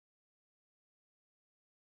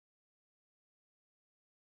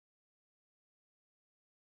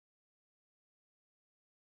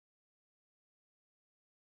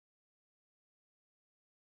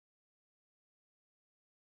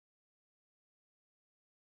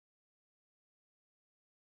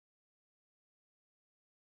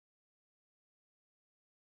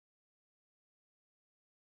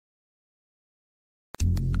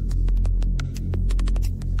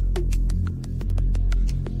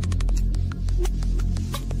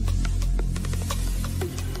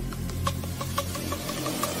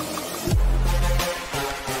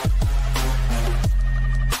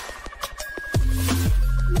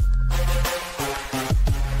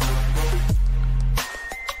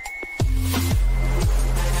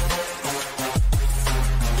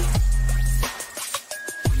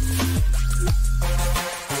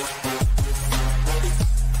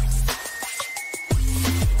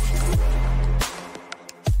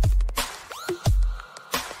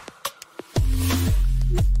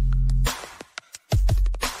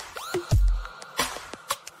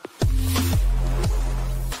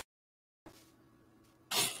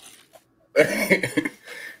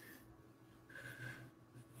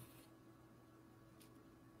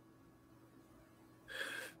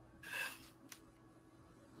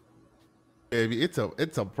Baby, it's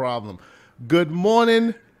a problem. Good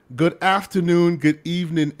morning, good afternoon, good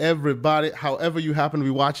evening, everybody. However you happen to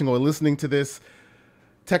be watching or listening to this,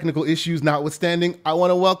 technical issues notwithstanding, I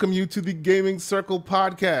want to welcome you to the Gaming Circle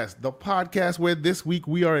podcast, the podcast where this week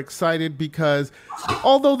we are excited because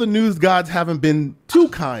although the news gods haven't been too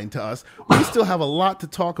kind to us, we still have a lot to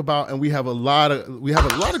talk about, and we have a lot of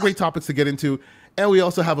great topics to get into, and we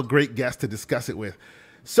also have a great guest to discuss it with.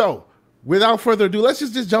 So, without further ado, let's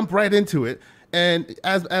just jump right into it. And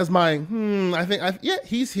as my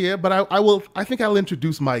he's here, but I think I'll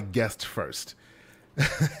introduce my guest first.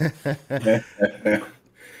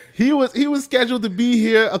 He was scheduled to be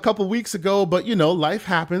here a couple weeks ago, but life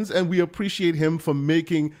happens, and we appreciate him for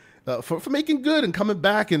making for making good and coming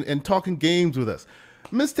back and talking games with us.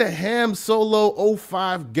 Mr. Ham Solo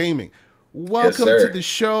 05 Gaming, welcome to the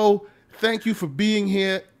show. Thank you for being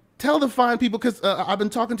here. Tell the fine people, because I've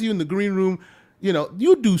been talking to you in the green room.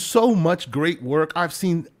 You do so much great work. I've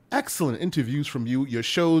seen excellent interviews from you. Your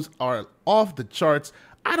shows are off the charts.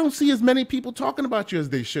 I don't see as many people talking about you as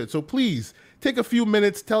they should. So please take a few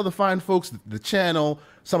minutes, tell the fine folks the channel,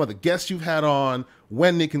 some of the guests you've had on,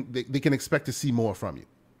 when they can expect to see more from you.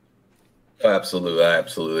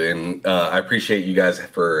 Absolutely. And I appreciate you guys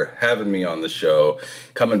for having me on the show,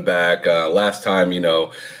 coming back. Last time,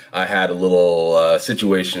 I had a little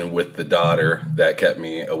situation with the daughter that kept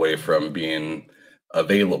me away from being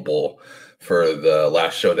available for the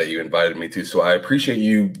last show that you invited me to. So I appreciate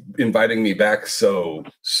you inviting me back so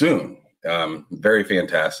soon. Very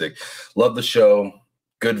fantastic. Love the show.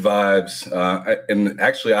 Good vibes. And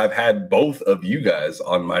actually, I've had both of you guys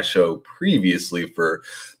on my show previously for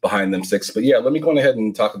Behind Them Six. But yeah, let me go ahead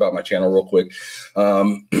and talk about my channel real quick.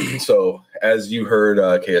 So as you heard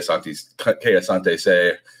Kay Asante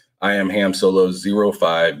say, I am Ham Solo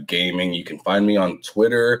 05 Gaming. You can find me on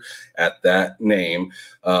Twitter at that name.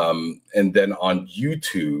 And then on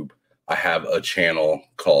YouTube, I have a channel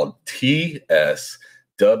called TSWS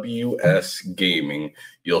Gaming.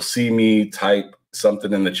 You'll see me type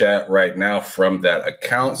something in the chat right now from that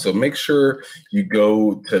account. So make sure you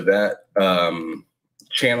go to that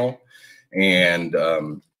channel and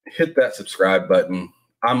hit that subscribe button.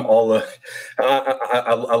 I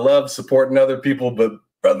love supporting other people, but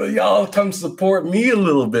brother, y'all come support me a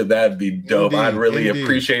little bit. That'd be dope. I'd really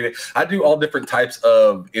appreciate it. I do all different types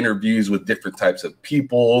of interviews with different types of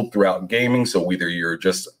people throughout gaming. So whether you're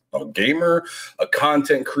just a gamer, a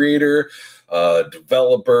content creator, a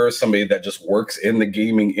developer, somebody that just works in the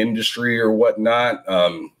gaming industry or whatnot,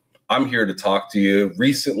 I'm here to talk to you.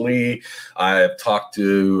 Recently, I've talked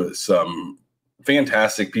to some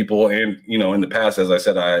fantastic people, and in the past, as I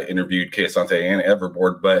said, I interviewed Kay Asante and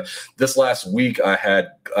Everboard, but this last week I had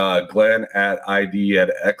Glenn at ID at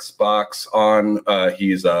Xbox on.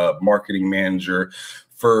 He's a marketing manager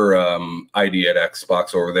for ID at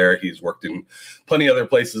Xbox over there. He's worked in plenty of other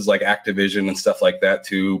places like Activision and stuff like that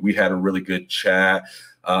too. We had a really good chat.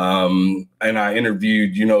 And I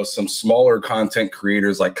interviewed, some smaller content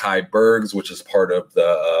creators like Kai Bergs, which is part of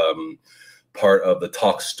the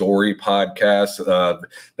Talk Story podcast.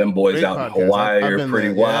 Them boys great out podcast. In Hawaii are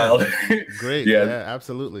pretty wild. Great. Yeah,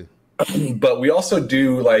 absolutely. But we also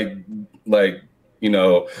do like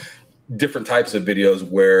different types of videos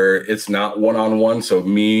where it's not one-on-one. So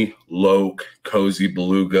me, Loke, Cozy,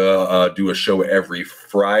 Beluga do a show every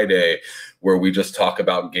Friday where we just talk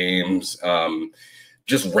about games,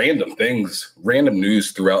 just random things, random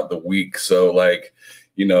news throughout the week. So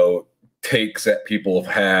takes that people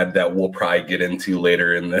have had that we'll probably get into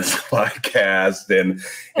later in this podcast,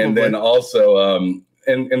 and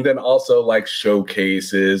then also like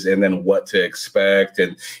showcases and then what to expect.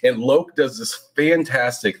 And Loke does this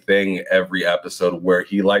fantastic thing every episode where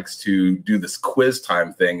he likes to do this quiz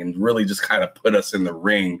time thing and really just kind of put us in the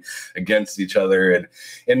ring against each other.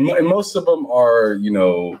 And most of them are,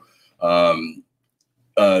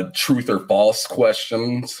 truth or false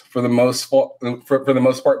questions for the most part,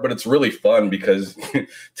 but it's really fun because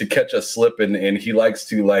to catch us slipping, and he likes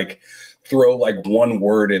to throw one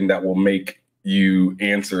word in that will make you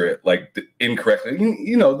answer it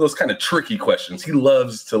incorrectly. Those kind of tricky questions. He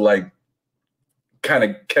loves to kind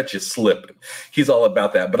of catch you slipping. He's all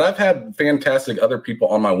about that. But I've had fantastic other people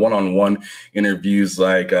on my one-on-one interviews,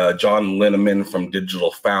 like John Linneman from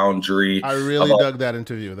Digital Foundry. I really dug that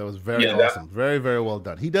interview. That was very awesome. Very, very well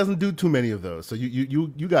done. He doesn't do too many of those. So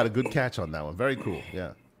you got a good catch on that one. Very cool.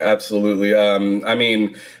 Yeah. Absolutely. I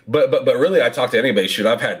mean, but really, I talk to anybody. Shoot,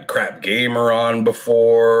 I've had Crap Gamer on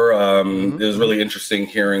before. It was really interesting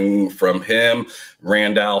hearing from him.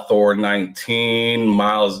 Randall Thor 19,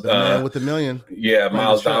 Miles, the man with the million. Yeah,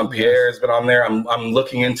 Miles Dompierre has been on there. I'm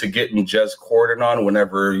looking into getting Jez Corden on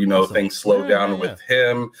whenever things slow down with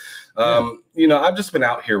him. I've just been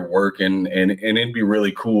out here working, and it'd be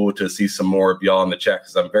really cool to see some more of y'all in the chat,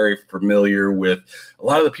 because I'm very familiar with a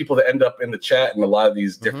lot of the people that end up in the chat and a lot of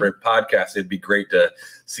these different podcasts. It'd be great to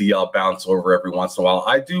see y'all bounce over every once in a while.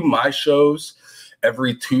 I do my shows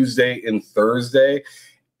every Tuesday and Thursday.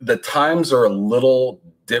 The times are a little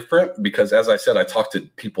different because, as I said, I talk to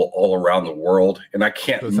people all around the world, and I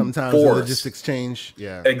can't sometimes the logistics change.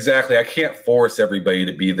 Yeah, exactly. I can't force everybody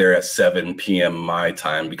to be there at 7 p.m. my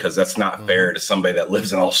time, because that's not fair to somebody that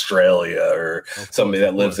lives in Australia or somebody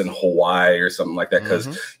that lives in Hawaii or something like that, because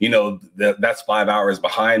that's 5 hours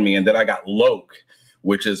behind me. And then I got Loke,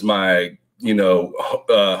 which is my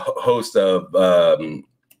host of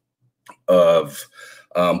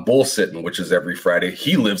Bull Sitting, which is every Friday.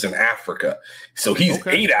 He lives in Africa, so he's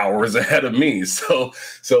 8 hours ahead of me. So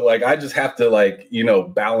like, I just have to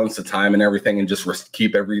balance the time and everything, and just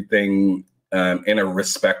keep everything in a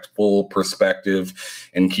respectful perspective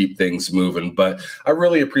and keep things moving. But I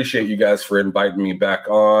really appreciate you guys for inviting me back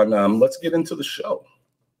on. Let's get into the show.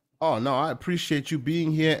 Oh no, I appreciate you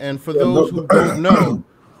being here. And for those who don't know,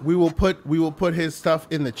 we will put his stuff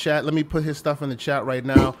in the chat. Let me put his stuff in the chat right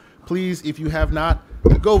now. Please, if you have not,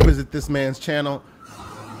 go visit this man's channel.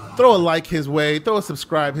 Throw a like his way. Throw a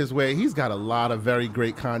subscribe his way. He's got a lot of very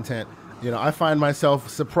great content. I find myself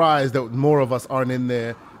surprised that more of us aren't in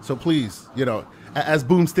there. So please, as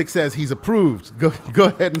Boomstick says, he's approved. Go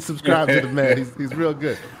ahead and subscribe to the man. He's real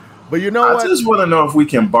good. But what? I just want to know if we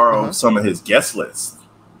can borrow some of his guest lists.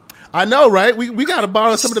 I know, right? We got to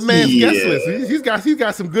borrow some of the man's guest list. He's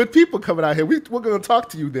got some good people coming out here. We're going to talk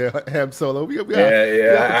to you there, Ham Solo.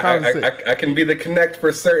 I can be the connect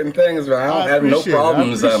for certain things, but I don't have no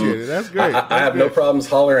problems. That's great. I have no problems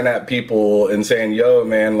hollering at people and saying, "Yo,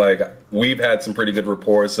 man, like, we've had some pretty good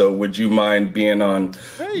rapport, so would you mind being on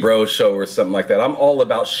Bro's show or something like that?" I'm all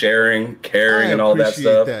about sharing, caring, and all that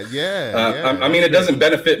stuff. I mean, it doesn't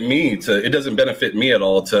benefit me at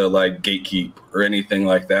all to like gatekeep or anything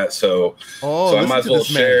like that. So I might as well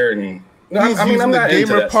share. And I'm not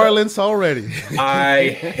gamer parlance already. I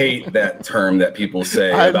hate that term that people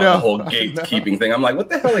say about the whole gatekeeping thing. I'm like, what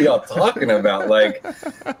the hell are y'all talking about? Like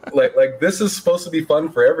this is supposed to be fun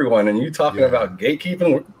for everyone, and you talking about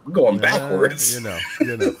gatekeeping? We're going backwards.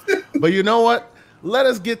 But you know what? Let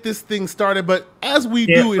us get this thing started. But as we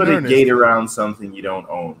do in earnest, put a gate around something you don't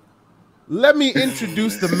own. Let me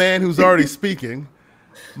introduce the man who's already speaking.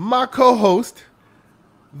 My co-host,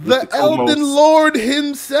 the Elden Lord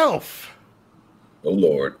himself. Oh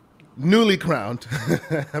Lord. Newly crowned.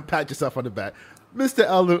 Pat yourself on the back. Mr.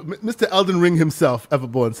 Elden Ring himself,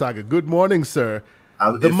 Everborn Saga. Good morning, sir.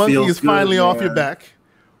 The monkey is finally off your back.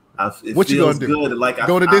 What you gonna do? Good. Like,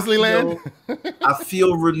 go to Disneyland? I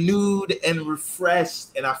feel renewed and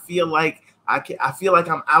refreshed, and I feel like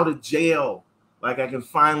I'm out of jail. Like, I can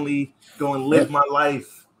finally go and live my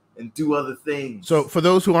life and do other things. So for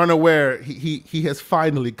those who aren't aware, he has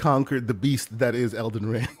finally conquered the beast that is Elden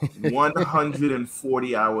Ring.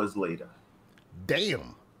 140 hours later.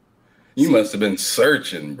 Damn. You must have been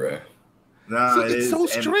searching, bro. Nah, it's so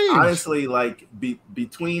strange. And honestly, like,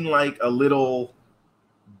 between like a little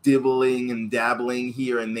dibbling and dabbling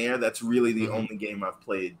here and there, that's really the only game I've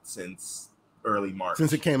played since early March.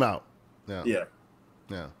 Since it came out. Yeah.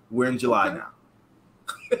 We're in July now.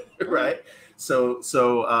 Right? So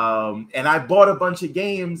and I bought a bunch of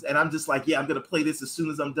games, and I'm just like, I'm gonna play this as soon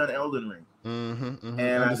as I'm done Elden Ring.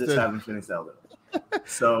 And I just haven't finished Elden Ring.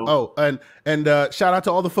 So and shout out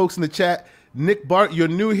to all the folks in the chat. Nick Bart, you're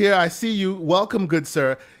new here. I see you. Welcome, good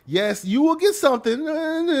sir. Yes, you will get something.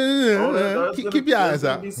 Keep your eyes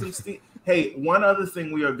out. Hey, one other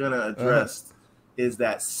thing we are gonna address is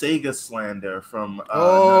that Sega slander from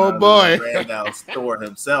Randall Thor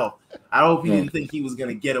himself. I hope he didn't think he was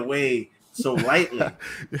gonna get away so lightly.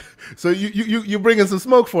 So you bringing some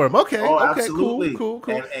smoke for him? Okay. Oh, okay, absolutely. Cool.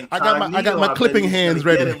 And I got my clipping hands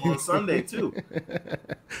ready. Get him on Sunday too.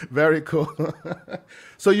 Very cool.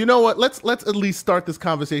 So you know what? Let's at least start this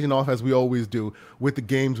conversation off as we always do with the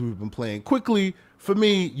games we've been playing. Quickly, for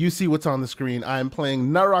me, you see what's on the screen. I am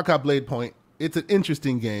playing Naraka Blade Point. It's an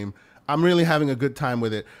interesting game. I'm really having a good time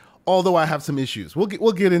with it, although I have some issues. We'll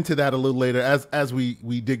get into that a little later as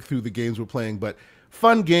we dig through the games we're playing. But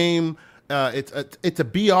fun game. It's a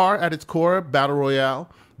BR at its core, battle royale,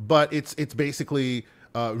 but it's basically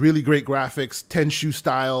really great graphics, Tenshu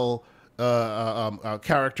style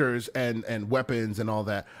characters and weapons and all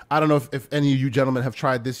that. I don't know if any of you gentlemen have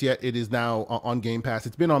tried this yet. It is now on Game Pass.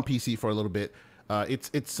 It's been on PC for a little bit.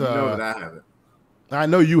 It's you know that I haven't. I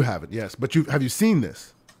know you haven't, yes, but have you seen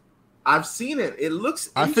this? I've seen it. It looks.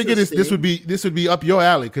 I figured this would be up your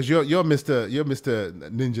alley because you're Mr.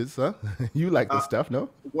 Ninjas, huh? You like this stuff, no?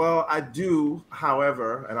 Well, I do,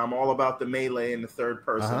 however, and I'm all about the melee in the third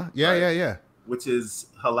person. Yeah. Which is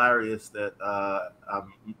hilarious that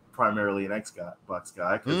I'm primarily an Xbox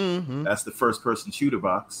guy because that's the first person shooter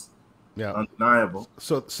box. Yeah, undeniable.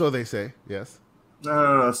 So they say, yes.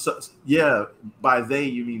 No. So, yeah, by they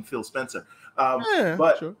you mean Phil Spencer.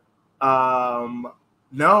 But sure.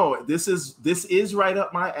 No, this is right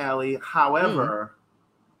up my alley. However,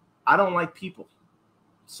 I don't like people,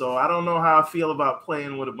 so I don't know how I feel about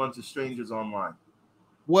playing with a bunch of strangers online.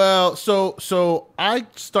 Well, so I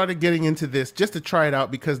started getting into this just to try it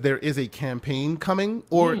out because there is a campaign coming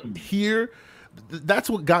here. That's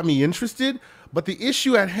what got me interested. But the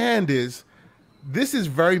issue at hand is this is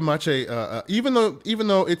very much even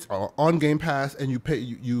though it's on Game Pass and you pay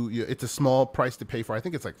you it's a small price to pay for. I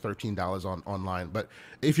think it's like $13 online. But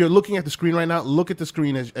if you're looking at the screen right now, look at the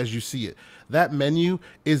screen as you see it. That menu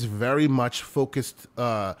is very much focused,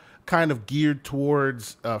 kind of geared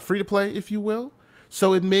towards free to play, if you will.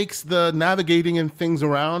 So it makes the navigating and things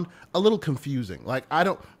around a little confusing. Like I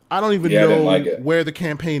don't even know where the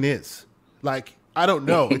campaign is. Like I don't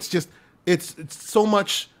know. It's just it's so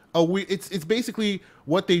much. It's basically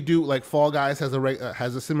what they do. Like Fall Guys has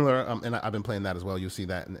a similar, and I've been playing that as well. You'll see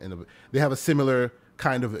that they have a similar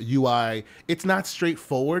kind of UI. It's not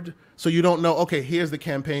straightforward, so you don't know. Okay, here's the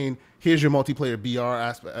campaign. Here's your multiplayer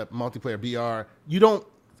BR. You don't.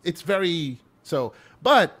 It's very so,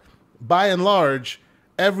 but by and large,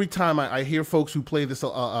 every time I hear folks who play this,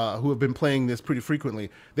 who have been playing this pretty frequently,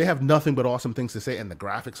 they have nothing but awesome things to say, and the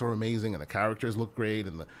graphics are amazing, and the characters look great,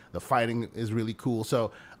 and the fighting is really cool.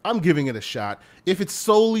 So I'm giving it a shot. If it's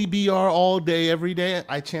solely BR all day, every day,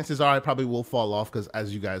 chances are I probably will fall off because,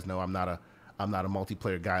 as you guys know, I'm not a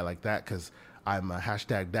multiplayer guy like that because I'm a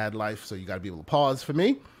 #dad life. So you got to be able to pause for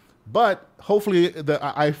me. But hopefully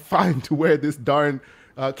I find to where this darn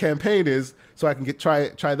campaign is, so I can try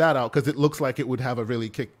that out because it looks like it would have a really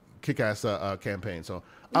kick-ass campaign. So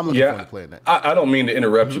I'm looking forward to playing that. I don't mean to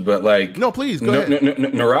interrupt you, but like, no, please go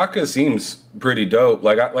ahead. Naraka seems pretty dope.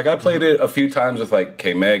 Like I played it a few times with like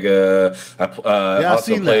K Mega. I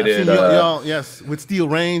also played it. Y'all, yes, with Steel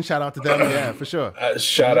Rain. Shout out to them. Yeah, for sure.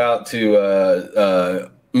 Shout out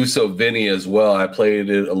to Uso Vinny as well. I played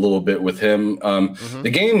it a little bit with him. The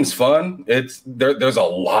game's fun. There's a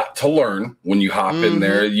lot to learn when you hop in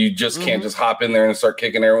there. You just can't just hop in there and start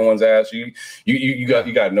kicking everyone's ass. You got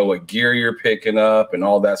to know what gear you're picking up and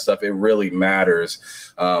all that stuff. It really matters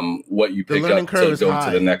what you pick up to go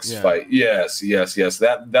to the next fight. Yes.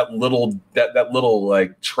 That little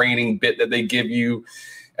like training bit that they give you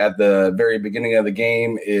at the very beginning of the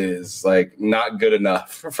game is like not good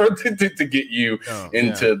enough to get you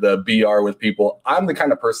into the BR with people. I'm the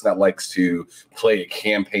kind of person that likes to play a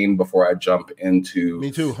campaign before I jump into. Me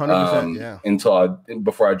too, 100%.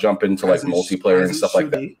 Before I jump into like multiplayer and stuff like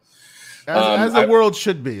that. As the world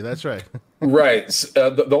should be. That's right. Right.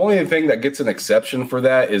 The only thing that gets an exception for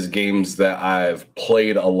that is games that I've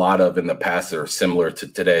played a lot of in the past that are similar to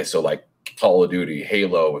today. So like Call of Duty,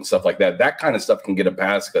 Halo, and stuff like that. That kind of stuff can get a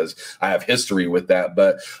pass because I have history with that.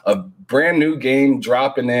 But a brand new game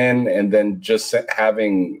dropping in and then just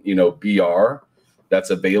having, BR that's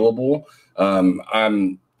available,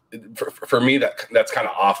 for me that's kind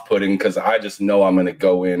of off-putting because I just know I'm going to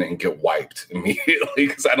go in and get wiped immediately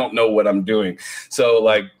because I don't know what I'm doing. So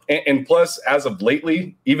like, and plus, as of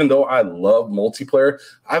lately, even though I love multiplayer,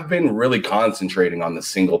 I've been really concentrating on the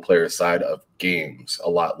single player side of games a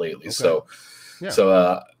lot lately. Okay.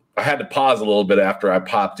 So I had to pause a little bit after I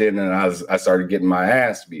popped in and I started getting my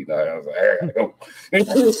ass beat. I was like, I gotta go.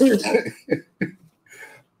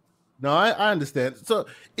 No, I understand. So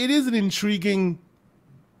it is an intriguing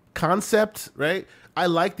concept, right? I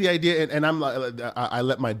like the idea, and I'm like, I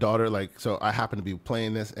let my daughter so I happen to be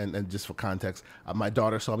playing this, and just for context, my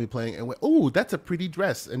daughter saw me playing and went, "Oh, that's a pretty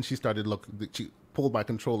dress," and she started she pulled my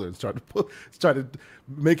controller and started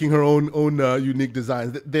making her own unique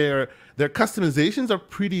designs. Their customizations are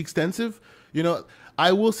pretty extensive.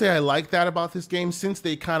 I will say I like that about this game since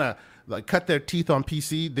they kind of like cut their teeth on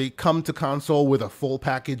PC. They come to console with a full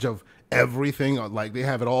package of everything. Like they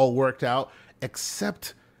have it all worked out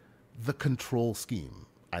except the control scheme.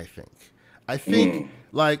 I think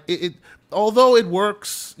like it although it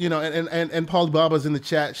works, and Paul Baba's in the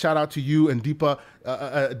chat. Shout out to you and Deepa.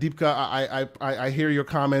 Deepka, I hear your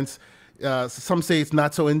comments. Some say it's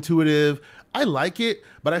not so intuitive. I like it,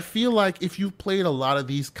 but I feel like if you've played a lot of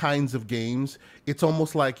these kinds of games, it's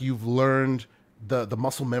almost like you've learned the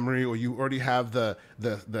muscle memory, or you already have the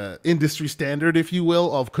industry standard, if you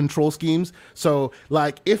will, of control schemes. So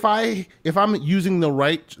like if I'm using the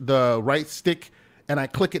right stick and I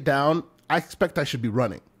click it down, I expect I should be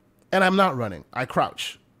running, and I'm not running. I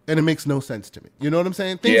crouch. And it makes no sense to me. You know what I'm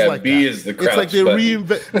saying? Things like B that. Is the crouch. It's like they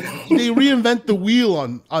reinvent the wheel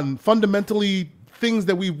on fundamentally things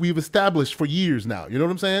that we've established for years now. You know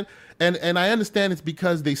what I'm saying? And I understand it's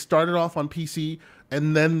because they started off on PC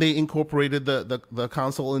and then they incorporated the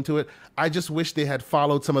console into it. I just wish they had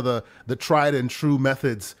followed some of the tried and true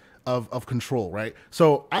methods of control, right?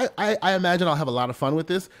 So I imagine I'll have a lot of fun with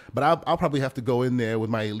this, but I'll probably have to go in there with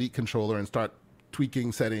my Elite controller and start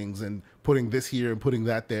tweaking settings and putting this here and putting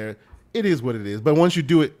that there. It is what it is. But once you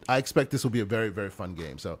do it, I expect this will be a very, very fun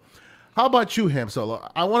game. So how about you, Ham Solo?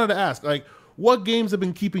 I wanted to ask, like, what games have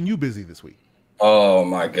been keeping you busy this week? Oh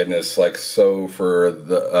my goodness. Like, so for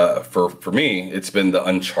the for me, it's been the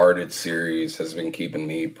Uncharted series has been keeping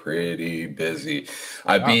me pretty busy.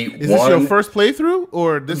 I beat Is this your first playthrough,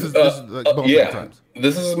 or this is like yeah. times?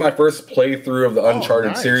 This is my first playthrough of the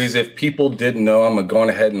Uncharted series. If people didn't know, I'm going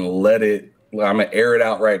ahead and I'm gonna air it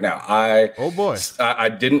out right now. I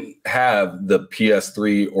didn't have the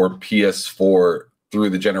PS3 or PS4 through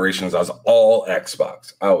the generations. I was all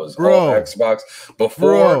Xbox. I was all Xbox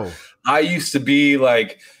before. I used to be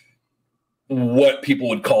like what people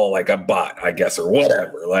would call like a bot, I guess, or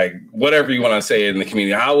whatever, like whatever you want to say in the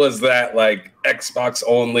community. I was that like Xbox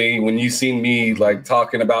only. When you seen me like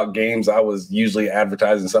talking about games, I was usually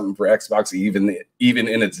advertising something for Xbox, even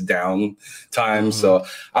in its down time. So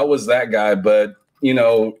I was that guy. But you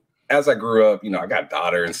know, as I grew up, you know, I got a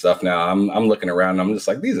daughter and stuff now. I'm looking around and I'm just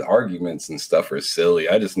like, these arguments and stuff are silly.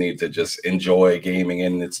 I just need to just enjoy gaming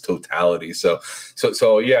in its totality. So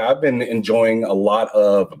yeah, I've been enjoying a lot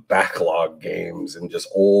of backlog games and just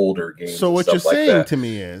older games. So what you're saying to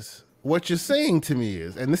me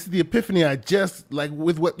is, and this is the epiphany I just, like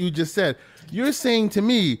with what you just said, you're saying to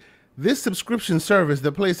me, this subscription service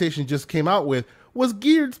that PlayStation just came out with was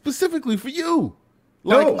geared specifically for you.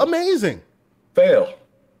 Like, amazing. Fail.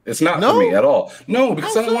 It's not for me at all. No,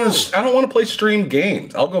 because I don't want to play streamed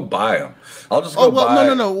games. I'll go buy them. I'll just go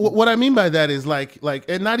buy. No. What I mean by that is like,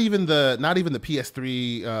 and not even the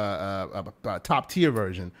PS3 top tier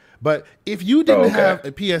version. But if you didn't have a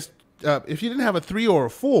if you didn't have a 3 or a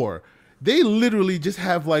 4, they literally just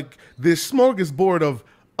have like this smorgasbord of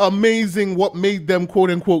amazing what made them quote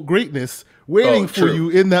unquote greatness waiting for you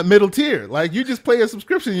in that middle tier. Like, you just pay a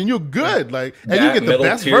subscription and you're good. Like, and you get the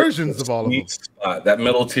best versions of all of them. That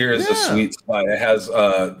middle tier is a sweet spot. It has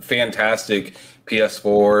fantastic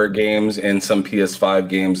PS4 games and some PS5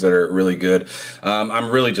 games that are really good. I'm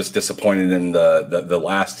really just disappointed in the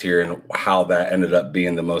last tier and how that ended up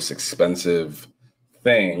being the most expensive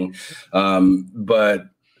thing. But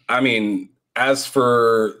I mean, as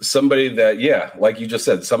for somebody that, like you just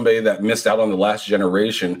said, somebody that missed out on the last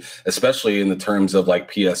generation, especially in the terms of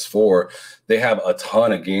like PS4, they have a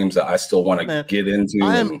ton of games that I still want to get into.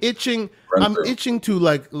 I'm itching to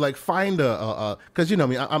like find because you know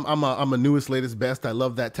me, I'm a newest, latest, best. I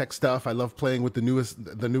love that tech stuff. I love playing with the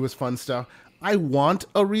newest fun stuff. I want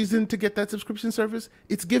a reason to get that subscription service.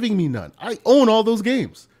 It's giving me none. I own all those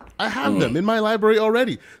games. I have them in my library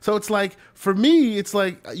already. So it's like, for me, it's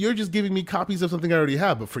like you're just giving me copies of something I already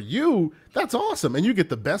have. But for you, that's awesome. And you get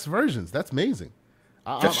the best versions. That's amazing.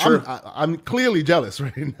 I'm clearly jealous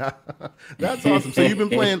right now. That's awesome. So you've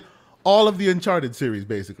been playing all of the Uncharted series,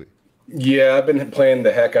 basically. Yeah, I've been playing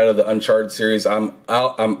the heck out of the Uncharted series. I'm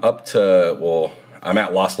up to, I'm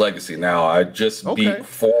at Lost Legacy now. I just beat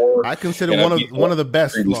 4. I consider one of the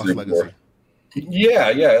best Lost Legacy. Yeah,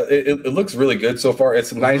 it looks really good so far.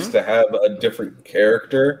 It's nice to have a different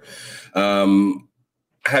character.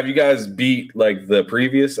 Have you guys beat like the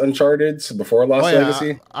previous Uncharted before Lost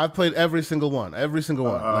Legacy? I've played every single one.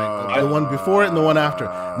 Like the one before it and the one after.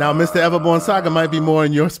 Now, Mr. Everborn Saga might be more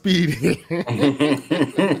in your speed.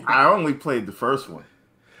 I only played the first one,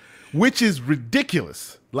 which is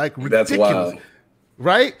ridiculous. Like, ridiculous. That's wild,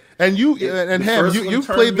 right? And you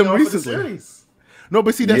played them recently. No,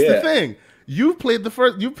 but see, that's the thing. You played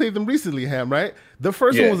them recently, Ham, right? The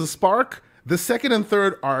first one was a spark. The second and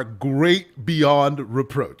third are great beyond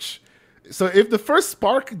reproach. So if the first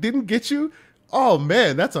spark didn't get you, oh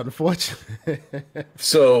man, that's unfortunate.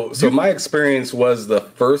 So my experience was the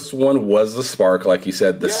first one was the spark, like you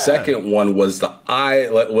said. The second one was the eye,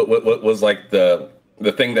 was like the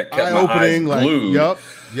thing that kept my eyes glued.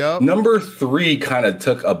 Yep. Number 3 kind of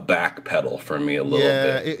took a back pedal for me a little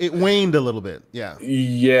bit. Yeah, it waned a little bit. Yeah.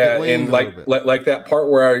 Yeah, and like that part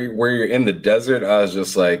where you're in the desert, I was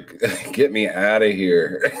just like, get me out of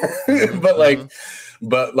here.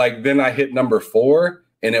 But then I hit number 4,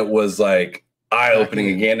 and it was like eye-opening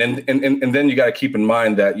again. And then you got to keep in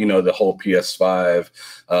mind that, you know, the whole PS5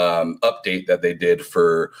 update that they did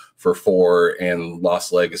for 4 and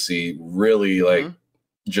Lost Legacy really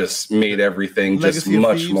just made everything just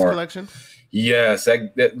much more collection. Yes,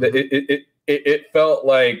 it felt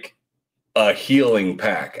like a healing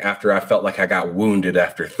pack after I felt like I got wounded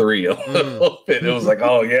after 3 a little bit. It was like,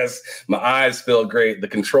 oh yes, my eyes feel great, the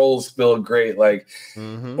controls feel great, like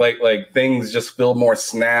things just feel more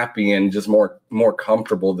snappy and just more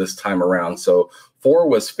comfortable this time around. So 4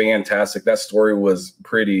 was fantastic. That story was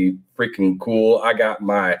pretty freaking cool. I got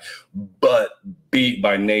my butt beat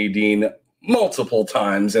by Nadine multiple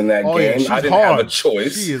times in that game. Yeah, I didn't have a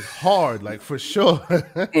choice. She is hard, like for sure.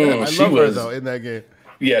 I love her though in that game.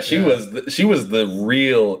 Yeah, she was the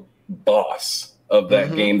real boss of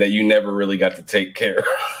that game that you never really got to take care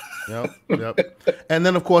of. Yep. And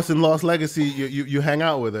then of course in Lost Legacy, you hang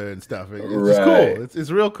out with her and stuff. It's cool.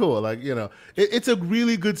 It's real cool. Like, you know, it's a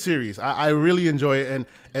really good series. I really enjoy it.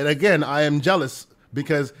 And again, I am jealous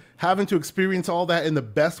because having to experience all that in the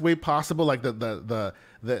best way possible, like the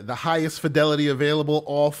highest fidelity available,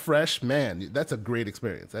 all fresh, man, that's a great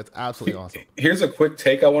experience. That's absolutely awesome. Here's a quick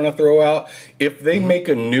take I want to throw out. If they make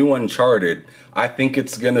a new Uncharted, I think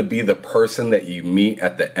it's going to be the person that you meet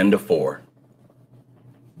at the end of 4.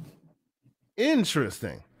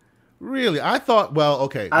 Interesting. Really? I thought, well,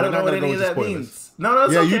 okay. I don't know what any of that means. No,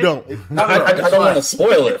 it's yeah, okay. You don't. I don't want to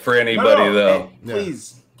spoil it for anybody, though. Hey,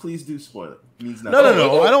 please do spoil it. Means no.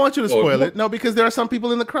 I don't want you to spoil it. No, because there are some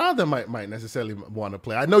people in the crowd that might necessarily want to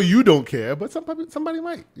play. I know you don't care, but somebody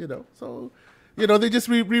might, you know. So, you know, they just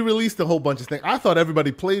re-released a whole bunch of things. I thought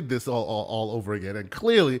everybody played this all over again, and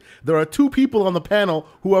clearly there are 2 people on the panel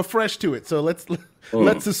who are fresh to it. So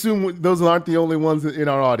let's assume those aren't the only ones in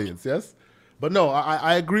our audience. Yes. But no,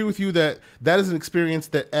 I agree with you that is an experience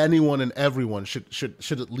that anyone and everyone should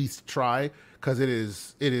at least try, because it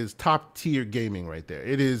is top tier gaming right there.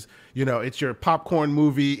 It is, you know, it's your popcorn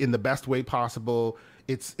movie in the best way possible.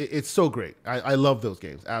 It's so great. I love those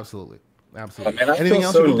games. Absolutely. And I feel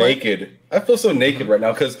so naked. I feel so naked right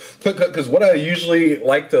now because what I usually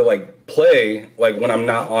like to play when I'm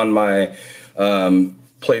not on my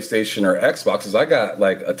PlayStation or Xbox is I got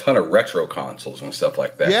a ton of retro consoles and stuff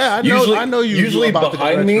like that. Yeah, I know you. Usually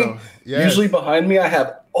behind me, usually behind me, I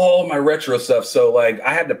have all my retro stuff. So I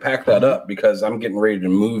had to pack that up because I'm getting ready to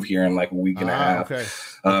move here in a week and a half.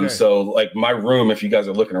 Okay. So my room, if you guys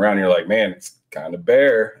are looking around, you're like, man, it's kind of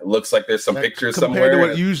bare. It looks like there's some pictures somewhere. To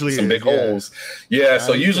what usually some big holes. Yeah.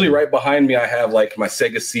 So usually right behind me, I have my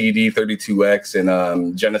Sega CD 32X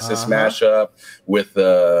and Genesis mashup with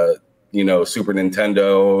Super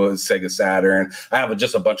Nintendo, Sega Saturn. I have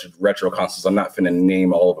just a bunch of retro consoles. I'm not finna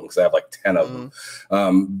name all of them because I have 10 of them.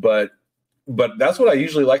 But that's what I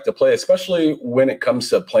usually like to play, especially when it comes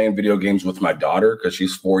to playing video games with my daughter, because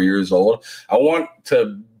she's 4 years old. I want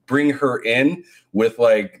to bring her in with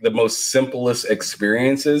the most simplest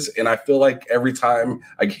experiences. And I feel like every time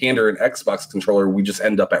I hand her an Xbox controller, we just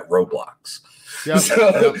end up at Roblox. Yep.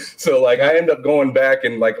 So I end up going back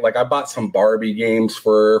and I bought some Barbie games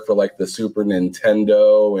for the Super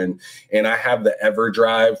Nintendo and I have the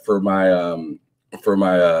EverDrive for my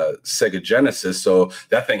Sega Genesis, so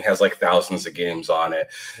that thing has thousands of games on it.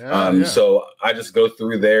 So I just go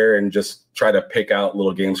through there and just try to pick out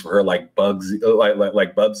little games for her, like Bugsy,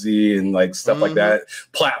 like Bubsy and stuff like that,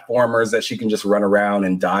 platformers that she can just run around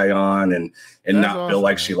and die on and not awesome, feel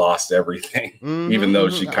like she lost everything, even though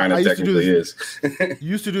she kind of technically is.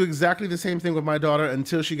 Used to do exactly the same thing with my daughter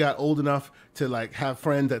until she got old enough to have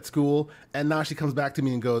friends at school, and now she comes back to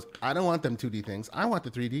me and goes, I don't want them 2D things, I want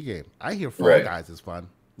the 3D game. I hear Fall Guys is fun.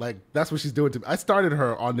 That's what she's doing to me. I started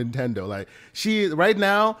her on Nintendo. Right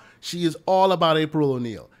now she is all about April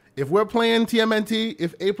O'Neil. If we're playing TMNT,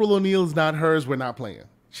 if April O'Neil's not hers, we're not playing.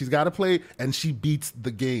 She's got to play, and she beats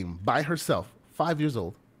the game by herself, 5 years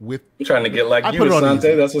old. You're trying to get you,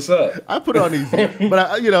 Sante. That's what's up. I put it on easy,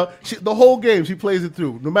 but the whole game she plays it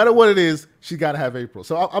through. No matter what it is, she got to have April.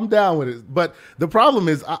 So I'm down with it. But the problem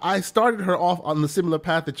is, I started her off on the similar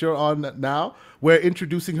path that you're on now, where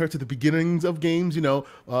introducing her to the beginnings of games.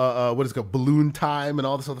 What is it called, Balloon Time, and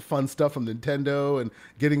all this other fun stuff from Nintendo, and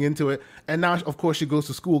getting into it. And now, of course, she goes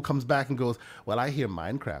to school, comes back, and goes, well, I hear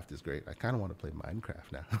Minecraft is great. I kind of want to play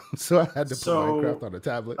Minecraft now. So I had to put Minecraft on the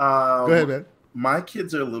tablet. Go ahead, man. My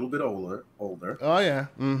kids are a little bit older. Oh yeah.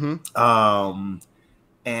 Mm-hmm.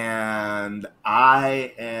 and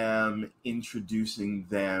I am introducing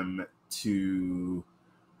them to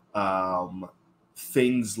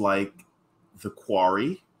things like The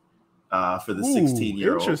Quarry for the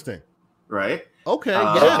 16-year-old. Interesting. Right? Okay.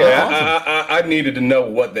 Okay. Awesome. I needed to know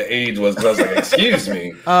what the age was because I was like, excuse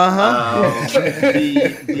me. The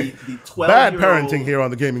 12-year-old, bad parenting here on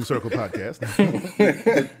the Gaming Circle podcast.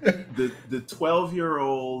 the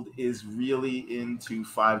 12-year-old is really into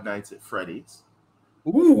Five Nights at Freddy's.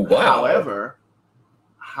 Ooh, wow.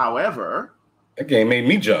 However, that game made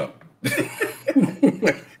me jump.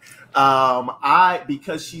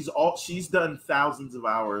 because she's done thousands of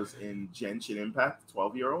hours in Genshin Impact, the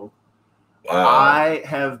 12-year-old. Wow. I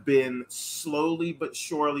have been slowly but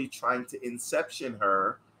surely trying to inception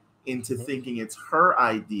her into thinking it's her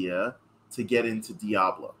idea to get into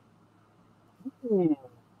Diablo. Ooh.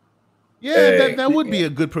 Yeah, that would be a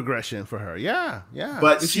good progression for her. Yeah.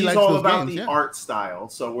 But she's all about the art style,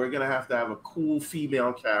 so we're gonna have a cool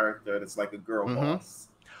female character that's like a girl boss.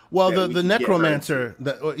 Well, the necromancer,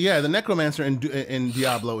 the necromancer in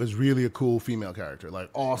Diablo is really a cool female character, like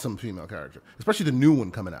awesome female character, especially the new one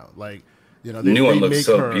coming out. Like, you know, the new one looks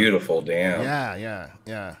so beautiful. Damn.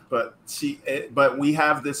 Yeah. But we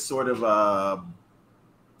have this sort of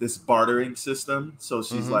this bartering system. So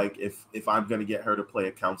she's like, if I'm going to get her to play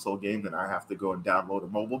a console game, then I have to go and download a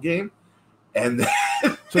mobile game. And then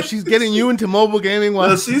so she's getting you into mobile gaming.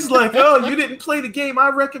 Well, she's like, oh, you didn't play the game I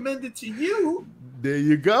recommended to you. There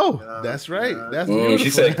you go. That's right. That's beautiful. She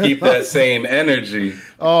said, keep that same energy.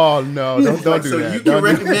 Oh, no. Don't do that. So you can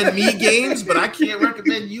recommend me games, but I can't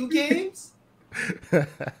recommend you games?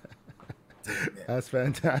 That's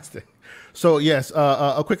fantastic. So yes,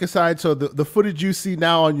 a quick aside. So the footage you see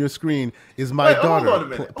now on your screen is my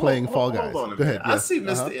daughter playing Fall Guys. Go ahead. I see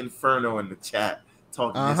Mr. Inferno in the chat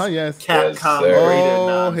talking yes. Capcom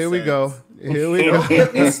nonsense. Here we go.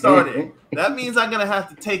 Get me started. That means I'm gonna have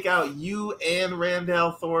to take out you and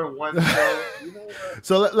Randall Thor in one show.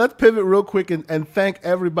 So let's pivot real quick and thank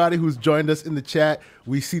everybody who's joined us in the chat.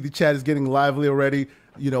 We see the chat is getting lively already.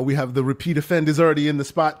 You know, we have the repeat offenders already in the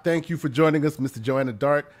spot. Thank you for joining us, Mr. Joanna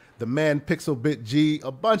Dark, the man Pixel Bit G,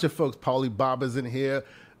 a bunch of folks, Paulie Baba's in here.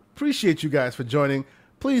 Appreciate you guys for joining.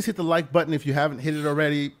 Please hit the like button if you haven't hit it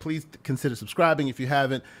already. Please consider subscribing if you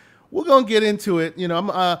haven't. We're gonna get into it, you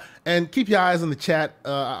know. And keep your eyes on the chat.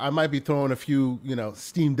 I might be throwing a few, you know,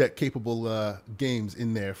 Steam Deck capable games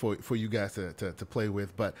in there for you guys to play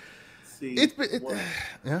with. But see, what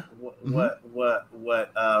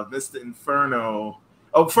Mr. Inferno.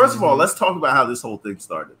 Oh, first of all, let's talk about how this whole thing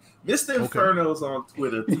started. Mr. Inferno's on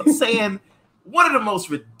Twitter saying one of the most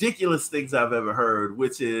ridiculous things I've ever heard,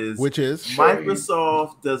 which is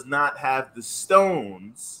Microsoft does not have the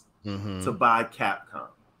stones to buy Capcom.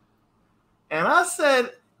 And I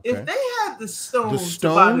said, if they had the stones to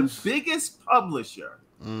buy the biggest publisher,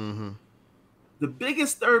 the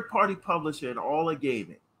biggest third-party publisher in all of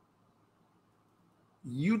gaming,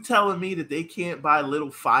 you telling me that they can't buy little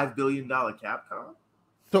 $5 billion Capcom?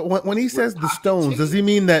 So when he says the stones, does he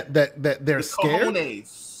mean that they're scared?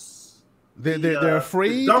 Cojones, they're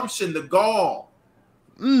afraid? The gumption, the gall.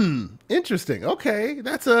 Interesting. Okay,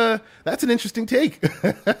 that's an interesting take.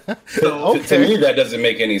 So to me, that doesn't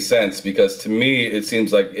make any sense because to me, it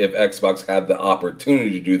seems like if Xbox had the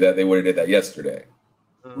opportunity to do that, they would have did that yesterday.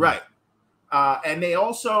 Right. And they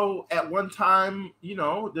also, at one time, you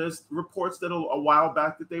know, there's reports that a while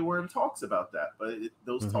back that they were in talks about that, but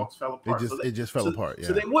those talks fell apart. It just fell apart. Yeah.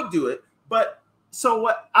 So they would do it. But so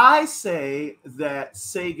what I say that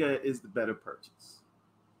Sega is the better purchase.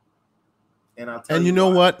 And I'll tell you. And you know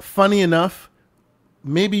what? Funny enough,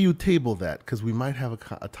 maybe you table that because we might have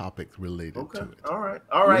a topic related to it. All right.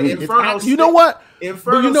 Inferno. You know what?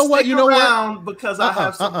 Inferno. You know what? Because I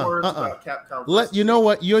have some words about Capcom. You know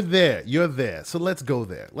what? You're there. So let's go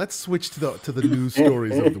there. Let's switch to the news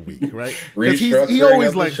stories of the week, right? Because he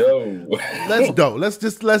always like. Let's go. Let's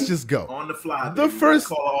just go on the fly. The first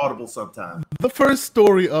call audible sometime. The first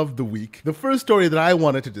story of the week. The first story that I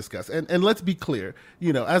wanted to discuss, and let's be clear.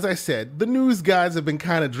 You know, as I said, the news guys have been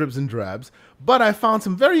kind of dribs and drabs. But I found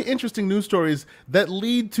some very interesting news stories that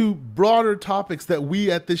lead to broader topics that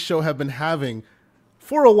we at this show have been having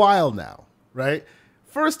for a while now, right?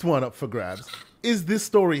 First one up for grabs is this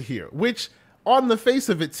story here, which on the face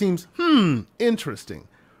of it seems, interesting.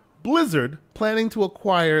 Blizzard planning to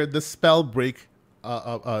acquire the Spellbreak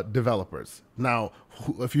developers. Now,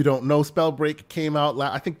 if you don't know, Spellbreak came out,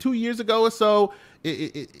 I think 2 years ago or so.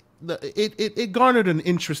 It garnered an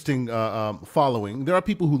interesting following. There are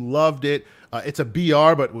people who loved it. It's a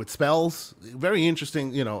BR, but with spells. Very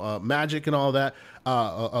interesting, you know, magic and all that.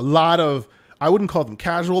 A lot of I wouldn't call them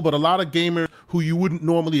casual, but a lot of gamers who you wouldn't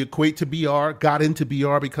normally equate to BR got into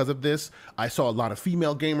BR because of this. I saw a lot of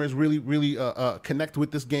female gamers really connect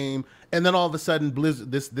with this game. And then all of a sudden,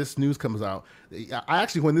 Blizzard, this news comes out. I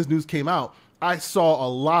actually, when this news came out, I saw a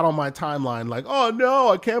lot on my timeline like, oh no,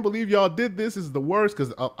 I can't believe y'all did this. This is the worst.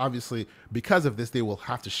 Because obviously, because of this, they will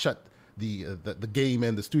have to shut the game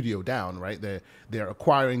and the studio down, right? They're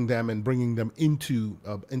acquiring them and bringing them into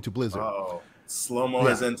Blizzard. Oh, Slow-Mo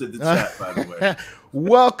has entered the chat, by the way.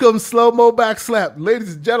 Welcome, Slow-Mo Backslap,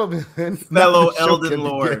 ladies and gentlemen. Fellow Elden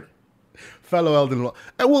Lord. Fellow Elden Lord.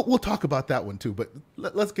 And we'll talk about that one too, but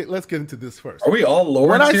let's get into this first. Are we all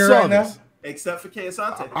lords here right now? Except for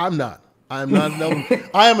Keisante. I'm not. I am not an Elden.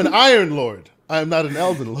 I am an Iron Lord. I am not an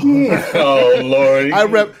Elden Lord. Oh Lord! I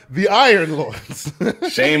rep the Iron Lords.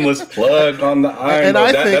 Shameless plug on the Iron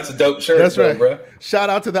Lord. That's a dope shirt, that's right, bro. Shout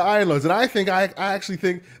out to the Iron Lords, and I actually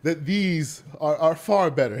think that these are far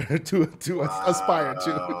better to aspire to.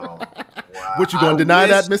 Wow. What you gonna deny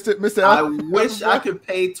that, Mr. I wish I could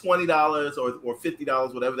pay $20 or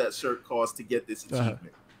 $50, whatever that shirt costs, to get this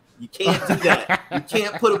achievement. You can't do that. You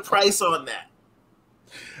can't put a price on that.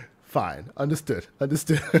 Fine, understood.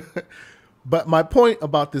 But my point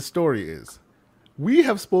about this story is, we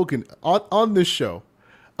have spoken on this show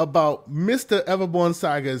about Mr. Everborn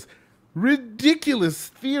Saga's ridiculous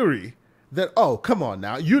theory that, oh, come on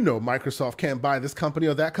now, Microsoft can't buy this company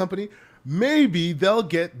or that company. Maybe they'll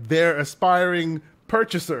get their aspiring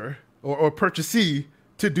purchaser or purchasee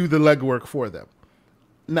to do the legwork for them.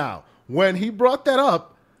 Now, when he brought that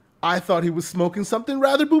up, I thought he was smoking something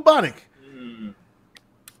rather bubonic.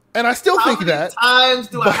 And I still think that. How many times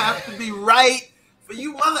do I have to be right for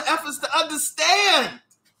you mother effers to understand?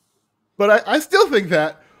 But I still think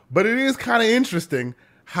that. But it is kind of interesting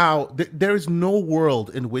how there is no world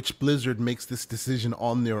in which Blizzard makes this decision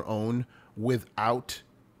on their own without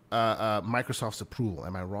Microsoft's approval.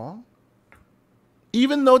 Am I wrong?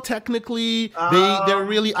 Even though technically they're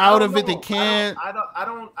really out of it, they can't. I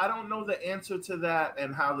don't know the answer to that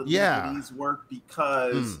and how the legalese work,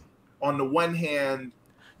 because on the one hand,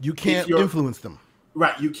 you can't influence them.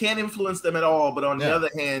 Right, you can't influence them at all. But on the other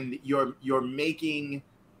hand, you're making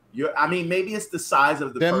maybe it's the size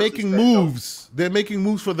of the. They're making moves. They're making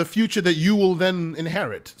moves for the future that you will then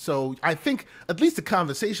inherit. So I think at least a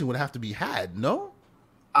conversation would have to be had. No.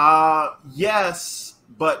 Yes,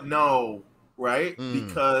 but no. Right,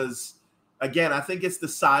 because again, I think it's the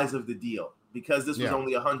size of the deal. Because this was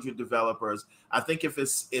only 100 developers. I think if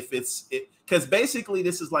it's because basically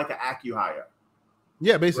this is like an acqui-hire.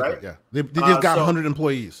 Yeah, basically, right? yeah. They just got 100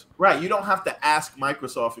 employees. Right. You don't have to ask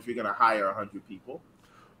Microsoft if you're going to hire 100 people.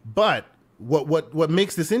 But what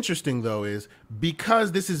makes this interesting, though, is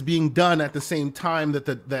because this is being done at the same time that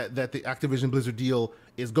the Activision Blizzard deal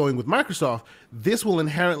is going with Microsoft, this will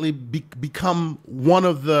inherently become one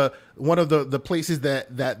of the places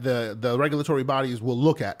that the regulatory bodies will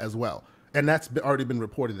look at as well. And that's already been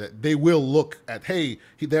reported that they will look at, hey,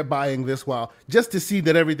 they're buying this while just to see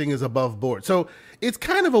that everything is above board. So it's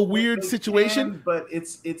kind of a weird situation. But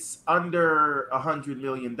it's under $100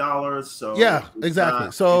 million. So yeah,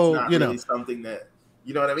 exactly. So it's not really something that,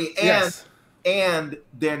 you know what I mean? And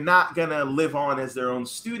they're not gonna live on as their own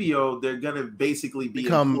studio. They're gonna basically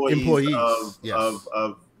become employees.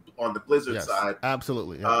 Of on the Blizzard side.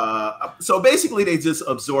 Absolutely. Yeah. So basically they just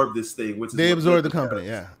absorb this thing, which is they absorb the company.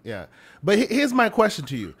 Yeah. But here's my question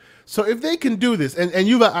to you. So if they can do this, and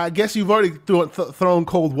I guess you've already thrown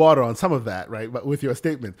cold water on some of that, right? But with your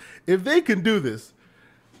statement, if they can do this,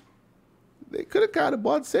 they could have kind of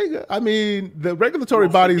bought Sega. I mean, the regulatory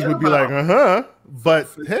bodies would be like, but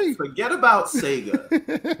hey. Forget about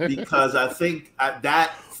Sega, because I think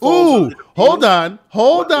that... Ooh, hold on.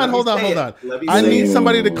 I need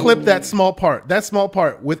somebody to clip that small part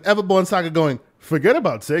with Everborn Saga going, forget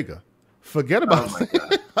about Sega. Forget about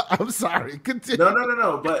Sega. I'm sorry. Continue.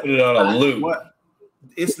 No. But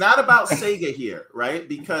it's not about Sega here, right?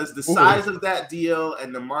 Because the size of that deal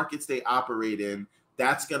and the markets they operate in,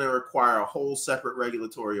 that's going to require a whole separate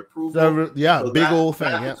regulatory approval. So big old thing.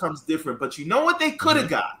 That becomes different. But you know what they could have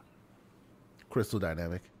got? Crystal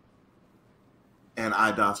Dynamic. And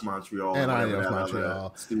IDOS Montreal. And IDOS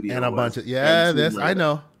Montreal. Studio and a bunch of, I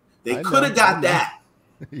know. They could have got that.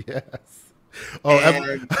 Yes.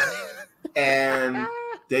 And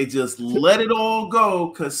they just let it all go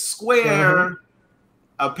because Square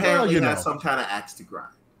apparently has some kind of axe to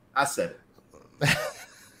grind. I said it.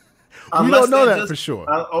 We don't know that for sure.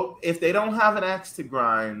 If they don't have an axe to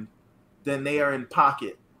grind, then they are in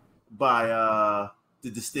pocket by the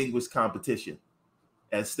distinguished competition,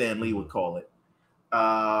 as Stan Lee would call it.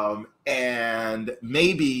 And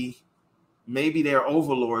maybe maybe their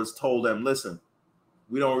overlords told them, listen,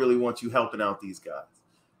 we don't really want you helping out these guys.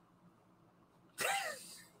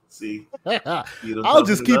 See, I'll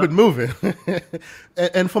just keep it moving.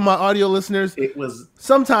 and for my audio listeners,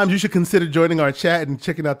 sometimes you should consider joining our chat and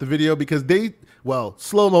checking out the video, because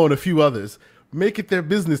Slow-Mo and a few others make it their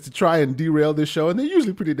business to try and derail this show, and they're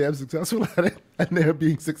usually pretty damn successful at it, and they're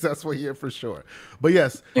being successful here for sure. But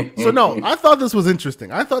yes, so no, I thought this was interesting.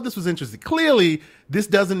 Clearly, this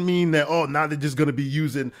doesn't mean that, now they're just going to be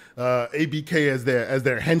using ABK as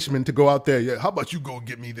their henchman to go out there. Yeah, how about you go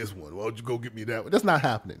get me this one? Why don't you go get me that one? That's not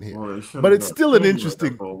happening here. But it's still an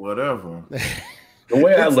interesting whatever. The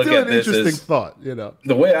way I look at this is thought.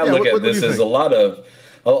 The way I look at this is a lot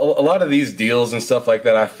of these deals and stuff like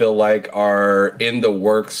that, I feel like, are in the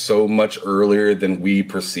works so much earlier than we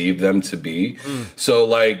perceive them to be. So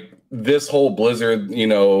like this whole Blizzard,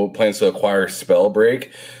 plans to acquire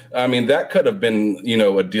Spellbreak. I mean, that could have been,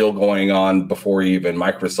 a deal going on before even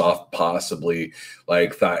Microsoft possibly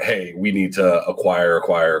thought, hey, we need to acquire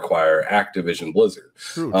Activision Blizzard.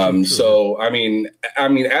 True. So, I mean,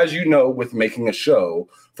 as you know, with making a show,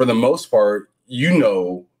 for the most part,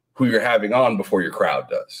 who you're having on before your crowd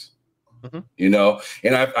does, and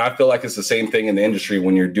I feel like it's the same thing in the industry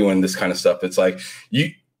when you're doing this kind of stuff. It's like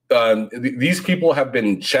these people have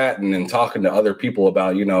been chatting and talking to other people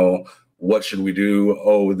about, what should we do?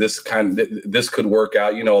 Oh, this could work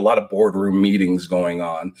out, a lot of boardroom meetings going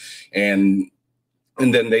on. And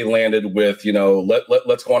then they landed with,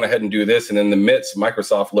 let's go on ahead and do this. And in the midst,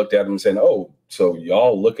 Microsoft looked at them and said, oh, so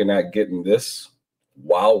y'all looking at getting this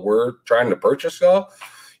while we're trying to purchase y'all?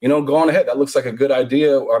 Go on ahead. That looks like a good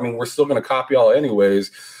idea. I mean, we're still going to copy y'all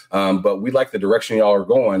anyways, but we like the direction y'all are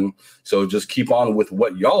going. So just keep on with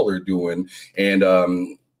what y'all are doing, and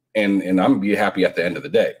I'm gonna be happy at the end of the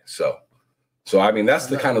day. So I mean, that's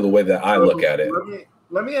the kind of the way that I look at it.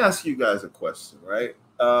 Let me ask you guys a question, right?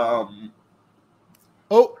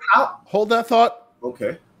 Hold that thought.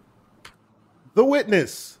 Okay. The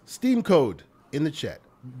Witness Steam code in the chat.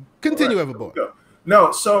 Continue, Everboy.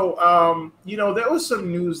 No, so there was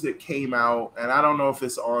some news that came out, and I don't know if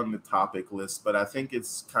it's on the topic list, but I think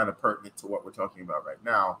it's kind of pertinent to what we're talking about right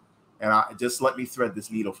now. And just let me thread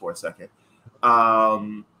this needle for a second.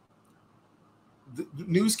 The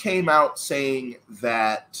news came out saying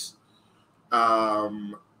that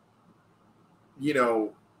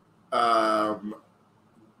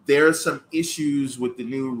there are some issues with the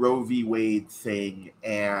new Roe v. Wade thing,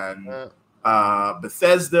 and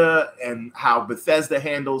Bethesda, and how Bethesda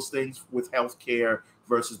handles things with healthcare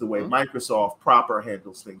versus the way Microsoft proper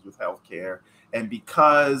handles things with healthcare. And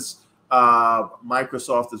because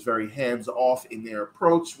Microsoft is very hands-off in their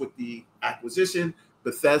approach with the acquisition,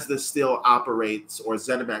 Bethesda still operates, or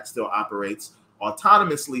ZeniMax still operates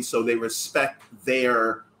autonomously, so they respect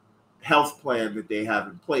their health plan that they have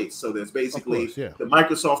in place. So there's basically the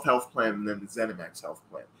Microsoft health plan and then the ZeniMax health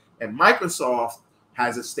plan. And Microsoft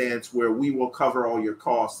has a stance where we will cover all your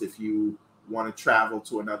costs if you want to travel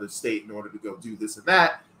to another state in order to go do this and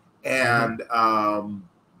that. And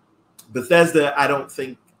Bethesda, I don't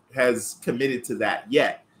think, has committed to that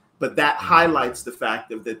yet. But that highlights the fact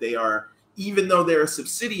that they are, even though they're a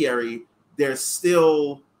subsidiary, they're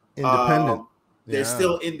still independent. They're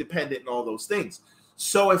still independent and all those things.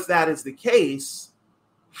 So if that is the case,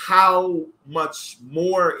 how much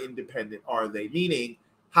more independent are they? Meaning,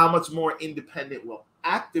 how much more independent will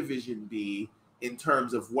Activision be in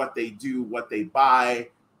terms of what they do, what they buy,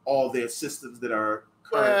 all their systems that are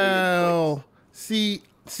currently in place?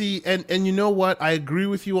 See, and you know what? I agree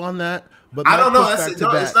with you on that. But I don't know.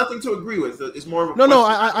 It's nothing to agree with. It's more of a no.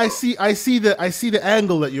 I see the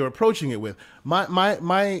angle that you're approaching it with.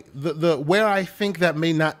 The where I think that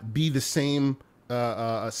may not be the same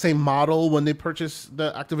model when they purchase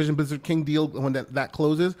the Activision Blizzard King deal, when that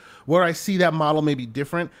closes. Where I see that model may be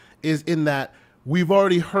different is in that we've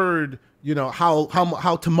already heard,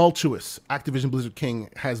 how tumultuous Activision Blizzard King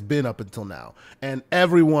has been up until now, and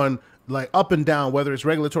everyone, like up and down, whether it's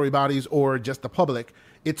regulatory bodies or just the public,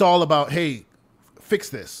 it's all about, hey, fix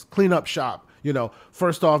this, clean up shop.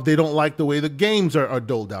 First off, they don't like the way the games are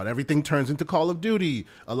doled out. Everything turns into Call of Duty.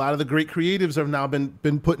 A lot of the great creatives have now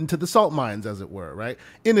been put into the salt mines, as it were, right?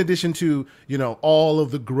 In addition to, all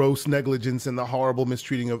of the gross negligence and the horrible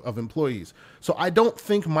mistreating of employees. So I don't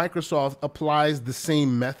think Microsoft applies the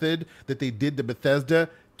same method that they did to Bethesda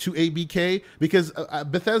to ABK, because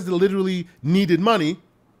Bethesda literally needed money,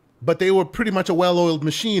 but they were pretty much a well-oiled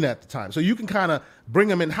machine at the time. So you can kind of bring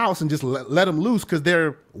them in-house and just let them loose because they're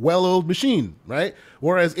a well-oiled machine, right?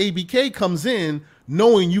 Whereas ABK comes in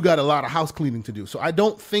knowing you got a lot of house cleaning to do. So I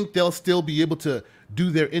don't think they'll still be able to do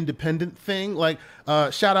their independent thing. Like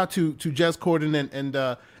shout out to Jez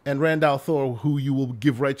Corden and Randall Thor, who you will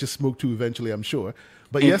give righteous smoke to eventually, I'm sure.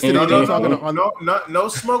 But yesterday they were talking no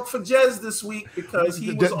smoke for Jez this week because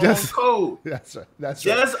he was on code. That's right. That's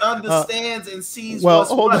Jez understands and sees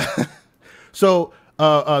what's what. So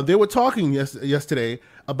they were talking yesterday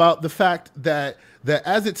about the fact that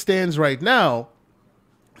as it stands right now,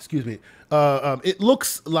 excuse me, it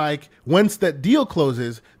looks like once that deal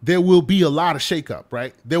closes, there will be a lot of shakeup,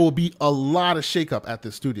 right? There will be a lot of shakeup at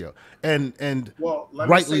the studio, and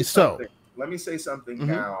rightly so. Let me say something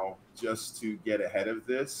now, just to get ahead of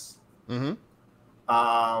this.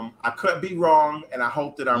 I could be wrong, and I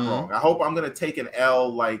hope that I'm wrong. I hope I'm going to take an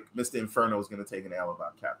L like Mr. Inferno is going to take an L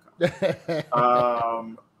about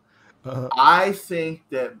Capcom. I think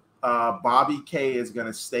that Bobby K is going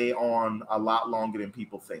to stay on a lot longer than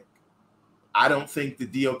people think. I don't think the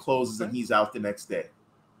deal closes and he's out the next day.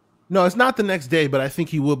 No, it's not the next day, but I think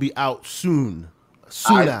he will be out soon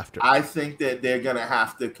after. I think that they're going to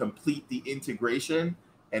have to complete the integration,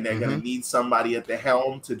 and they're going to need somebody at the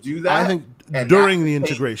helm to do that. I think during the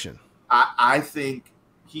integration. I think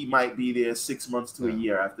he might be there 6 months to a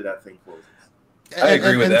year after that thing closes. I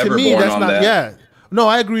agree with Everborn on that. Yeah. No,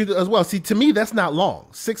 I agree as well. See, to me, that's not long.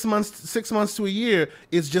 6 months to a year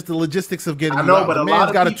is just the logistics of getting. I know, but the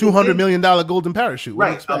man's got a $200 million golden parachute.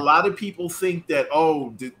 Right. A lot of people think that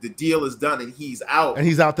the deal is done and he's out. And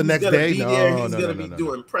he's out the next day. He's going to be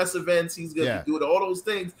doing press events. He's going to be doing all those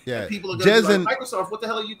things. Yeah. And people are going to be like, Microsoft, what the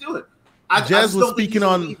hell are you doing? Jez was speaking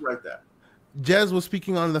on right that. Jez was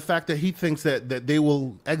speaking on the fact that he thinks that they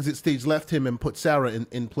will exit stage left him and put Sarah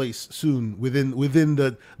in place soon within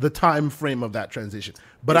the time frame of that transition.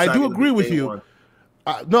 But I do agree with you.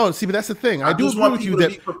 No, see, but that's the thing. I do agree with you that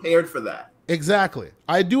be prepared for that. Exactly.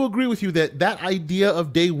 I do agree with you that idea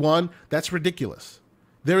of day one, that's ridiculous.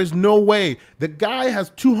 There is no way. The guy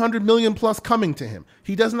has 200 million plus coming to him.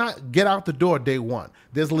 He does not get out the door day one.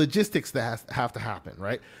 There's logistics that have to happen,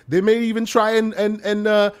 right? They may even try and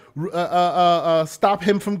stop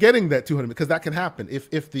him from getting that 200 because that can happen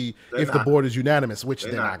if the board is unanimous, which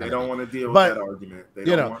they're not. They don't want to deal with that argument.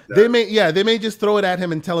 They may just throw it at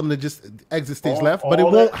him and tell him to just exit stage left, but it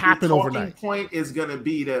won't happen overnight. The point is going to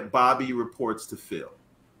be that Bobby reports to Phil.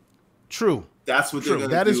 True. That's what they're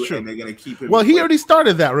going to do, and they're going to keep him. Well, he already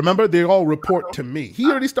started that. Remember, they all report to me. He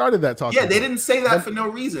already started that talking. Yeah, they didn't say that for no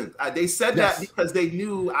reason. They said that because they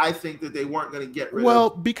knew. I think that they weren't going to get rid of.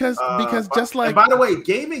 Well, because just like. And by the way,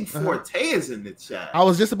 Gaming Forte is in the chat. I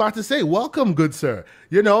was just about to say, welcome, good sir.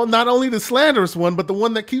 You know, not only the slanderous one, but the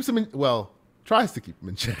one that keeps him in. Well, tries to keep him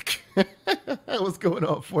in check. What's going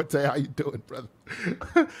on, Forte? How you doing, brother?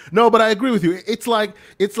 No, but I agree with you. It's like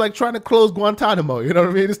trying to close Guantanamo. You know what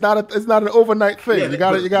I mean? It's not an overnight thing.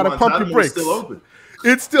 Yeah, you gotta pump your brakes. Still open.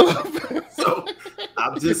 It's still open. So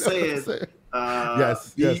I'm just saying.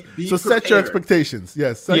 Yes. So set your expectations.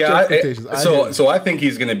 Yes. Set your expectations. So I think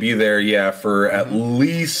he's going to be there. Yeah, for at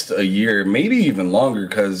least a year, maybe even longer.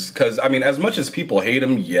 Because I mean, as much as people hate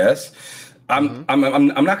him, yes. I'm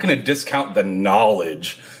not going to discount the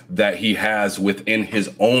knowledge that he has within his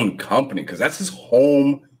own company because that's his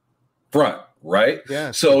home front, right?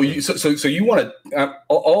 Yeah. So you want to,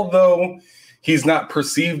 although he's not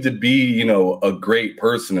perceived to be, a great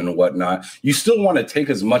person and whatnot, you still want to take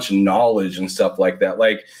as much knowledge and stuff like that.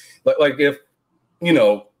 Like if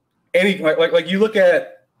like you look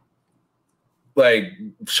at. Like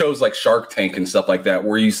shows like Shark Tank and stuff like that,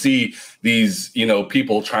 where you see these,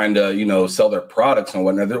 people trying to, sell their products and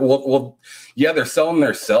whatnot. They're selling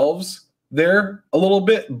themselves there a little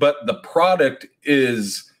bit, but the product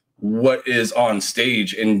is what is on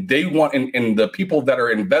stage, and they want, and the people that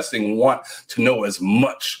are investing want to know as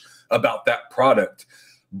much about that product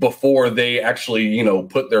before they actually,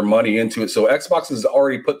 put their money into it. So Xbox has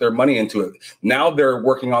already put their money into it. Now they're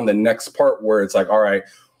working on the next part where it's like, all right,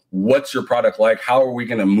 what's your product like? How are we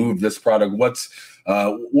going to move this product? What's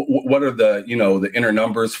what are the the inner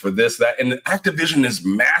numbers for this, that? And Activision is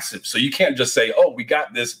massive, so you can't just say, "Oh, we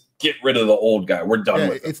got this. Get rid of the old guy. We're done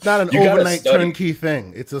with it." It's not an overnight turnkey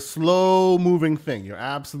thing. It's a slow moving thing. You're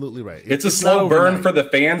absolutely right. It's a slow burn for the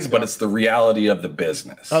fans, but it's the reality of the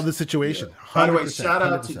business of the situation. Yeah. By the way, shout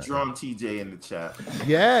out to Drawn TJ in the chat.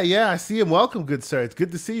 Yeah, I see him. Welcome, good sir. It's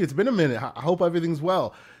good to see you. It's been a minute. I hope everything's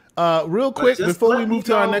well. Real quick, before we move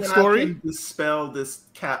to our next story, I can dispel this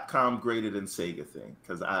Capcom greater than Sega thing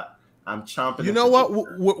because I'm chomping. You know what?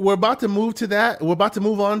 We're about to move to that. We're about to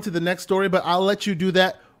move on to the next story, but I'll let you do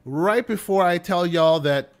that right before I tell y'all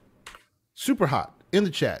that Super Hot in the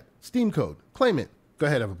chat, Steam code, claim it. Go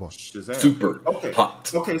ahead, Everborn. Super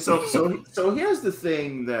hot. Okay, so here's the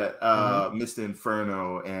thing that Mr.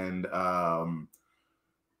 Inferno and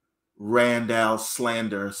Randall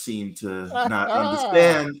slander seem to not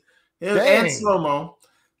understand. And slow-mo.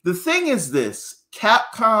 The thing is this,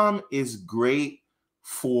 Capcom is great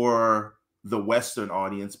for the Western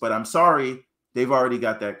audience, but I'm sorry, they've already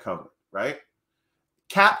got that covered, right?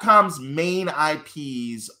 Capcom's main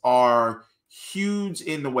IPs are huge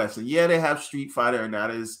in the West. And yeah, they have Street Fighter, and that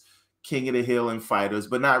is King of the Hill and Fighters,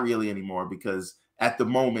 but not really anymore, because at the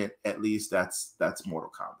moment, at least, that's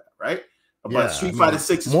Mortal Kombat, right? But Street Fighter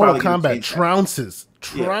 6 is Mortal Kombat trounces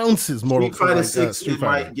Mortal Street Fighter 6 it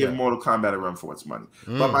might give Mortal Kombat a run for its money.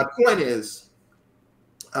 But my point is,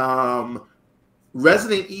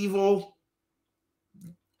 Resident Evil,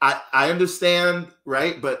 I understand,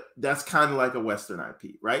 right? But that's kind of like a Western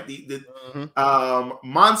IP, right?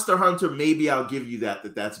 Monster Hunter, maybe I'll give you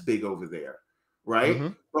that's big over there,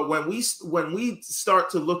 right? But when we start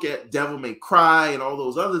to look at Devil May Cry and all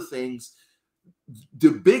those other things,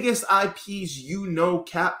 the biggest IPs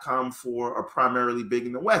Capcom for are primarily big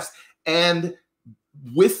in the West. And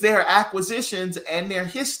with their acquisitions and their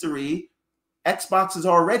history, Xbox is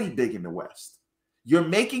already big in the West. You're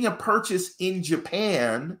making a purchase in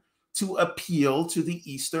Japan to appeal to the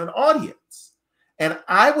Eastern audience. And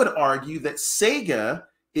I would argue that Sega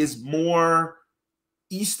is more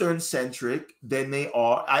Eastern-centric than they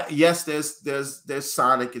are. Yes, there's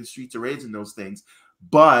Sonic and Streets of Rage and those things,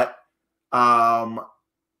 but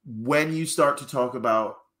when you start to talk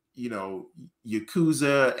about,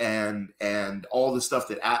 Yakuza and all the stuff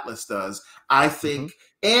that Atlas does, I think,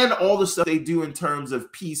 and all the stuff they do in terms of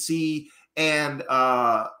PC and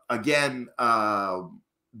again,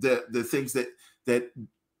 the things that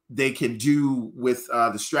they can do with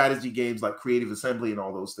the strategy games like Creative Assembly and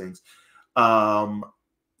all those things.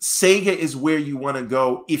 Sega is where you want to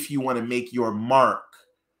go if you want to make your mark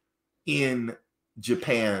in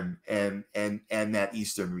Japan and that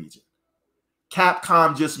Eastern region.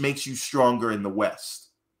 Capcom just makes you stronger in the West.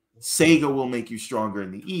 Sega will make you stronger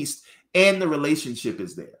in the East, and the relationship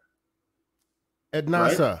is there. Ed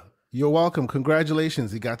Nasa, right? You're welcome.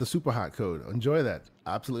 Congratulations. You got the super hot code. Enjoy that.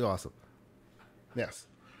 Absolutely awesome. Yes.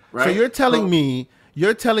 Right. So you're telling me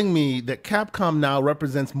that Capcom now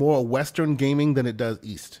represents more Western gaming than it does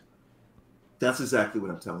East. That's exactly what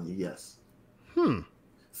I'm telling you. Yes.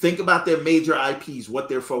 Think about their major IPs, what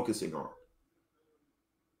they're focusing on.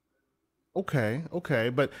 Okay,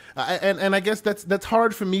 but and I guess that's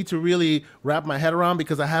hard for me to really wrap my head around,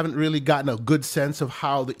 because I haven't really gotten a good sense of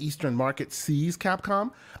how the Eastern market sees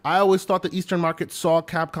Capcom. I always thought the Eastern market saw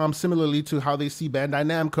Capcom similarly to how they see Bandai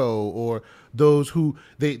Namco, or those who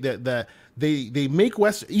they make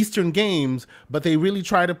Eastern games, but they really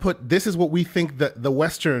try to put, this is what we think that the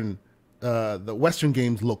Western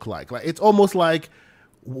games look like. Like, it's almost like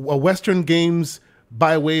a Western games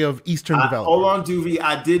by way of Eastern development. Hold on, Doovie.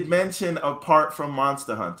 I did mention apart from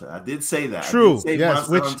Monster Hunter. I did say that. True. Yes,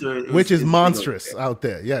 which is monstrous out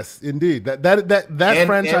there. Yes, indeed. That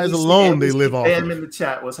franchise alone, they live off. Bam in the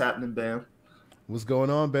chat. What's happening, Bam? What's going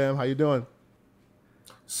on, Bam? How you doing?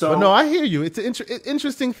 But no, I hear you. It's an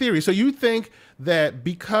interesting theory. So you think that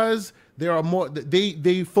because there are more,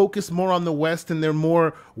 they focus more on the West and they're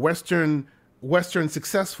more Western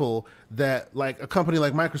successful, that like a company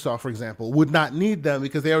like Microsoft, for example, would not need them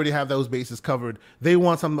because they already have those bases covered. They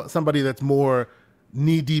want somebody that's more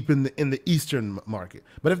knee deep in the Eastern market.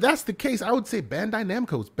 But if that's the case, I would say Bandai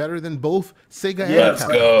Namco is better than both Sega and Capcom. Let's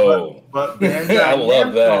go. But Bandai I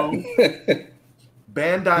love that.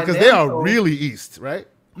 Bandai because Namco, they are really East, right?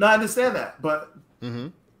 No, I understand that, but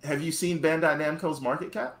have you seen Bandai Namco's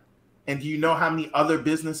market cap? And do you know how many other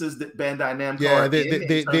businesses that Bandai Namco are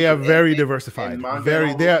in? They are very diversified.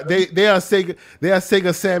 Very, they are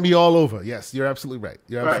Sega Sammy all over. Yes, you're absolutely right.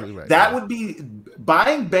 You're absolutely right. That would be,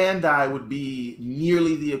 buying Bandai would be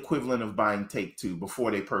nearly the equivalent of buying Take-Two before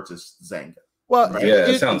they purchased Zynga. Well, right? Yeah,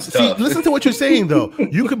 it sounds tough. Listen to what you're saying though.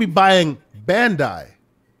 You could be buying Bandai.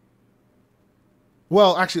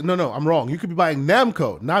 Well, actually, no, I'm wrong. You could be buying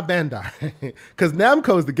Namco, not Bandai, because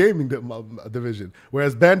Namco is the gaming division,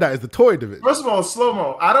 whereas Bandai is the toy division. First of all,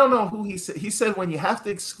 slow-mo, I don't know who he said. He said when you have to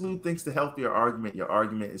exclude things to help your argument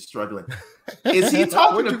is struggling. Is he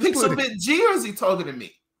talking to Pixelbit G or is he talking to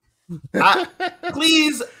me?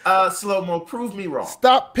 Please, slow-mo, prove me wrong.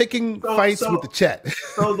 Stop picking fights with the chat.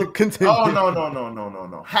 Continue. Oh,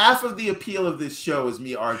 no. Half of the appeal of this show is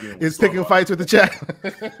me arguing with picking fights with the chat.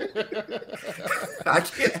 I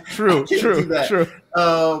can't. True.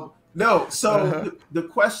 No, so the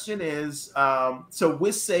question is, so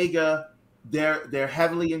with Sega, they're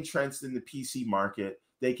heavily entrenched in the PC market.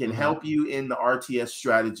 They can help you in the RTS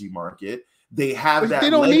strategy market. They have that. They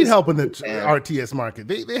don't need help in the RTS market.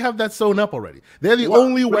 They have that sewn up already. They're the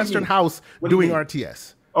only Western house doing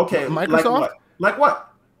RTS. Okay, Microsoft. Like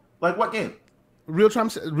what? Like what game? Real time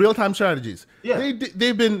strategies. Yeah,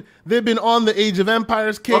 they've been on the Age of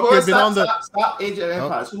Empires kick. Oh, They've been on the stop Age of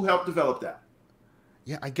Empires. Who helped develop that?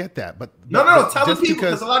 Yeah, I get that, but no. Tell the people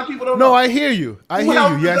because a lot of people don't know. No, I hear you.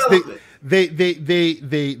 Yes,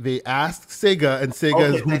 they asked Sega, and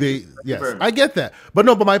Sega is who they. Yes, I get that, but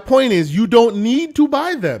no. But my point is, you don't need to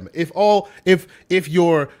buy them. If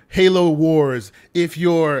your Halo Wars, if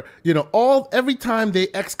your every time they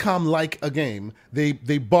XCOM like a game,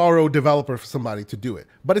 they borrow developer for somebody to do it,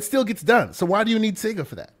 but it still gets done. So why do you need Sega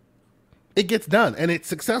for that? It gets done and it's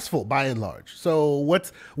successful by and large. So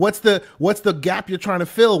what's the gap you're trying to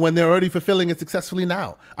fill when they're already fulfilling it successfully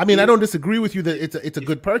now? I mean, I don't disagree with you that it's a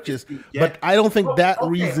good purchase, but I don't think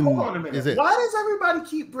reason is it. Why does everybody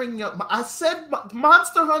keep bringing up? I said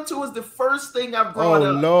Monster Hunter was the first thing I brought up.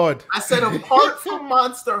 Oh Lord! I said apart from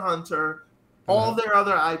Monster Hunter, all their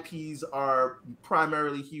other IPs are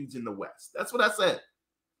primarily huge in the West. That's what I said.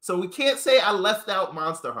 So we can't say I left out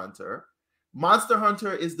Monster Hunter. Monster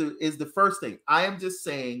Hunter is the first thing. I am just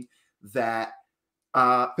saying that.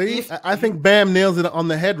 I think Bam nails it on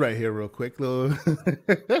the head right here, real quick.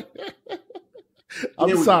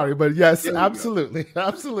 I'm sorry, but yes, absolutely.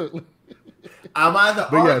 I'm either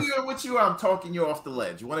arguing with you or I'm talking you off the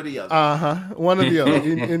ledge. One or the other. One or the other.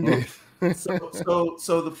 Indeed. So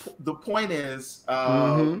the point is,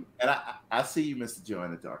 and I see you, Mr. Joe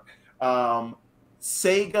in the dark.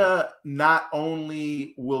 Sega not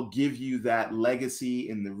only will give you that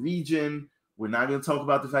legacy in the region, we're not going to talk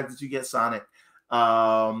about the fact that you get Sonic.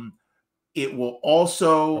 It will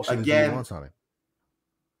also, again, Sonic.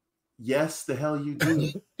 Yes, the hell you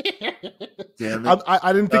do. Damn it.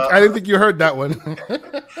 I didn't think you heard that one.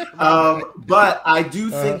 But I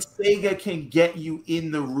do think Sega can get you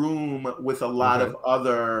in the room with a lot of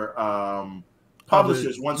other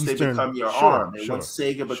publishers once they become your arm, and once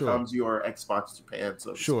Sega becomes your Xbox Japan.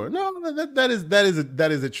 So that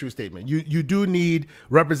is a true statement. You do need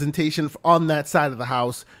representation on that side of the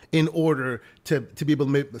house in order to be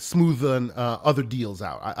able to smooth other deals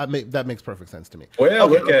out. That makes perfect sense to me.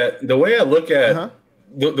 The way I look at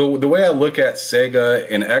Sega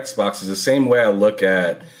and Xbox is the same way I look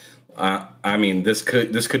at. I mean, this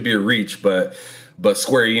could be a reach, but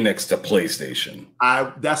Square Enix to PlayStation.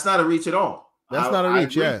 That's not a reach at all. That's not a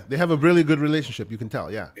reach. Yeah, they have a really good relationship. You can tell.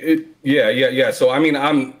 Yeah. So I mean,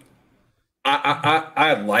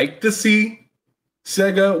 I'd like to see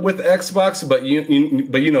Sega with Xbox, but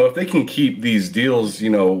if they can keep these deals,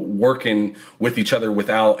 working with each other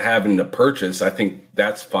without having to purchase, I think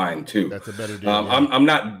that's fine too. That's a better deal. I'm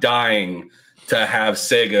not dying to have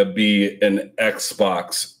Sega be an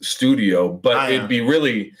Xbox studio, but it'd be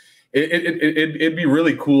really. It'd be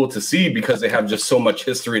really cool to see because they have just so much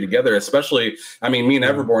history together. Especially, I mean, me and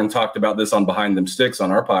Everborn talked about this on Behind Them Sticks on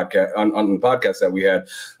our podcast, on the podcast that we had.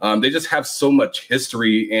 They just have so much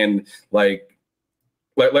history, and like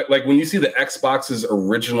when you see the Xbox's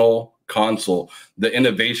original console, the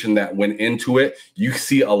innovation that went into it, you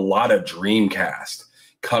see a lot of Dreamcast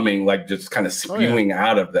coming, like just kind of spewing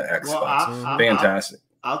out of the Xbox. Fantastic.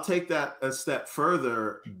 I'll take that a step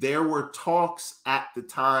further. There were talks at the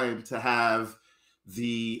time to have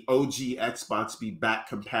the OG Xbox be back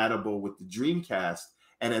compatible with the Dreamcast.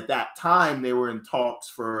 And at that time, they were in talks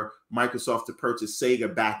for Microsoft to purchase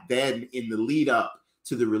Sega back then in the lead up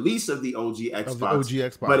to the release of the OG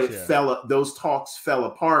Xbox. But those talks fell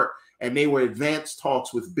apart, and they were advanced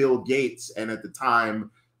talks with Bill Gates and at the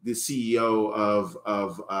time the CEO of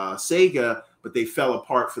Sega, but they fell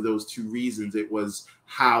apart for those two reasons. It was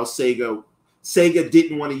how Sega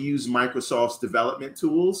didn't want to use Microsoft's development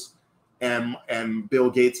tools, and Bill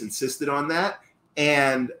Gates insisted on that.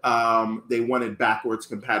 And they wanted backwards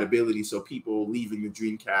compatibility so people leaving the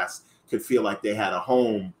Dreamcast could feel like they had a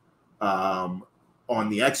home on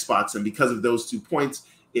the Xbox. And because of those 2 points,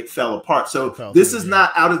 it fell apart. So this is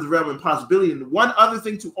not out of the realm of possibility. And one other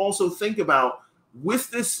thing to also think about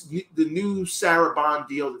with the new Sarah Bond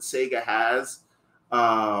deal that Sega has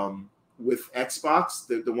with Xbox,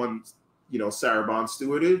 the one Sarah Bond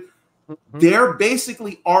stewarded, they're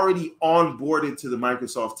basically already onboarded to the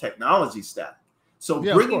Microsoft technology stack. So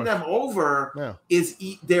bringing them over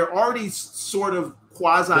they're already sort of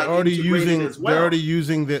quasi-integrated as well. They're already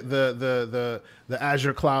using the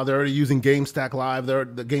Azure cloud. They're already using GameStack Live. The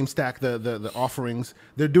GameStack, the offerings.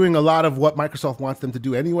 They're doing a lot of what Microsoft wants them to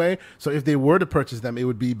do anyway. So if they were to purchase them, it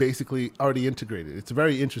would be basically already integrated. It's a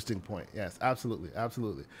very interesting point. Yes, absolutely.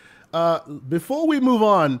 Before we move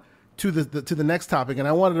on to the next topic, and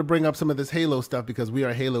I wanted to bring up some of this Halo stuff because we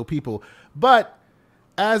are Halo people, but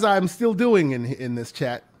as I'm still doing in this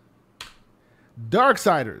chat,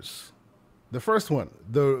 Darksiders The first one,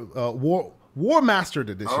 the War Mastered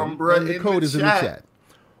edition, Umbra, and the code is in the chat.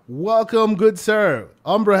 Welcome, good sir.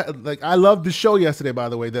 Umbra, like I loved the show yesterday. By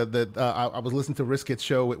the way, I was listening to Riskit's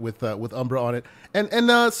show with Umbra on it,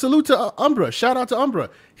 and salute to Umbra. Shout out to Umbra.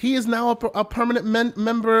 He is now a permanent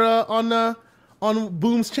member on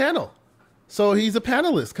Boom's channel. So he's a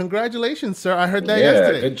panelist. Congratulations, sir. I heard that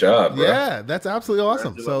yesterday. Good job, bro. Yeah, that's absolutely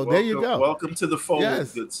awesome. So there you go. Welcome to the fold,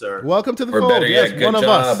 good sir. Welcome to the or fold. Better yet, good one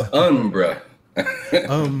job, of us. Umbra.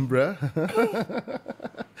 Umbra.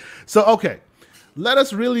 So, okay. Let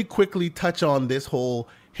us really quickly touch on this whole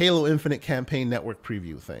Halo Infinite Campaign Network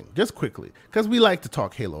preview thing. Just quickly. Because we like to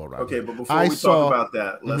talk Halo around Okay, here. but before we talk about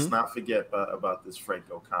that, let's not forget about this Frank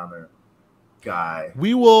O'Connor guy.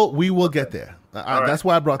 We will get there. That's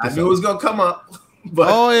why I brought this up. I knew it was gonna come up.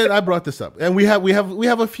 But I brought this up, and we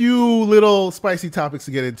have a few little spicy topics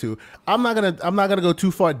to get into. I'm not gonna go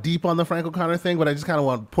too far deep on the Frank O'Connor thing, but I just kind of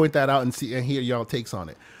want to point that out and hear y'all takes on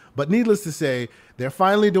it. But needless to say, they're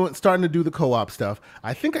finally starting to do the co-op stuff.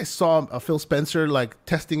 I think I saw Phil Spencer like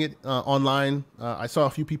testing it online. I saw a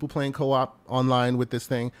few people playing co-op online with this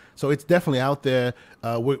thing, so it's definitely out there.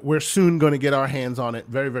 We're soon going to get our hands on it,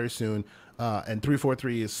 very very soon. And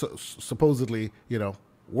 343 is supposedly,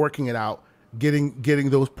 working it out, getting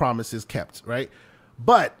those promises kept, right?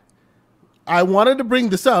 But I wanted to bring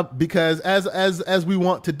this up because as we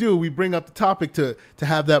want to do, we bring up the topic to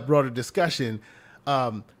have that broader discussion.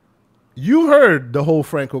 You heard the whole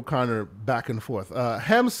Frank O'Connor back and forth.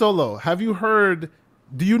 Ham Solo,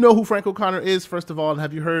 do you know who Frank O'Connor is, first of all, and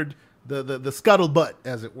have you heard the scuttlebutt,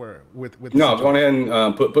 as it were, with No, go ahead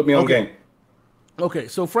and put me on game. Okay,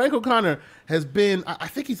 so Frank O'Connor has been, I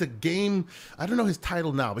think he's a game, I don't know his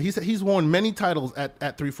title now, but he's won many titles at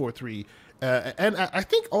 343, and I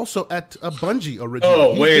think also at Bungie originally.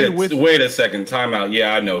 Oh, wait a second, time out.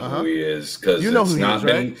 Yeah, I know who he is, because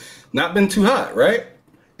not been too hot, right?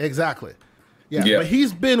 Exactly. Yeah, but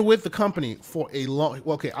he's been with the company for a long,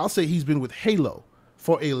 I'll say he's been with Halo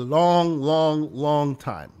for a long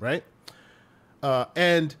time, right?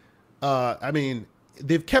 I mean,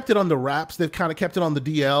 they've kept it on the wraps. They've kind of kept it on the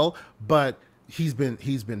DL, but he's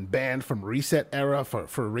been banned from Reset Era for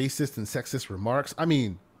racist and sexist remarks. I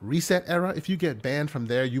mean, Reset Era, if you get banned from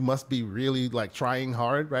there, you must be really like trying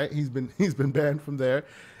hard, right? He's been banned from there.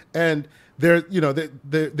 And there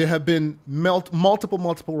have been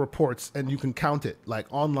multiple reports, and you can count it like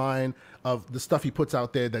online, of the stuff he puts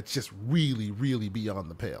out there that's just really beyond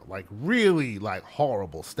the pale, like really like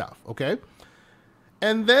horrible stuff. Okay.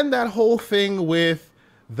 And then that whole thing with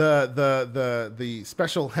the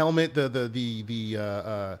special helmet,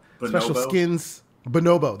 the special skins,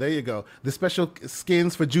 Bonobo. There you go. The special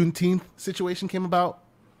skins for Juneteenth situation came about,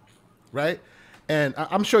 right? And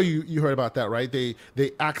I'm sure you heard about that, right? They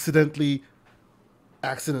accidentally,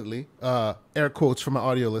 air quotes for my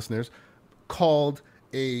audio listeners, called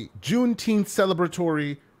a Juneteenth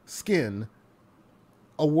celebratory skin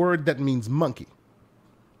a word that means monkey.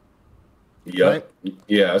 Yep. Right?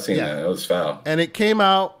 Yeah, I've seen that. It was foul. And it came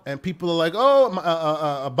out, and people are like,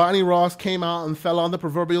 Bonnie Ross came out and fell on the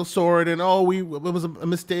proverbial sword, and it was a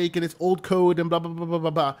mistake, and it's old code, and blah, blah, blah, blah, blah,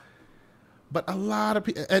 blah. But a lot of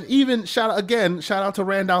people, and even shout out to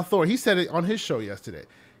Randall Thor. He said it on his show yesterday.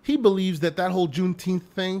 He believes that whole Juneteenth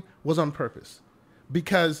thing was on purpose.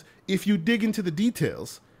 Because if you dig into the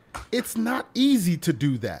details, it's not easy to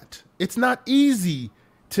do that. It's not easy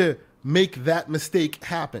to make that mistake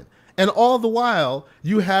happen. And all the while,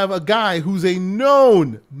 you have a guy who's a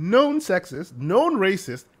known sexist, known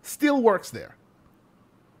racist, still works there.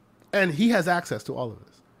 And he has access to all of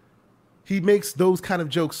this. He makes those kind of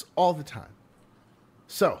jokes all the time.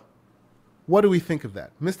 So, what do we think of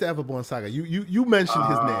that? Mr. Everborn Saga, you mentioned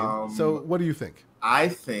his name. So, what do you think? I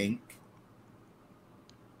think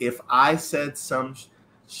if I said some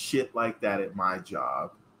shit like that at my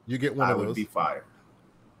job, you get one of those. I would be fired.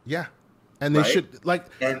 Yeah. And they should,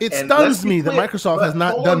 it stuns me that Microsoft has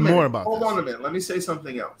not done more about this. Hold on a minute. Let me say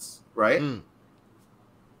something else, right?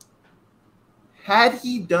 Had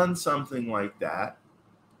he done something like that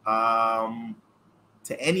to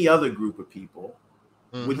any other group of people,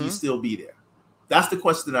 would he still be there? That's the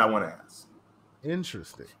question I want to ask.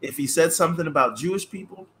 Interesting. If he said something about Jewish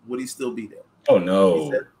people, would he still be there? Oh,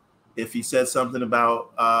 no. If he said something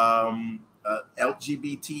about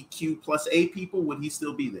LGBTQ plus A people, would he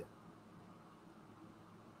still be there?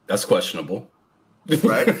 That's questionable.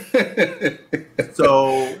 Right?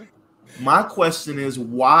 So my question is,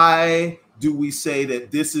 why do we say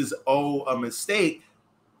that this is a mistake?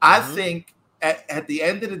 I think at the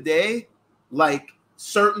end of the day, like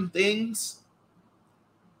certain things,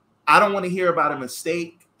 I don't want to hear about a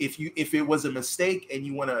mistake if it was a mistake and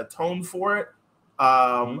you want to atone for it,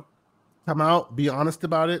 come out, be honest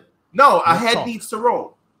about it. No, a head needs to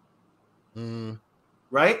roll.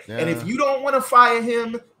 Right? Yeah. And if you don't want to fire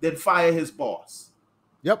him, then fire his boss.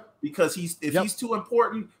 Yep. Because he's too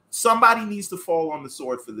important, somebody needs to fall on the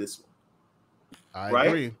sword for this one. I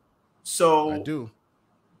agree. So I do.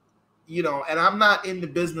 You know, and I'm not in the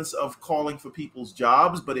business of calling for people's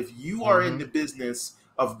jobs, but if you are in the business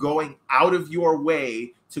of going out of your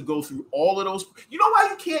way to go through all of those, you know why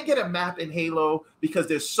you can't get a map in Halo? Because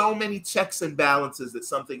there's so many checks and balances that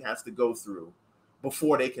something has to go through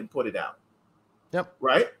before they can put it out. Yep.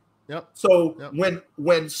 Right? Yep. So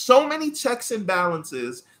when so many checks and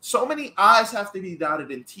balances, so many I's have to be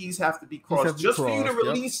dotted and T's have to be crossed just for you to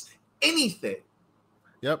release anything.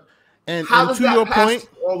 Yep. And how to your point,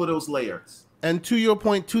 all of those layers. And to your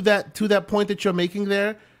point, to that point that you're making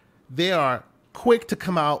there, they are quick to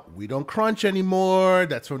come out. We don't crunch anymore.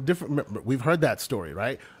 That's from different. We've heard that story,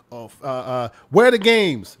 right? Of where are the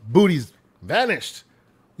games? Booty's vanished.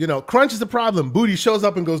 You know, crunch is the problem. Booty shows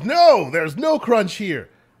up and goes, no, there's no crunch here.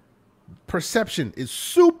 Perception is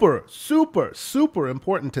super, super, super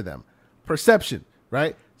important to them. Perception,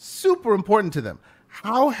 right? Super important to them.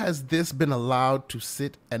 How has this been allowed to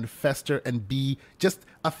sit and fester and be just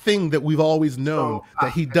a thing that we've always known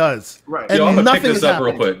that he does? Right. And I'm gonna pick this up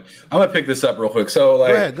happened. real quick. I'm gonna pick this up real quick. So,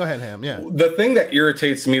 like, go ahead, Ham. Yeah. The thing that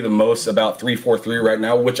irritates me the most about 343 right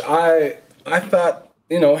now, which I thought,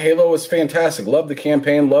 you know, Halo was fantastic. Love the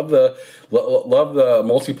campaign. Love the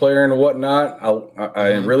multiplayer and whatnot.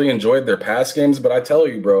 I really enjoyed their past games, but I tell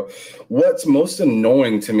you, bro, what's most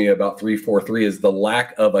annoying to me about 343 is the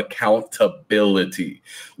lack of accountability.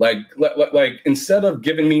 Like instead of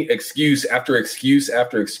giving me excuse after excuse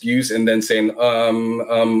after excuse and then saying,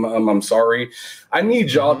 I'm sorry, I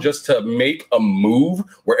need y'all just to make a move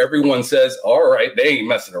where everyone says, all right, they ain't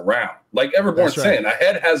messing around. Like everyone's saying, a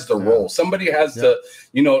head has to roll. Somebody has to,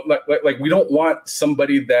 you know, like we don't want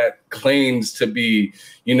somebody that claims to be,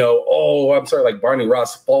 you know, oh, I'm sorry, like Barney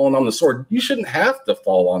Ross falling on the sword. You shouldn't have to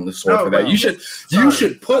fall on the sword for that. You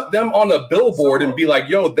should put them on a billboard and be like,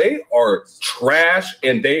 yo, they are trash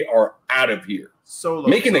and they are out of here.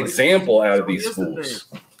 Make an example out of these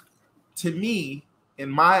fools. To me,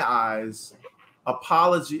 in my eyes, an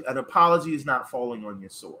apology is not falling on your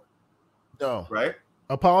sword. No. Right?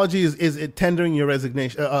 Apology is it tendering your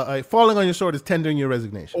resignation. Falling on your sword is tendering your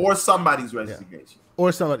resignation. Or somebody's resignation.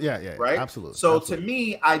 Or somebody, right? Absolutely. So absolutely. To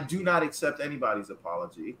me, I do not accept anybody's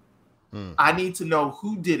apology. I need to know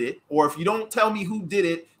who did it. Or if you don't tell me who did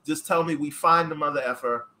it, just tell me we find the mother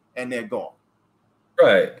effer and they're gone.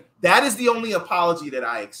 Right. That is the only apology that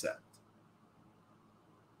I accept.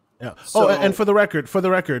 Yeah. So, and for the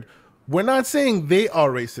record, we're not saying they are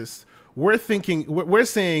racist. We're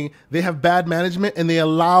saying they have bad management and they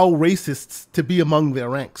allow racists to be among their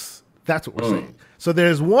ranks. That's what we're saying. So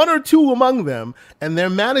there's one or two among them and their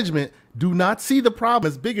management do not see the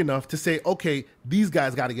problem as big enough to say, okay, these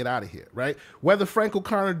guys got to get out of here, right? Whether Frank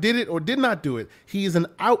O'Connor did it or did not do it, he is an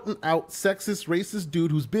out and out sexist, racist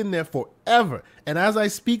dude who's been there forever. And as I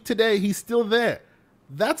speak today, he's still there.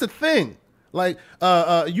 That's a thing. Like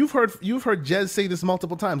you've heard Jez say this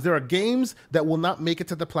multiple times. There are games that will not make it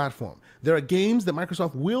to the platform. There are games that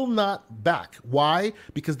Microsoft will not back. Why?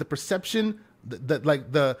 Because the perception,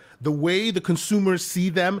 the way the consumers see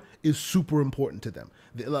them is super important to them.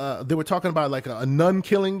 They were talking about like a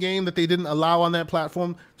nun-killing game that they didn't allow on that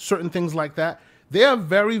platform. Certain things like that. They are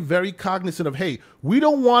very, very cognizant of, hey, we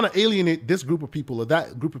don't want to alienate this group of people or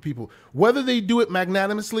that group of people. Whether they do it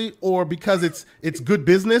magnanimously or because it's good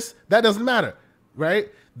business, that doesn't matter, right?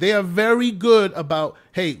 They are very good about,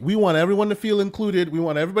 hey, we want everyone to feel included. We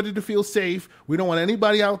want everybody to feel safe. We don't want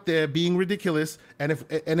anybody out there being ridiculous. And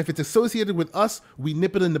if it's associated with us, we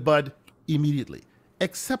nip it in the bud immediately,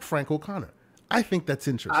 except Frank O'Connor. I think that's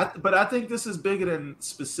interesting. But I think this is bigger than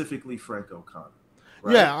specifically Frank O'Connor.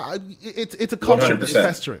 Right? Yeah, it's a culture that's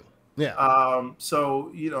festering. Yeah. So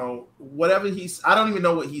you know, whatever I don't even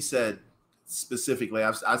know what he said specifically.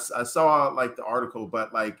 I saw like the article,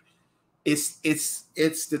 but like it's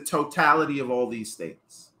the totality of all these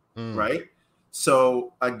things, right?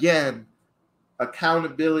 So again,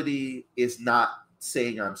 accountability is not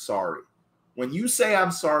saying I'm sorry. When you say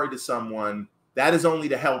I'm sorry to someone, that is only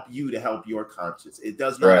to help you, to help your conscience. It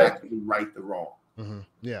does not actually right the wrong.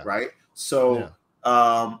 Yeah. Right. So.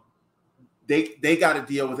 They got to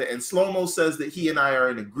deal with it. And Slow-Mo says that he and I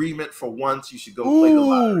are in agreement. For once, you should go play the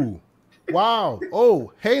lottery. Wow.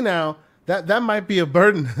 Oh, hey now. That might be a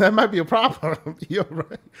burden. That might be a problem. You're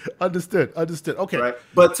right. Understood. Okay. Right.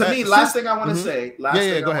 But to me, last thing I want to say,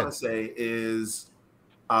 say is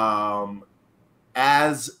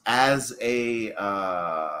as a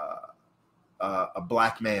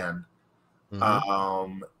black man,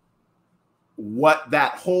 what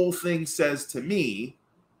that whole thing says to me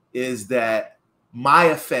is that my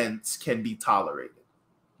offense can be tolerated.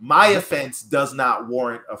 My offense does not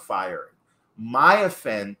warrant a firing. My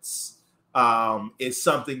offense is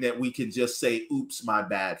something that we can just say, oops, my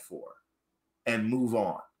bad for, and move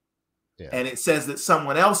on. Yeah. And it says that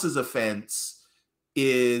someone else's offense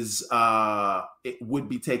is it would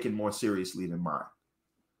be taken more seriously than mine.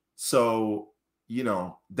 So, you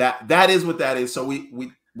know, that is what that is. So we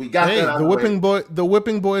got that out the whipping boy. The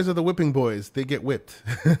whipping boys are the whipping boys. They get whipped.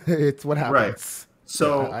 It's what happens. Right.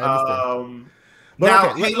 So yeah, I understand. But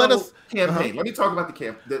now, okay, let us campaign. Let me talk about the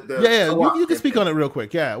camp. You can speak on it real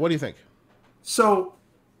quick. Yeah, what do you think? So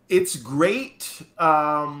it's great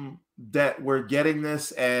that we're getting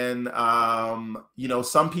this, and you know,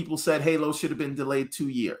 some people said Halo should have been delayed 2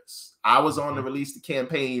 years. I was on to release the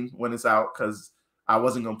campaign when it's out because I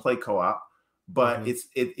wasn't going to play co-op. But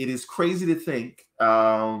it is crazy to think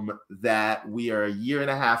that we are a year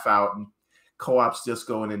and a half out and co-op's just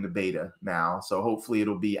going into beta now. So hopefully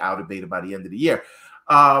it'll be out of beta by the end of the year.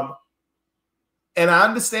 And I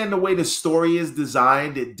understand the way the story is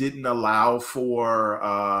designed. It didn't allow for,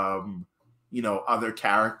 you know, other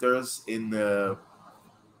characters in the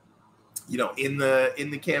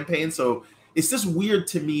campaign. So it's just weird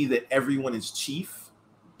to me that everyone is chief.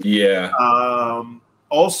 Yeah.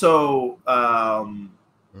 Also,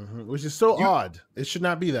 which is so odd. It should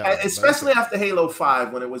not be that. Especially after Halo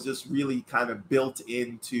 5, when it was just really kind of built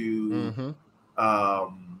into, you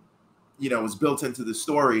know, it was built into the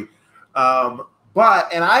story. The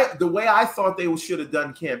way I thought they should have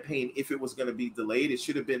done campaign, if it was going to be delayed, it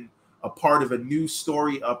should have been a part of a new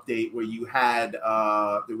story update where you had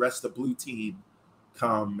the rest of Blue Team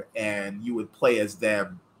come and you would play as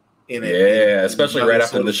them especially right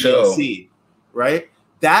after the show, right?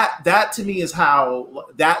 That to me is how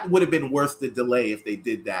that would have been worth the delay if they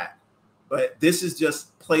did that. But this is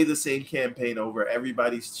just play the same campaign over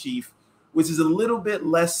everybody's chief, which is a little bit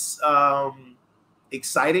less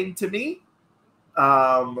exciting to me.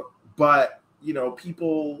 But you know,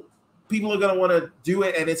 people are going to want to do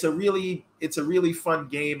it, and it's a really fun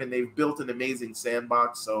game, and they've built an amazing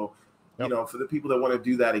sandbox. So, you know, for the people that want to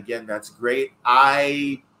do that again, that's great.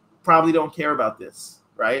 I probably don't care about this.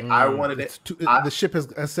 Right, I wanted it. The ship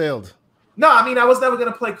has sailed. No, I mean, I was never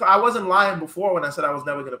going to play. I wasn't lying before when I said I was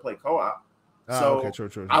never going to play co-op. So okay, true.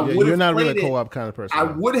 You're not really a co-op kind of person. I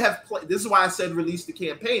would have played. This is why I said release the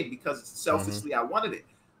campaign, because selfishly I wanted it.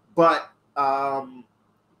 But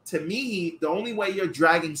to me, the only way you're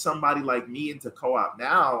dragging somebody like me into co-op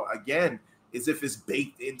now, again, is if it's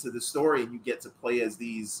baked into the story and you get to play as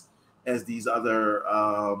these other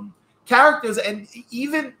characters, and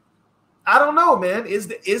even. I don't know, man.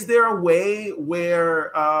 Is there a way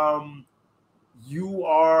where you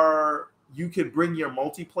could bring your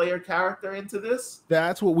multiplayer character into this?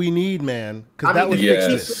 That's what we need, man. Because that would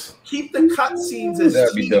keep the cutscenes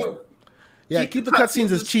as cheap. Dope. Yeah, keep the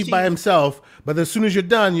cutscenes as cheap by himself. But as soon as you're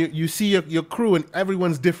done, you see your crew and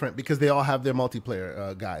everyone's different because they all have their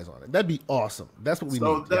multiplayer guys on it. That'd be awesome. That's what we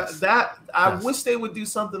need. I wish they would do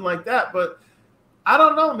something like that, but I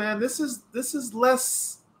don't know, man. This is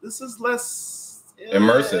less. This is less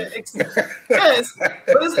immersive. It's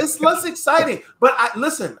less exciting. But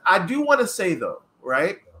I do want to say though,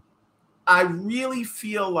 right? I really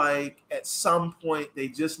feel like at some point they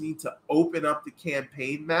just need to open up the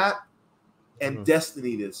campaign map and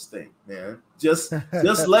Destiny this thing, man. Just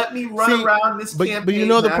let me run around this campaign. But you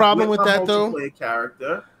know the problem with that though?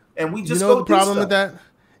 Character, and we just the problem with that?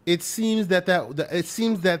 It seems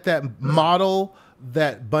that model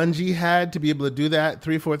that Bungie had to be able to do that,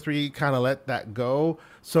 343 kind of let that go.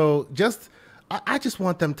 So I just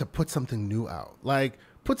want them to put something new out. Like,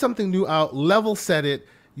 put something new out, level set it,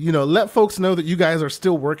 you know, let folks know that you guys are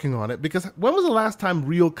still working on it. Because when was the last time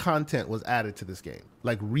real content was added to this game?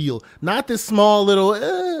 Like real, not this small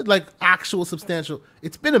little, like actual substantial.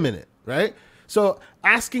 It's been a minute, right? So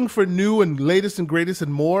asking for new and latest and greatest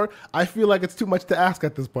and more, I feel like it's too much to ask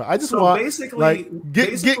at this point. I just want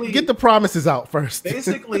get the promises out first.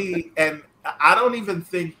 Basically, and I don't even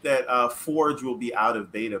think that Forge will be out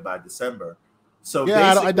of beta by December. So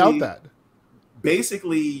yeah, I doubt that.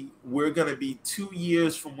 Basically, we're going to be 2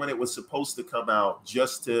 years from when it was supposed to come out,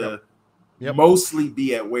 just to mostly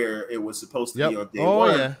be at where it was supposed to be on day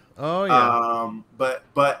one. Oh yeah. But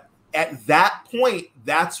at that point,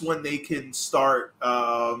 that's when they can start,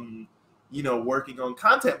 working on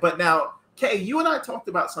content. But now, Kay, you and I talked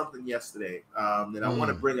about something yesterday that I want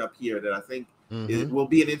to bring up here that I think it will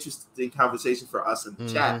be an interesting conversation for us in the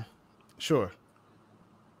chat. Sure.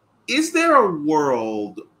 is there a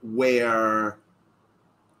world where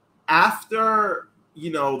after,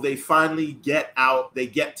 they finally get out, they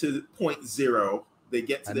get to point zero, they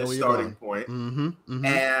get to their starting point,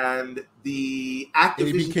 and the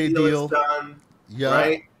Activision deal is done,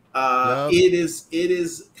 right? It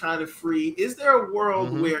is kind of free. Is there a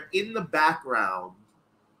world where in the background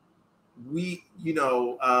we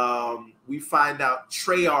find out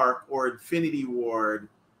Treyarch or Infinity Ward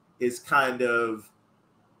is kind of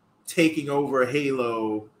taking over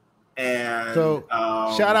Halo? And so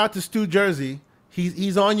shout out to Stu Jersey.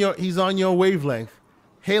 He's on your wavelength.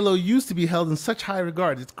 Halo used to be held in such high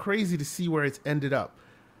regard. It's crazy to see where it's ended up.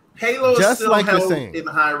 Halo is still held in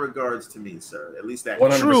high regards to me, sir. At least that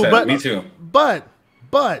 100%. True, but me too. But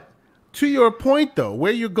to your point, though,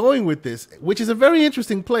 where you're going with this, which is a very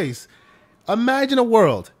interesting place. Imagine a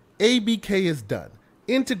world. ABK is done.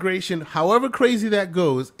 Integration, however crazy that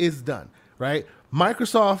goes, is done. Right?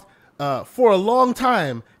 Microsoft, for a long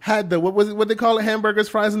time, had the what they call it, hamburgers,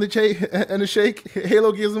 fries, and a shake.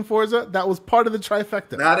 Halo, Gears, and Forza. That was part of the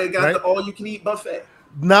trifecta. Now they got the all-you-can-eat buffet.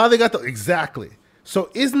 Now they got exactly.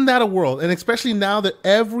 So isn't that a world? And especially now that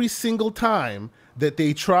every single time that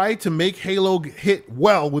they try to make Halo hit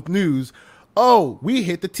well with news, we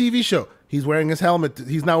hit the TV show. He's wearing his helmet.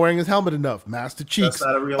 He's not wearing his helmet enough. Master Cheeks. That's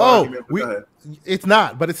not a real argument. It's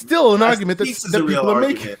not, but it's still an argument that people are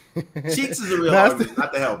making. Cheeks is a real argument,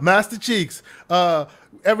 not the helmet. Master Cheeks.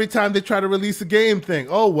 Every time they try to release a game thing,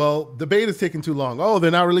 the beta's taking too long.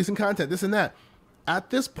 They're not releasing content, this and that.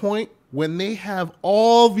 At this point, when they have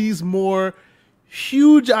all these more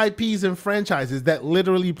huge IPs and franchises that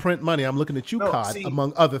literally print money, I'm looking at you, COD,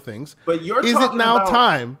 among other things. But is it now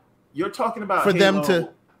time? You're talking about for Halo them to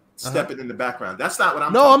stepping in the background. That's not what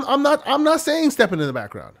I'm. No, I'm not saying stepping in the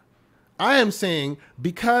background. I am saying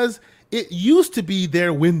because it used to be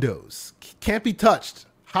their windows, can't be touched.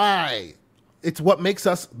 High, it's what makes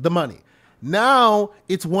us the money. Now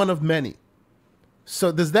it's one of many.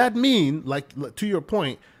 So does that mean, like to your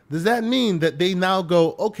point, does that mean that they now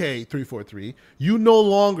go, okay, 343, you no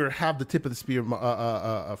longer have the tip of the spear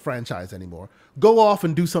franchise anymore. Go off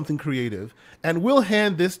and do something creative, and we'll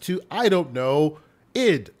hand this to, I don't know,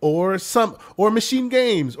 id or Machine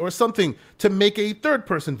Games or something to make a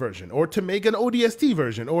third-person version or to make an ODST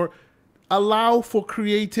version or allow for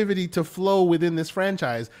creativity to flow within this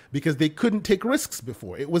franchise because they couldn't take risks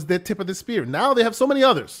before. It was their tip of the spear. Now they have so many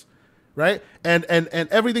others. Right? And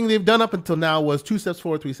everything they've done up until now was 2 steps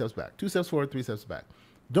forward, 3 steps back. 2 steps forward, 3 steps back.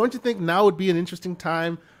 Don't you think now would be an interesting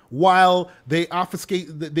time while they obfuscate,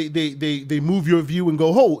 they move your view and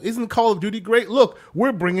go, isn't Call of Duty great? Look,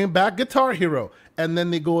 we're bringing back Guitar Hero. And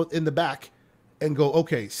then they go in the back and go,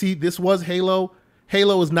 okay, see, this was Halo.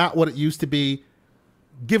 Halo is not what it used to be.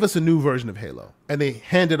 Give us a new version of Halo, and they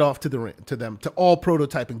hand it off to them to all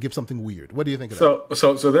prototype and give something weird. What do you think of that?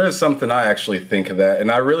 So there's something I actually think of that,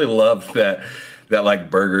 and I really love that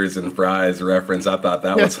like burgers and fries reference. I thought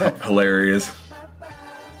that was hilarious.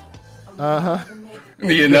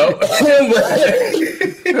 You know,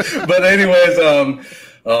 but anyways,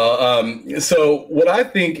 so what I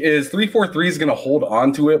think is 343 is going to hold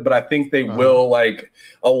on to it, but I think they will like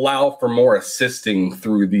allow for more assisting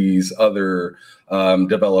through these other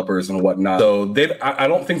developers and whatnot. So I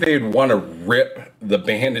don't think they'd want to rip the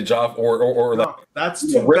bandage off or no, that's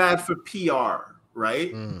too bad for PR,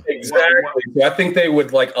 right? Exactly. So I think they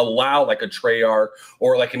would like allow like a Treyarch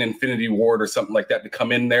or like an Infinity Ward or something like that to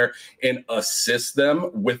come in there and assist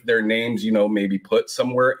them with their names, maybe put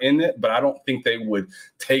somewhere in it. But I don't think they would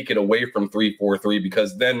take it away from 343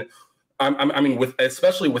 because then I mean,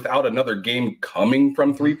 especially without another game coming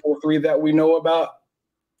from 343 that we know about.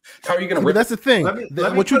 How are you going to? That's the thing.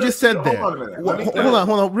 What you just said there. Hold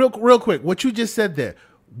on, real quick. What you just said there,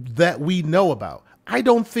 that we know about. I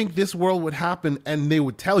don't think this world would happen, and they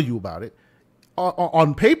would tell you about it.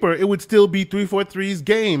 On paper, it would still be 343's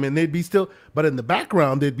game, and they'd be still. But in the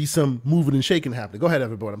background, there'd be some moving and shaking happening. Go ahead,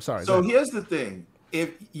 everybody. I'm sorry. So here's the thing: if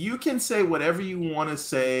you can say whatever you want to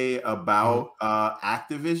say about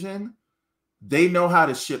Activision, they know how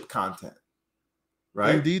to ship content,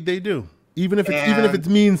 right? Indeed, they do. Even if it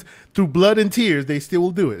means through blood and tears, they still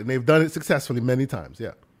will do it, and they've done it successfully many times.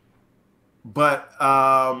 Yeah, but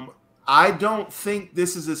I don't think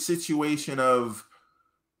this is a situation of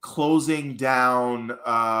closing down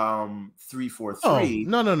 343.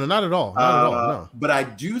 No, not at all. Not at all. No. But I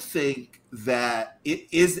do think that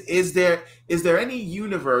is there any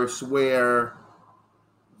universe where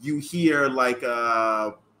you hear like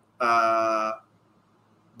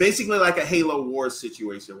basically like a Halo Wars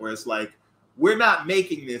situation where it's like, we're not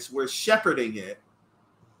making this, we're shepherding it,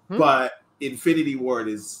 but Infinity Ward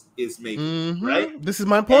is making, right? This is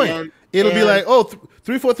my point. It'll be like, oh,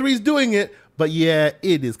 343 is doing it, but yeah,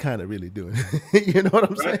 it is kind of really doing it. You know what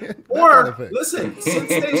I'm saying? Or listen,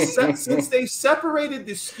 since they separated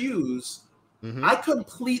the SKUs, I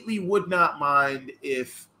completely would not mind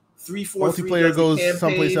if 343 multiplayer goes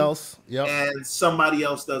someplace else, and somebody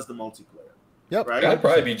else does the multiplayer. Yep, right. That'd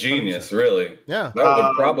probably be genius, really. Yeah, that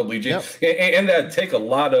would probably genius, and that'd take a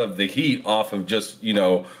lot of the heat off of just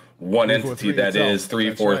one entity that is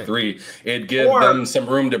 343. It'd give them some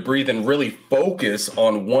room to breathe and really focus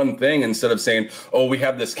on one thing instead of saying, oh, we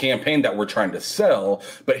have this campaign that we're trying to sell,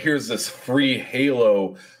 but here's this free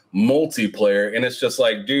Halo multiplayer. And it's just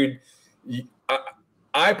like, dude,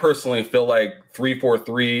 I personally feel like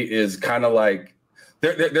 343 is kind of like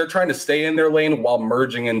they're trying to stay in their lane while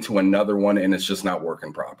merging into another one, and it's just not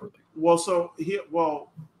working properly.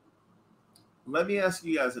 Well, let me ask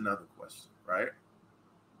you guys another question, right?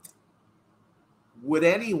 Would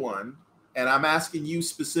anyone, and I'm asking you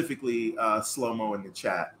specifically, Slow-Mo in the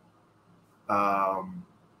chat,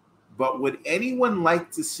 but would anyone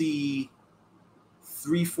like to see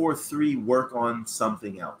 343 work on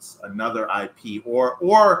something else, another IP, or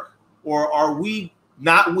are we,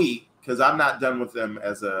 not we, because I'm not done with them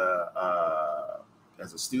as a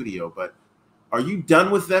studio, but are you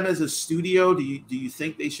done with them as a studio? Do you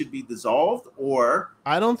think they should be dissolved, or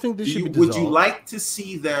I don't think they should be dissolved. Would you like to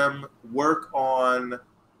see them work on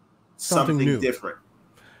something new, different?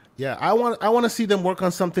 Yeah, I want to see them work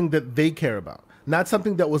on something that they care about, not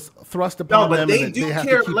something that was thrust upon them. No, but they do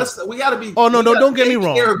care. We got to be. Oh no, don't get me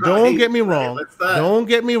wrong. Don't get me wrong. Don't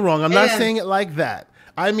get me wrong. I'm not saying it like that.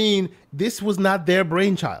 I mean, this was not their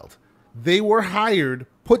brainchild. They were hired,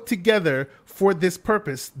 put together for this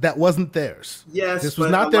purpose that wasn't theirs. Yes, this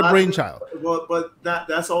was not their brainchild.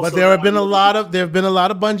 That's also. But there have been a lot of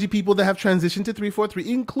Bungie people that have transitioned to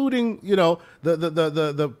 343, including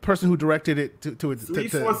the person who directed it to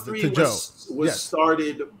 343 Joe. was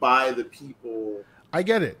started by the people. I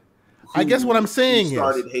get it. I guess what I'm saying is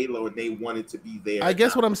started Halo and they wanted to be there. I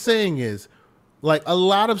guess what I'm saying is, like, a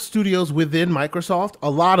lot of studios within Microsoft,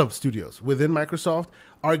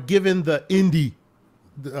 are given the indie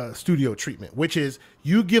studio treatment, which is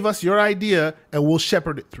you give us your idea and we'll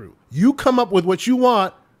shepherd it through. You come up with what you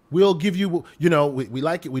want, we'll give you, we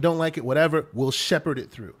like it, we don't like it, whatever, we'll shepherd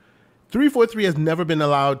it through. 343 has never been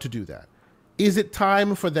allowed to do that. Is it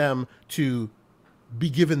time for them to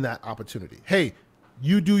be given that opportunity? Hey,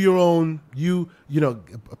 you do your own,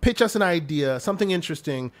 pitch us an idea, something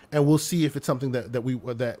interesting, and we'll see if it's something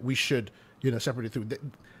that we should, shepherd it through.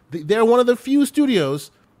 They're one of the few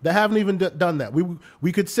studios that haven't even done that.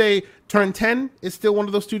 We could say Turn 10 is still one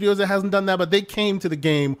of those studios that hasn't done that, but they came to the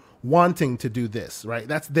game wanting to do this, right?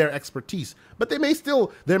 That's their expertise. But there may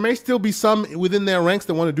still be some within their ranks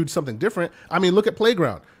that want to do something different. I mean, look at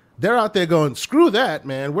Playground. They're out there going, screw that,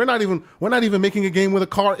 man. We're not even making a game with a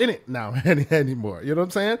car in it now anymore. You know what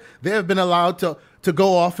I'm saying? They have been allowed to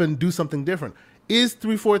go off and do something different. Is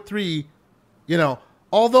 343,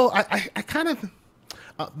 although I kind of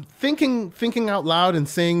thinking out loud and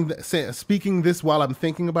speaking this while I'm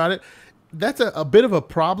thinking about it, that's a bit of a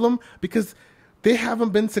problem because they haven't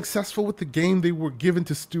been successful with the game they were given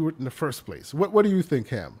to Stuart in the first place. What do you think,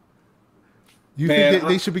 Ham? You think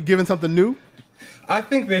they should be given something new? I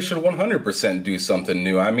think they should 100% do something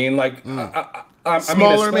new. I mean, like, Smaller, I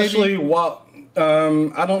mean, especially maybe? while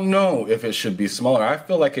I don't know if it should be smaller. I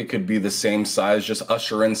feel like it could be the same size, just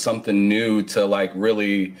usher in something new to like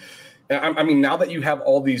really. I mean, now that you have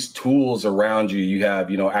all these tools around you, you have,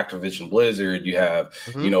 Activision Blizzard, you have,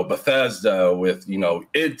 Bethesda with,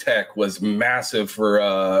 id Tech was massive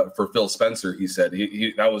for Phil Spencer. He said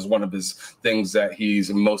that was one of his things that he's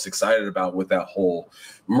most excited about with that whole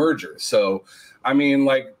merger. So, I mean,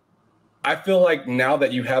 like, I feel like now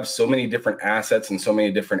that you have so many different assets in so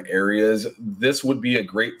many different areas, this would be a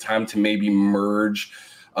great time to maybe merge.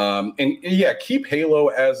 And yeah, keep Halo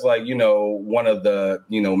as like, one of the,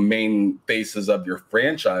 main faces of your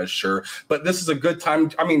franchise. Sure. But this is a good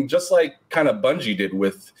time. I mean, just like kind of Bungie did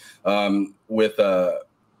with Halo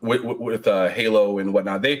and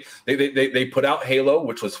whatnot, they put out Halo,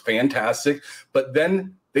 which was fantastic, but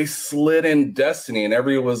then they slid in Destiny and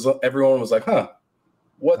everyone was like, huh,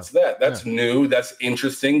 what's that? That's new. That's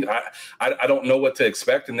interesting. I don't know what to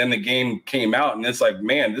expect. And then the game came out and it's like,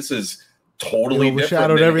 man, this is totally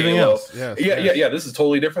different than everything Halo. Else. Yeah. This is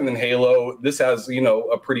totally different than Halo. This has,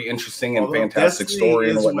 a pretty interesting and fantastic story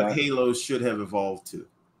and whatnot. What Halo should have evolved to.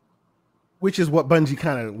 Which is what Bungie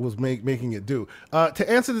kind of was making it do. To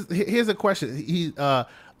answer this, here's a question.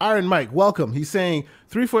 Iron Mike, welcome. He's saying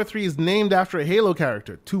 343 is named after a Halo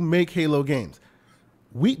character to make Halo games.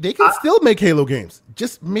 they can still make Halo games.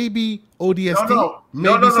 Just maybe ODST,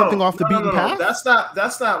 maybe something off the beaten path.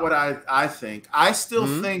 That's not what I think. I still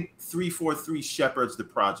think 343 shepherds the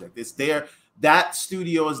project. It's there. That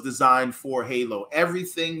studio is designed for Halo.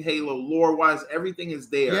 Everything Halo lore-wise, everything is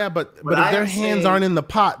there. Yeah, but if their hands aren't in the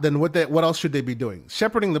pot, then what else should they be doing?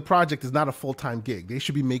 Shepherding the project is not a full-time gig. They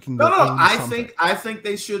should be making their own something. I think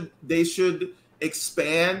they should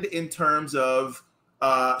expand in terms of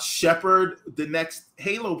shepherd the next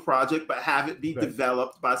Halo project, but have it be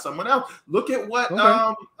developed by someone else. Look at what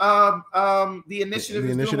the initiative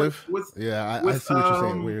is doing with I see what you're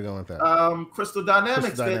saying. Where you're going with that? Crystal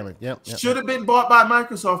Dynamics. Yep. Should have been bought by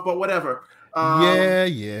Microsoft, but whatever.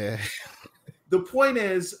 Yeah. The point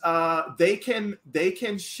is, they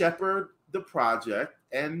can shepherd the project,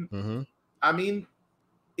 and I mean,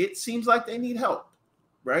 it seems like they need help,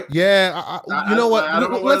 right? Yeah, you know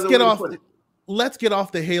what? Let's get off. Let's get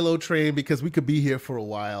off the Halo train because we could be here for a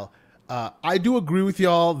while. I do agree with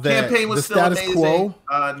y'all that the status quo.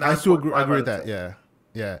 I still agree with that.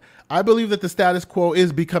 Yeah. I believe that the status quo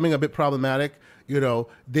is becoming a bit problematic. You know,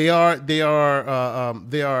 they are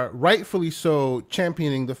rightfully so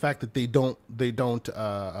championing the fact that they don't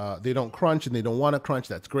crunch and they don't want to crunch.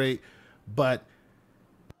 That's great, but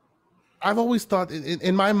I've always thought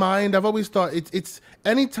in my mind, it's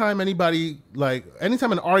anytime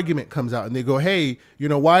an argument comes out and they go, hey, you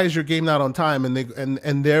know, why is your game not on time?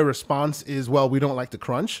 And their response is, well, we don't like to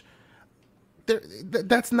crunch.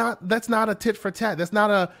 That's not a tit for tat. That's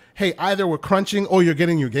not a, hey, either we're crunching or you're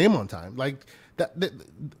getting your game on time. Like that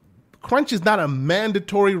crunch is not a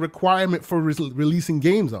mandatory requirement for releasing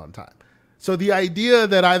games on time. So the idea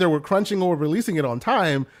that either we're crunching or we're releasing it on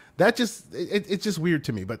time, it's just weird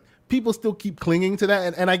to me. But people still keep clinging to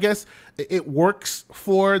that, and I guess it works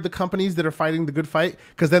for the companies that are fighting the good fight,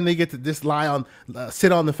 because then they get to just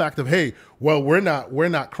sit on the fact of, hey, well, we're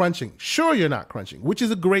not crunching. Sure, you're not crunching, which is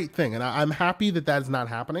a great thing, and I'm happy that is not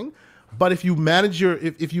happening. But if you manage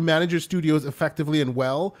your studios effectively and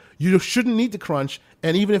well, you shouldn't need to crunch.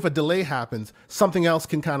 And even if a delay happens, something else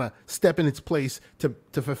can kind of step in its place to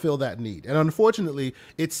fulfill that need. And unfortunately,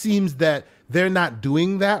 it seems that they're not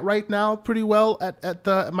doing that right now pretty well at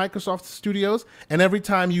the Microsoft studios. And every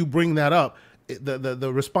time you bring that up,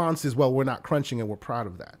 the response is, well, we're not crunching and we're proud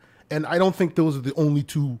of that. And I don't think those are the only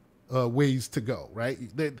two ways to go, right?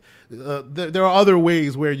 There are other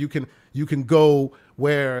ways where you can go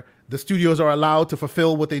where the studios are allowed to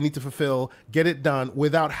fulfill what they need to fulfill, get it done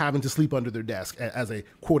without having to sleep under their desk as a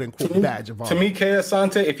quote unquote badge of honor. To me, Kay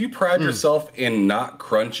Asante, if you pride yourself in not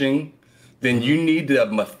crunching, then you need to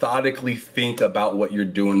methodically think about what you're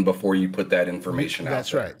doing before you put that information out.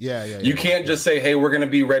 That's right. Yeah. You can't just say, hey, we're going to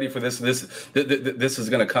be ready for this. This is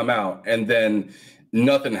going to come out. And then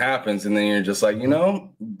nothing happens. And then you're just like,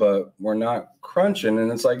 but we're not crunching. And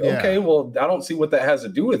it's like, okay, well, I don't see what that has to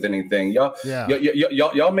do with anything. Y'all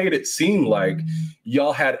made it seem like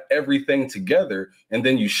y'all had everything together. And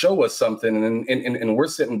then you show us something and we're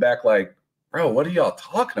sitting back like, bro, what are y'all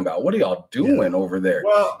talking about? What are y'all doing over there?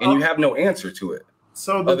 Well, and you have no answer to it.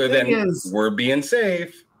 So the thing is, we're being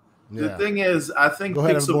safe. The thing is, I think Go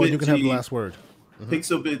ahead, boy, you can have the last word.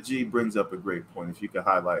 Pixelbit G brings up a great point. If you could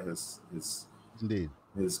highlight his Indeed.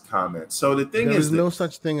 his comment. So the thing there's no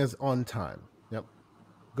such thing as on time. Yep.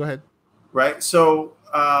 Go ahead. Right. So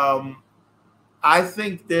I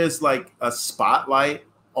think there's like a spotlight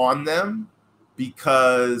on them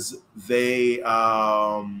because they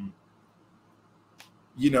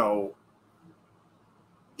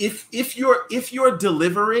if you're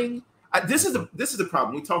delivering, this is the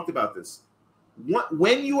problem. We talked about this.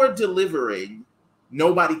 When you are delivering,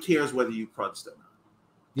 nobody cares whether you crunched or not.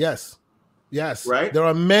 Yes. Right. There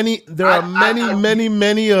are many Sony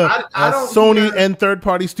and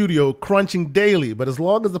third-party studio crunching daily, but as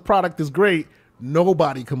long as the product is great,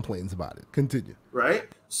 nobody complains about it. Continue. Right.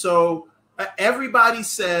 So everybody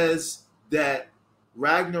says that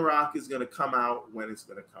Ragnarok is going to come out when it's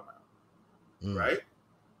going to come out. Right.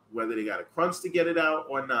 Whether they got to crunch to get it out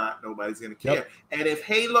or not, nobody's going to care. Yep. And if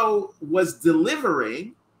Halo was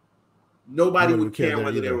delivering, nobody would care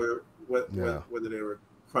whether they were whether they were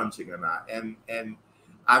crunching or not. And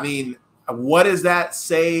I mean, what does that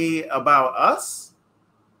say about us?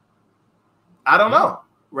 I don't know,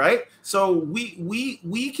 right? So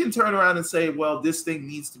we can turn around and say, well, this thing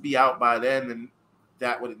needs to be out by then, and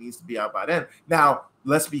that what it needs to be out by then. Now,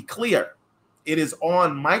 let's be clear. It is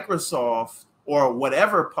on Microsoft or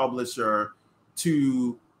whatever publisher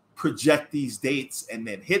to project these dates and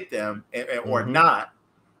then hit them or not.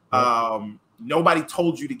 Nobody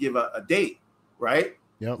told you to give a date, right?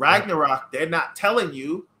 Ragnarok, they're not telling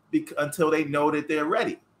you until they know that they're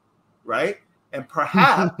ready, right? And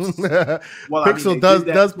perhaps, well, Pixel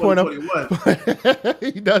does point up.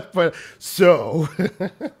 He does point. So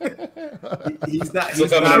he's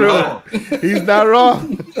not wrong. He's not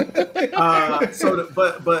wrong.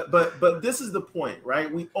 But this is the point, right?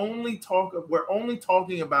 We're only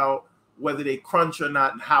talking about whether they crunch or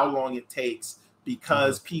not and how long it takes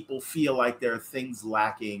because people feel like there are things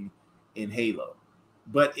lacking in Halo.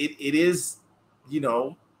 But it is, it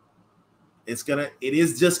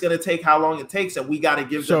is just gonna take how long it takes, and we got to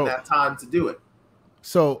give them that time to do it.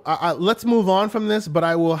 So let's move on from this, but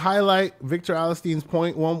I will highlight Victor Alistein's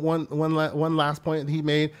point, one last point that he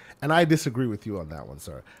made, and I disagree with you on that one,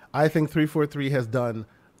 sir. I think 343 has done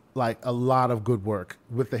like a lot of good work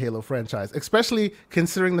with the Halo franchise, especially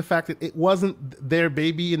considering the fact that it wasn't their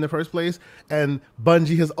baby in the first place, and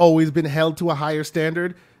Bungie has always been held to a higher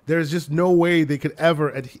standard. There's just no way they could ever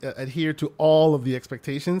adhere to all of the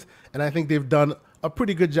expectations, and I think they've done a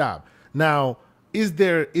pretty good job. Now, is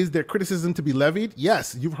there criticism to be levied?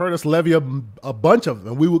 Yes, you've heard us levy a bunch of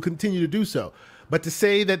them, and we will continue to do so. But to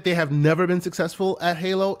say that they have never been successful at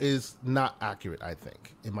Halo is not accurate, I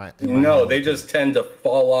think. No, they just tend to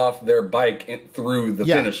fall off their bike through the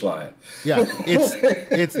finish line. Yeah,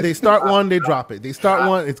 it's they start one, they drop it. They start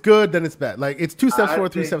one, it's good, then it's bad. Like it's 2 steps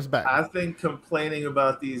forward, 3 steps back. I think complaining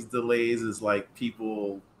about these delays is like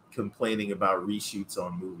people complaining about reshoots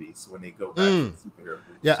on movies when they go back to the superhero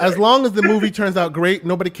movies. Yeah, as long as the movie turns out great,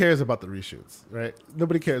 nobody cares about the reshoots, right?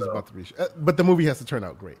 Nobody cares about the reshoot, but the movie has to turn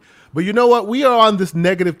out great. But you know what? We are on this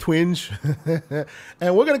negative twinge,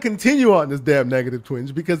 and we're going to continue on this damn negative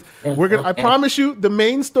twinge because I promise you, the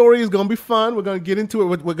main story is going to be fun. We're going to get into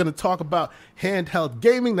it. We're going to talk about handheld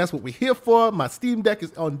gaming. That's what we're here for. My Steam Deck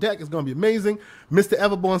is on deck. It's going to be amazing. Mr.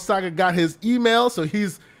 Everborn Saga got his email, so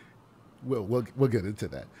we'll get into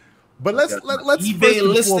that. But let's eBay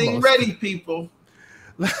listing ready, people.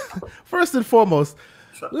 First and foremost,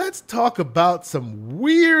 let's talk about some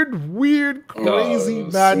weird, crazy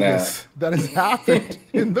madness that has happened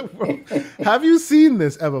in the world. Have you seen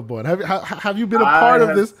this, Everborn? Have you been a part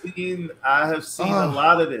of this? I have seen a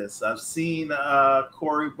lot of this. I've seen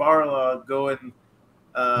Cory Barlog going.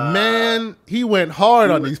 Man, he went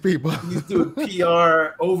hard on these people. He's doing PR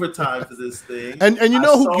overtime for this thing. And you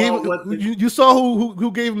know you saw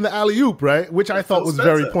who gave him the alley-oop, right? Which I thought was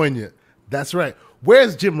very poignant. That's right.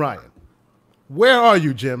 Where's Jim Ryan? Where are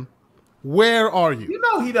you, Jim? Where are you? You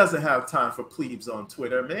know he doesn't have time for plebes on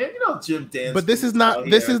Twitter, man. You know Jim dance. But this is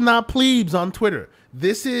not plebes on Twitter.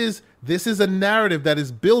 This is a narrative that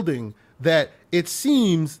is building that it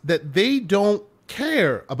seems that they don't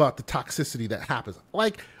care about the toxicity that happens.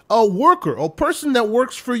 Like a worker, a person that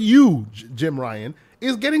works for you, Jim Ryan,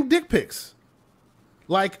 is getting dick pics.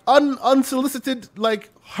 Like unsolicited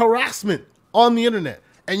like harassment on the internet.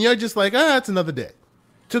 And you're just like, it's another day.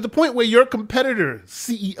 To the point where your competitor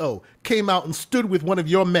CEO came out and stood with one of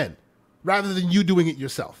your men rather than you doing it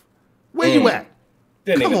yourself. Where you at?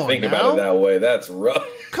 Didn't even think about it that way. That's rough.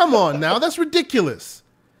 Come on now. That's ridiculous.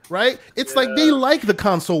 Right? It's like they like the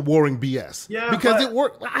console warring BS. Yeah, because it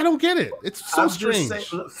worked. I don't get it. It's so strange.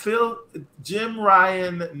 Jim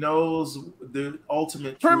Ryan knows the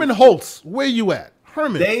ultimate Herman truth. Holtz, where you at?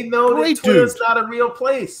 Herman. They know that Twitter's not a real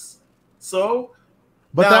place. So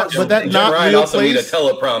But Jim not Ryan real also place. need a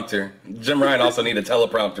teleprompter. Jim Ryan also need a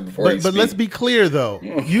teleprompter before he speaks. But let's be clear, though.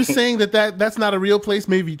 You saying that's not a real place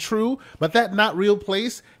may be true, but that not real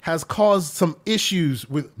place has caused some issues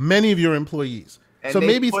with many of your employees. And so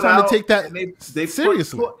maybe it's time to take that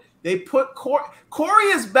seriously. They put Corey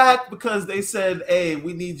is back because they said, "Hey,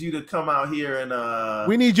 we need you to come out here and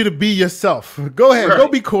we need you to be yourself. Go ahead, go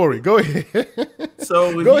be Corey. Go ahead.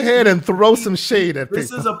 So go ahead and throw some shade at people."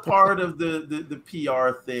 This is a part of the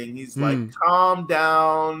PR thing. He's like, calm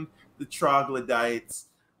down, the troglodytes,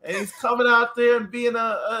 and he's coming out there and being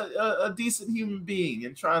a decent human being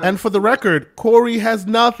and trying. And for the record, Corey has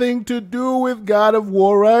nothing to do with God of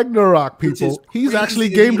War Ragnarok. People, he's actually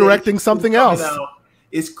game directing something else.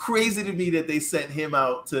 It's crazy to me that they sent him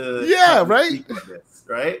out to right? This,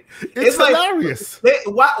 right? It's hilarious.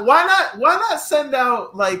 Why not send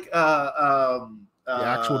out like the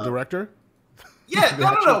actual director? Yeah,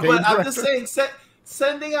 no. But I'm just saying,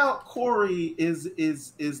 sending out Corey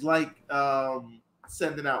is like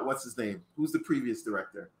sending out what's his name? Who's the previous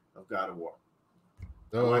director of God of War?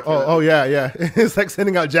 Yeah. It's like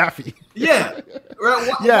sending out Jaffe. Yeah.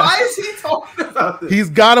 Right. Why is he talking about this? He's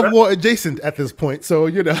God of War adjacent at this point. So,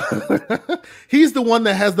 he's the one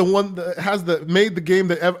that made the game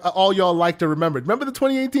that all y'all like to remember. Remember the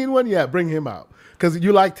 2018 one? Yeah, bring him out because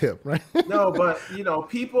you liked him, right? No, but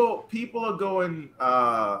people are going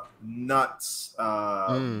nuts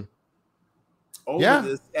over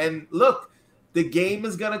this. And look, the game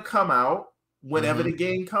is going to come out whenever the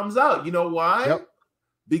game comes out. You know why? Yep.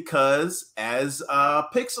 Because as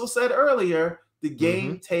Pixel said earlier, the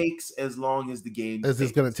game takes as long as the game as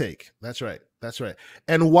it's going to take. That's right.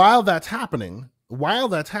 And while that's happening,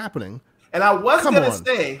 and I was going to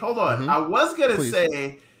say, hold on. I was going to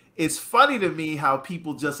say, it's funny to me how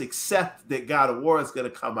people just accept that God of War is going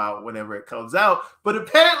to come out whenever it comes out, but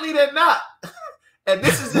apparently they're not. And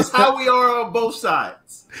this is just how we are on both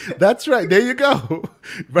sides. That's right. There you go.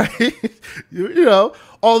 Right? You know,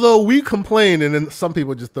 although we complain and then some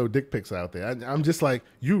people just throw dick pics out there. I'm just like,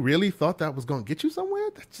 you really thought that was going to get you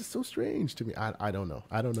somewhere? That's just so strange to me. I don't know.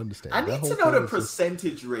 I don't understand. I need to know the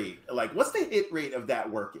percentage rate. Like, what's the hit rate of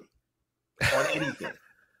that working on anything?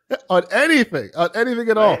 on anything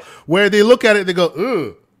at all. Where they look at it, they go,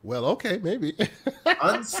 ooh. Well, okay, maybe.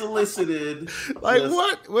 Unsolicited. Like,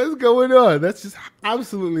 what's going on? That's just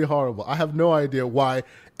absolutely horrible. I have no idea why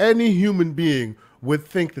any human being would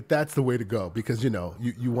think that that's the way to go because, you know,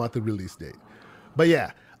 you want the release date. But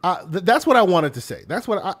yeah, that's what I wanted to say. That's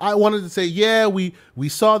what I wanted to say. Yeah, we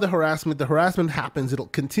saw the harassment. The harassment happens. It'll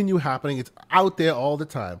continue happening. It's out there all the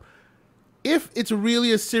time. If it's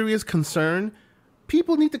really a serious concern,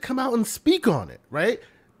 people need to come out and speak on it, right?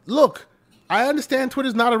 Look, I understand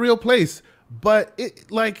Twitter's not a real place, but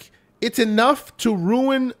it's enough to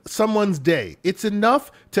ruin someone's day. It's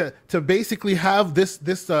enough to basically have this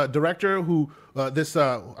director who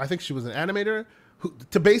I think she was an animator who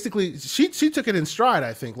to basically she took it in stride.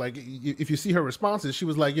 I think like if you see her responses, she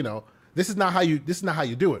was like, you know, this is not how you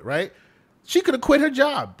do it, right? She could have quit her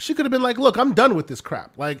job. She could have been like, look, I'm done with this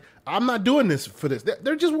crap. Like I'm not doing this for this.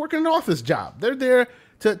 They're just working an office job. They're there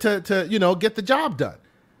to you know get the job done.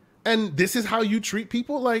 And this is how you treat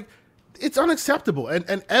people? Like, it's unacceptable.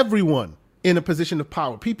 And everyone in a position of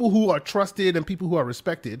power, people who are trusted and people who are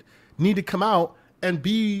respected, need to come out and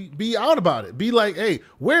be out about it. Be like, hey,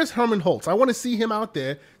 where's Herman Holtz? I want to see him out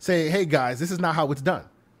there saying, hey, guys, this is not how it's done,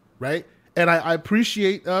 right? And I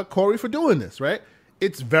appreciate Corey for doing this, right?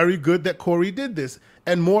 It's very good that Corey did this,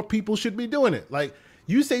 and more people should be doing it. Like,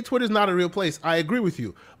 you say Twitter's not a real place. I agree with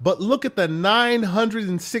you. But look at the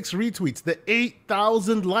 906 retweets, the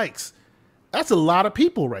 8,000 likes. That's a lot of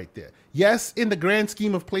people right there. Yes, in the grand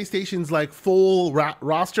scheme of PlayStation's like full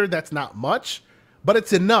roster, that's not much, but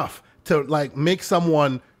it's enough to like make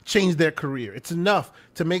someone change their career. It's enough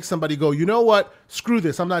to make somebody go, you know what? Screw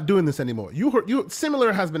this. I'm not doing this anymore.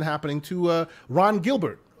 Similar has been happening to Ron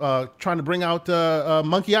Gilbert trying to bring out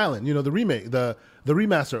Monkey Island, you know, the remake, the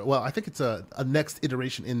remaster. Well, I think it's a next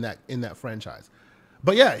iteration in that franchise.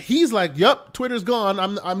 But yeah, he's like, "Yep, Twitter's gone.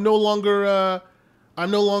 I'm no longer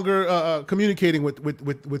communicating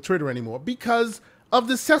with Twitter anymore because of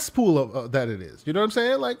the cesspool that it is." You know what I'm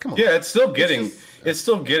saying? Like, come on. Yeah, it's still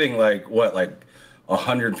getting like what, like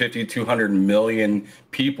 150, 200 million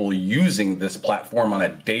people using this platform on a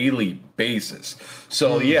daily basis.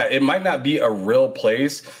 So yeah, it might not be a real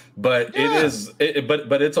place, but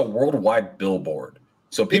but it's a worldwide billboard.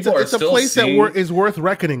 So people are still it's a place that is worth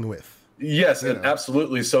reckoning with. Yes, and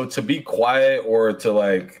absolutely. So to be quiet or to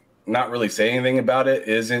like not really say anything about it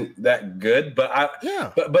isn't that good. But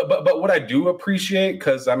but what I do appreciate,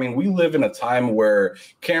 because I mean we live in a time where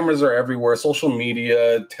cameras are everywhere. Social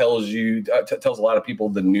media tells a lot of people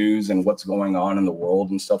the news and what's going on in the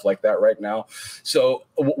world and stuff like that right now. So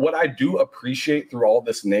what I do appreciate through all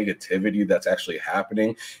this negativity that's actually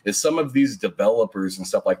happening is some of these developers and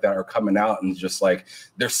stuff like that are coming out and just like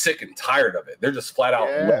they're sick and tired of it. They're just flat out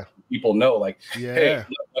letting people know, like, hey,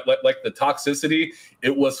 like the toxicity.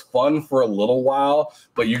 It was fun for a little while,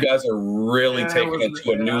 but you guys are really taking it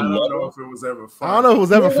to a new level. I don't know if it was ever fun. I don't know if it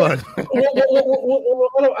was ever fun.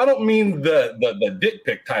 I don't mean the dick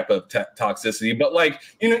pic type of toxicity, but like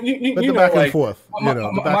you know, back like, and forth.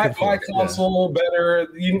 My console better.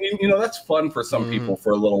 You know, that's fun for some people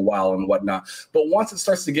for a little while and whatnot. But once it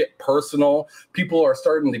starts to get personal, people are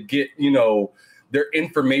starting to get, you know, their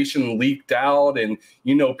information leaked out, and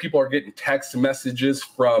you know people are getting text messages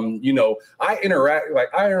from, you know, I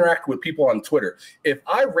interact with people on Twitter. If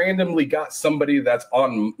I randomly got somebody that's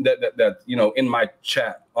on that you know in my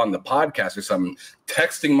chat on the podcast or something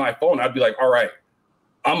texting my phone, I'd be like, all right,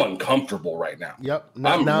 I'm uncomfortable right now. Yep.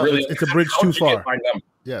 Now it's a bridge too far.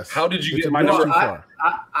 Yes. How did you get my number?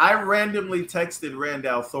 I randomly texted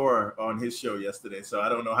Randall Thor on his show yesterday, so I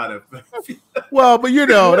don't know how to. Well, but you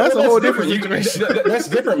know, that's a whole different situation. That's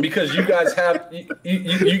different because you guys have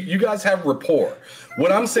you guys have rapport.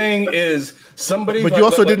 What I'm saying is somebody. But you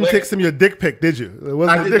also didn't text him your dick pic, did you? It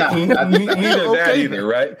wasn't I did not. Neither that either,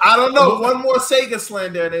 right? I don't know. One more Sega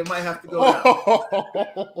slander, and they might have to go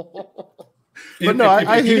down. But no,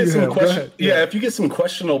 I hear you. If you get some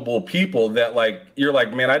questionable people that like, you're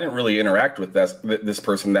like, man, I didn't really interact with this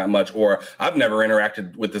person that much, or I've never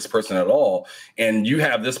interacted with this person at all, and you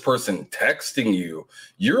have this person texting you,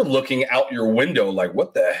 you're looking out your window like,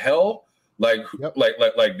 what the hell? Like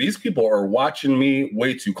these people are watching me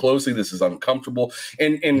way too closely. This is uncomfortable.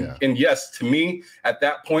 And yes, to me, at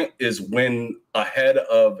that point is when a head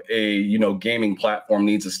of a, gaming platform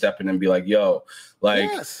needs to step in and be like, yo, like,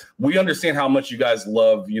 we understand how much you guys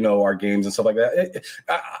love, our games and stuff like that.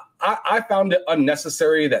 I found it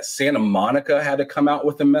unnecessary that Santa Monica had to come out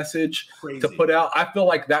with a message to put out. I feel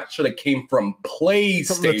like that should have came from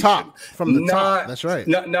PlayStation. From the top. That's right.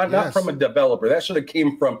 Not from a developer. That should have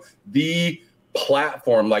came from the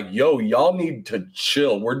platform. Like, yo, y'all need to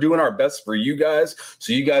chill. We're doing our best for you guys,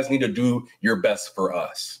 so you guys need to do your best for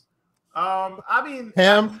us.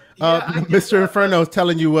 Mr. Inferno is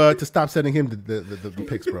telling you to stop sending him the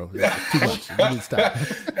pics, bro. Yeah, too much. You need to stop.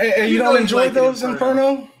 Hey, you don't enjoy those,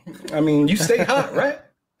 Inferno? I mean, you stay hot, right?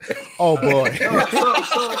 Oh boy. So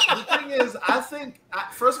the thing is, I think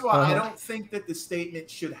first of all, I don't think that the statement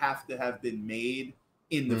should have to have been made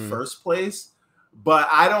in the first place. But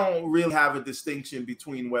I don't really have a distinction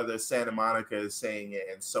between whether Santa Monica is saying it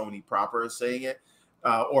and Sony proper is saying it.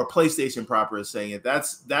 Or PlayStation proper is saying it.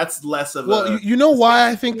 That's less of a. You know why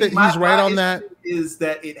I think that he's right on that is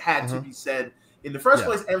that it had to be said in the first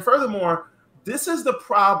place, and furthermore, this is the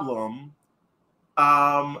problem.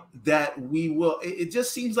 That we will. It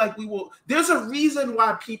just seems like we will. There's a reason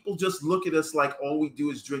why people just look at us like all we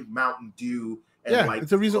do is drink Mountain Dew. And like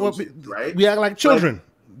it's a reason why right? We act like children.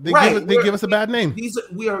 They give us a bad name.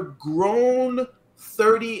 We are grown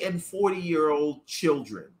 30 and 40-year-old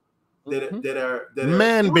children. That are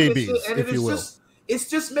man babies, if you will. It's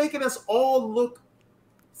just making us all look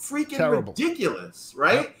freaking terrible, ridiculous,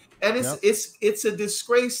 right? Yep. And it's a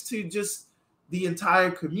disgrace to just the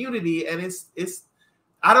entire community, and it's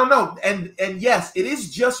I don't know, and yes, it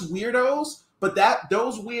is just weirdos, but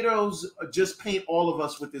those weirdos just paint all of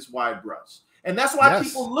us with this wide brush, and that's why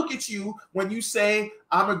people look at you when you say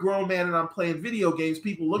I'm a grown man and I'm playing video games.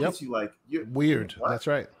 People look at you like you're weird. What? That's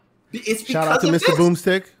right. It's shout out to Mr.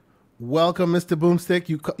 Boomstick. Welcome, Mr. Boomstick.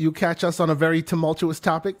 You catch us on a very tumultuous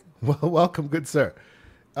topic. Well, welcome, good sir.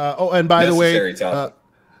 And by the way,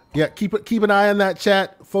 keep an eye on that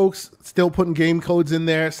chat, folks. Still putting game codes in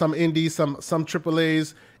there. Some indies, some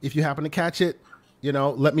AAAs. If you happen to catch it,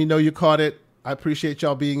 let me know you caught it. I appreciate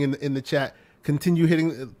y'all being in the chat.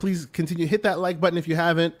 Please continue hit that like button if you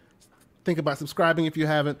haven't. Think about subscribing if you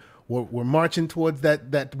haven't. We're marching towards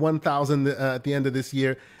that 1,000 at the end of this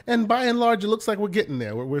year, and by and large, it looks like we're getting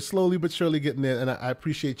there. We're slowly but surely getting there, and I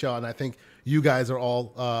appreciate y'all, and I think you guys are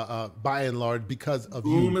all by and large because of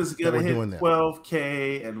Boom you. Is gonna hit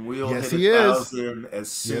 12K, and we'll hit 1,000 as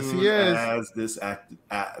soon as this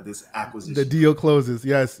acquisition, the deal closes.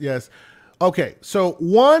 Yes. Okay, so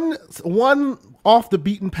one off the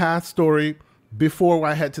beaten path story before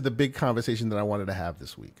I head to the big conversation that I wanted to have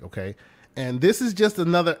this week. Okay. And this is just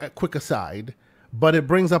another quick aside, but it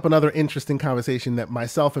brings up another interesting conversation that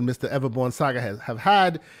myself and Mr. Everborn Saga have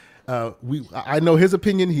had. I know his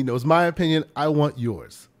opinion. He knows my opinion. I want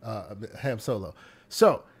yours, Ham Solo.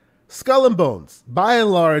 So, Skull and Bones, by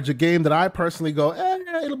and large, a game that I personally go,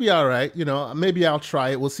 it'll be all right. Maybe I'll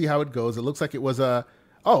try it. We'll see how it goes. It looks like it was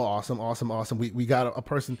awesome. We got a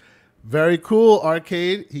person. Very cool,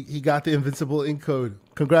 Arcade. He got the Invincible Ink code.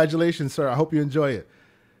 Congratulations, sir. I hope you enjoy it.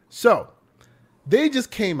 So, they just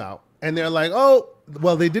came out and they're like,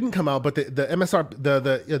 they didn't come out, but the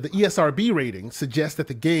ESRB rating suggests that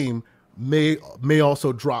the game may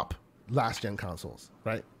also drop last gen consoles,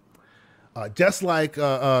 right? Just like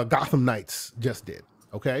Gotham Knights just did.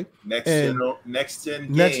 Okay, next gen.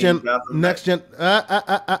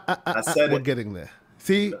 I said we're getting there.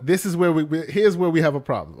 See, this is where here's where we have a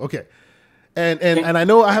problem. Okay, and I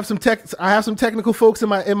know I have some technical folks in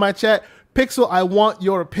my chat. Pixel, I want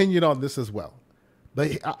your opinion on this as well.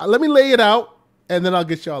 But let me lay it out, and then I'll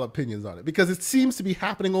get y'all opinions on it, because it seems to be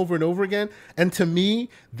happening over and over again. And to me,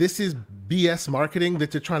 this is BS marketing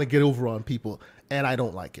that you're trying to get over on people, and I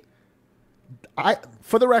don't like it.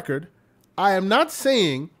 For the record, I am not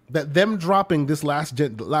saying that them dropping this last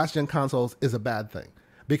gen consoles is a bad thing,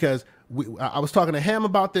 because I was talking to Ham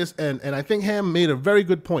about this, and I think Ham made a very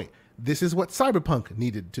good point. This is what Cyberpunk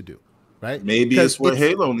needed to do, right? Maybe it's what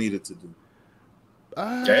Halo needed to do.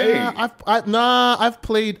 I've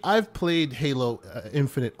played Halo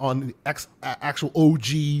Infinite on the actual OG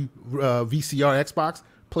VCR Xbox.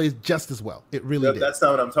 plays just as well. It really did. That's not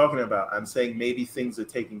what I'm talking about. I'm saying maybe things are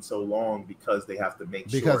taking so long because they have to make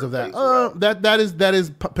because of that. That is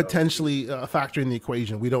potentially a factor in the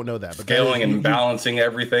equation. We don't know that. But scaling and balancing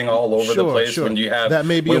everything all over the place when you have that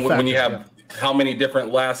may be a factor, when you have how many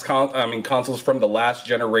different consoles from the last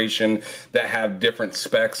generation that have different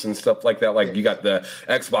specs and stuff like that. Like you got the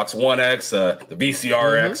Xbox One X, the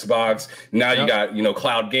VCR Xbox. Now you got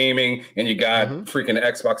cloud gaming, and you got freaking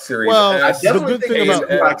Xbox Series. Well, I definitely think about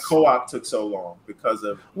why co-op took so long because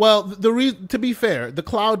of. Well, to be fair, the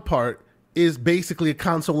cloud part is basically a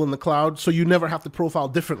console in the cloud, so you never have to profile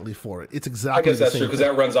differently for it. It's exactly. I guess that's true because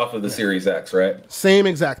that runs off of the Series X, right? Same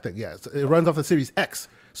exact thing. Yes, it runs off the Series X.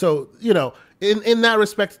 So, in that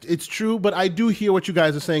respect, it's true, but I do hear what you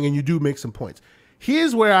guys are saying, and you do make some points.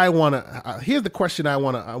 Here's where I want to, here's the question I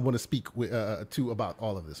want to speak to about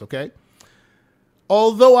all of this, okay?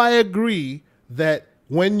 Although I agree that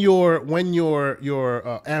when your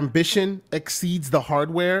ambition exceeds the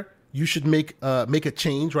hardware, you should make a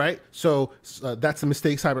change, right? So that's a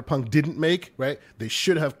mistake Cyberpunk didn't make, right? They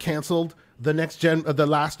should have canceled the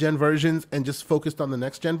last gen versions and just focused on the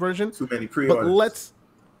next gen version. Too many pre-orders. But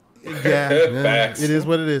yeah, it is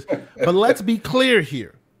what it is. But let's be clear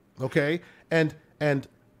here, okay? And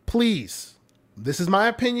please, this is my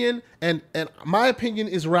opinion, and my opinion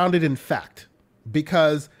is rounded in fact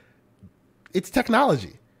because it's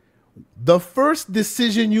technology. The first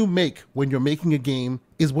decision you make when you're making a game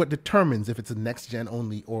is what determines if it's a next gen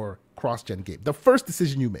only or cross gen game. The first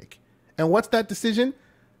decision you make. And what's that decision?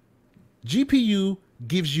 GPU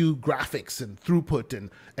gives you graphics and throughput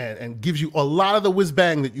and gives you a lot of the whiz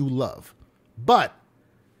bang that you love. But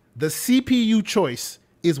the CPU choice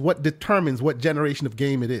is what determines what generation of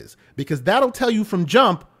game it is, because that'll tell you from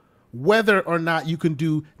jump whether or not you can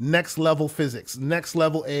do next level physics, next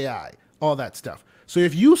level AI, all that stuff. So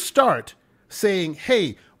if you start saying,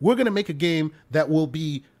 hey, we're going to make a game that will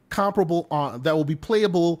be that will be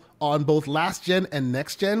playable on both last gen and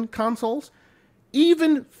next gen consoles,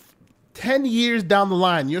 even 10 years down the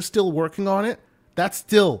line, you're still working on it, that's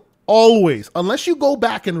still always, unless you go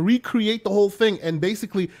back and recreate the whole thing and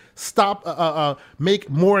basically make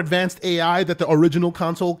more advanced AI that the original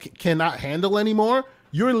console cannot handle anymore,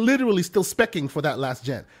 you're literally still speccing for that last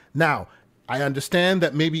gen. Now, I understand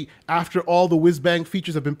that maybe after all the whiz-bang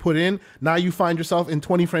features have been put in, now you find yourself in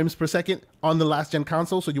 20 frames per second on the last gen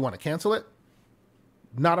console, so you want to cancel it.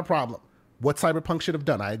 Not a problem. What Cyberpunk should have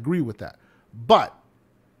done, I agree with that. But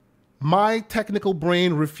my technical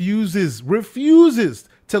brain refuses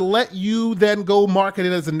to let you then go market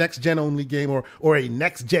it as a next-gen only game or a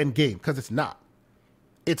next-gen game, because it's not.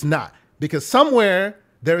 It's not. Because somewhere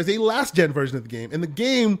there is a last-gen version of the game, and the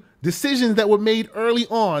game decisions that were made early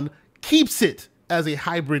on keeps it as a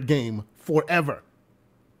hybrid game forever.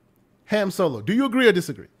 Ham Solo, do you agree or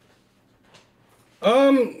disagree? I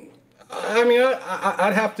mean,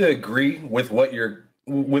 I'd have to agree with what you're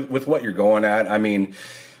going at. I mean,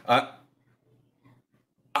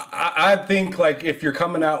 I think like if you're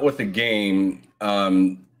coming out with a game,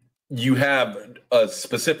 you have a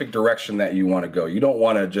specific direction that you want to go. You don't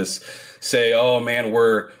want to just say, "Oh man,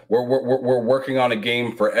 we're working on a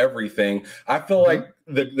game for everything." I feel like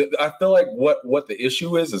what the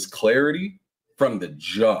issue is clarity from the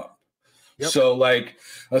jump. Yep. So like,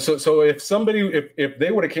 so if somebody, if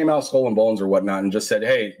they would have came out Skull and Bones or whatnot and just said,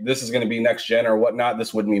 "Hey, this is going to be next gen" or whatnot,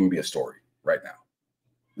 this wouldn't even be a story right now.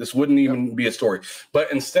 This wouldn't even be a story.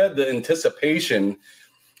 But instead, the anticipation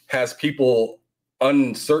has people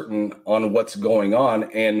uncertain on what's going on,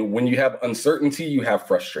 and when you have uncertainty, you have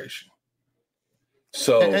frustration.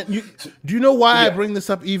 So, do you know why I bring this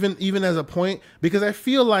up even as a point? Because I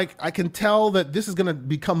feel like I can tell that this is going to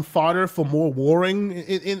become fodder for more warring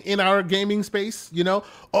in our gaming space.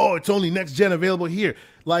 Oh, it's only next gen available here.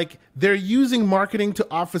 Like, they're using marketing to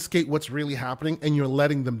obfuscate what's really happening, and you're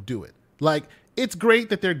letting them do it. Like, it's great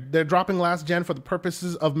that they're dropping last gen for the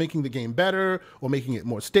purposes of making the game better or making it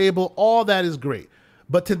more stable. All that is great.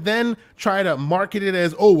 But to then try to market it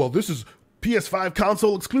as, oh, well, this is PS5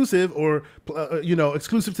 console exclusive or,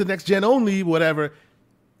 exclusive to next gen only, whatever,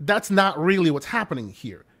 that's not really what's happening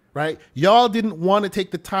here, right? Y'all didn't want to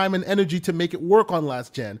take the time and energy to make it work on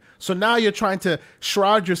last gen. So now you're trying to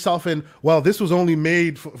shroud yourself in, well, this was only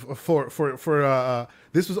made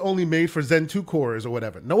this was only made for Zen 2 cores or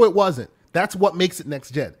whatever. No, it wasn't. That's what makes it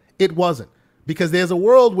next gen. It wasn't. Because there's a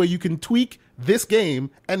world where you can tweak this game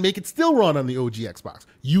and make it still run on the OG Xbox.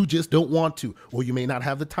 You just don't want to, or you may not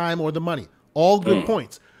have the time or the money. All good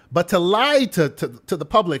points. But to lie to the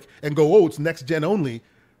public and go, oh, it's next gen only,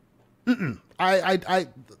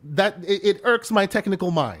 It irks my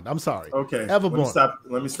technical mind. I'm sorry. Okay. Everborn.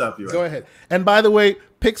 Let me stop you. Go ahead. And by the way,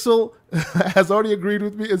 Pixel has already agreed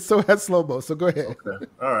with me, and so has Slow-Mo. So go ahead. Okay.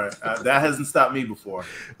 All right. That hasn't stopped me before.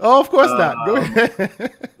 Oh, of course not. Go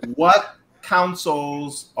ahead. What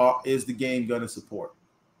consoles is the game going to support?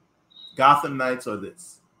 Gotham Knights or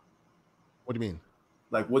this? What do you mean?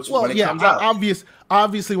 Like when it comes out?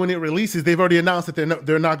 Obviously, when it releases, they've already announced that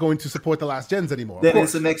they're not going to support the last gens anymore. Then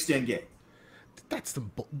it's a next gen game. That's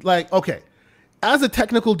okay. As a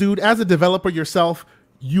technical dude, as a developer yourself,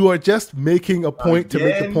 you are just making a point to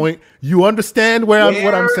make the point. You understand what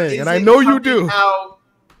I'm saying, and I know you do.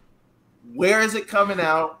 Where is it coming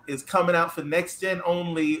out? It's coming out for next gen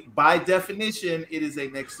only. By definition, it is a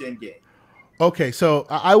next gen game. Okay, so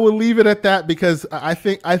I will leave it at that because I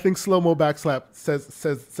think Slow-Mo Backslap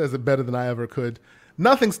says it better than I ever could.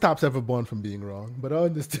 Nothing stops Everborn from being wrong, but I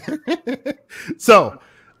understand. So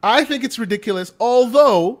I think it's ridiculous.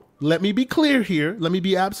 Although, let me be clear here. Let me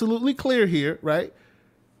be absolutely clear here, right?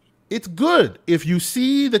 It's good if you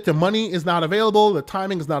see that the money is not available, the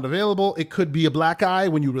timing is not available. It could be a black eye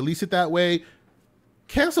when you release it that way.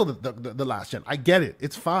 Cancel the last gen. I get it.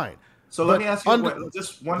 It's fine. So let me ask you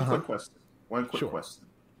just one quick question. One quick question,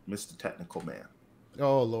 Mr. Technical Man.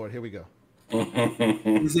 Oh, Lord, here we go.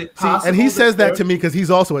 Is it possible? And he says that to me because he's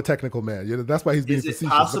also a technical man. You know, that's why he's being facetious. Is it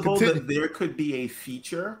possible that there could be a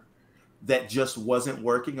feature that just wasn't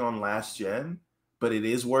working on last gen, but it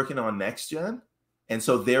is working on next gen? And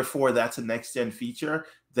so therefore that's a next gen feature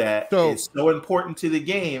that is so important to the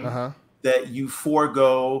game that you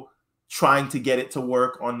forego trying to get it to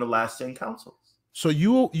work on the last gen consoles. So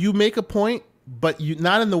you make a point, but you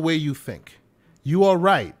not in the way you think. You are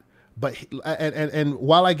right, but and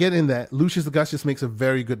while I get in that, Lucius Augustus makes a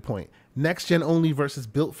very good point. Next gen only versus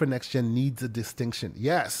built for next gen needs a distinction.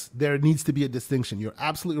 Yes, there needs to be a distinction. You're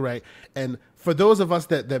absolutely right. And for those of us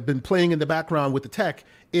that have been playing in the background with the tech,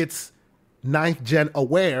 it's 9th gen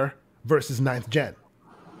aware versus 9th gen,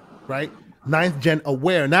 right? 9th gen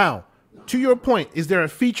aware. Now, to your point, is there a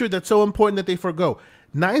feature that's so important that they forgo?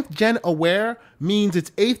 9th gen aware means it's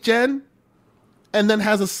 8th gen and then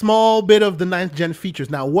has a small bit of the 9th gen features.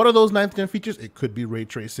 Now, what are those 9th gen features? It could be ray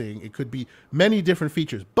tracing. It could be many different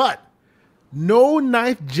features. But no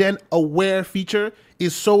 9th gen aware feature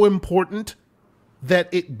is so important that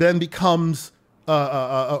it then becomes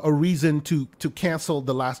a reason to cancel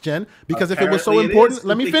the last gen. Because if it was so important,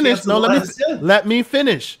 let me finish. No, let me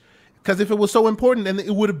finish. Because if it was so important, then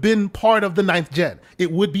it would have been part of the 9th gen.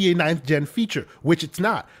 It would be a 9th gen feature, which it's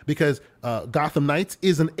not, because Gotham Knights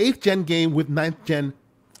is an 8th gen game with 9th gen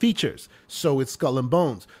features. So is Skull and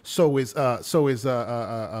Bones. So is what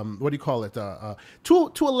do you call it?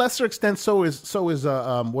 To a lesser extent, so is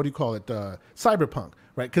what do you call it? Cyberpunk,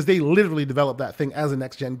 right? Because they literally developed that thing as a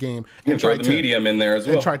next gen game and tried the medium in there as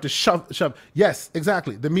well. And tried to shove. Yes,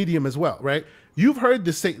 exactly, the medium as well, right? You've heard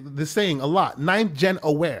this saying a lot. 9th gen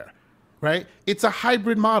aware. Right? It's a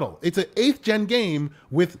hybrid model. It's an 8th gen game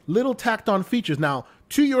with little tacked on features. Now,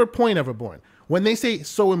 to your point, Everborn, when they say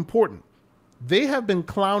so important, they have been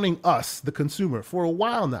clowning us, the consumer, for a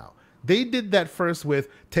while now. They did that first with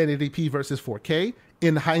 1080p versus 4K.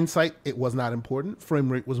 In hindsight, it was not important.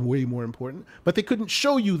 Frame rate was way more important, but they couldn't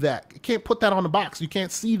show you that. You can't put that on the box. You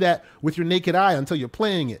can't see that with your naked eye until you're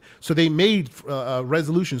playing it. So they made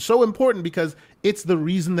resolution so important because it's the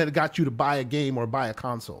reason that it got you to buy a game or buy a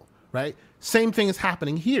console. Right? Same thing is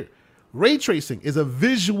happening here. Ray tracing is a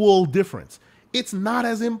visual difference. It's not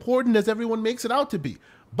as important as everyone makes it out to be,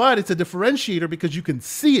 but it's a differentiator because you can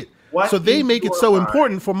see it. So they make it so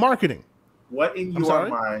important for marketing. What in your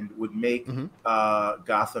mind would make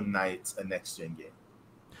Gotham Knights a next-gen game?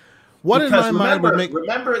 What in my mind would make...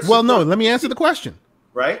 Well, no, let me answer the question.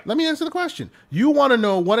 Right? Let me answer the question. You want to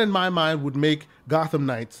know what in my mind would make Gotham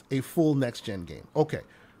Knights a full next-gen game. Okay,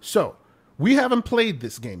 so... we haven't played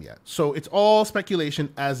this game yet, so it's all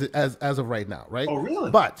speculation as of right now, right? Oh, really?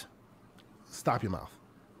 But stop your mouth.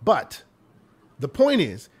 But the point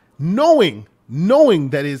is, knowing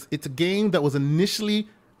that it's a game that was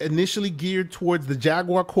initially geared towards the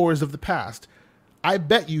Jaguar cores of the past, I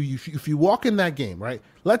bet you if you walk in that game, right?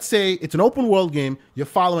 Let's say it's an open world game, you're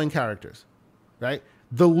following characters, right?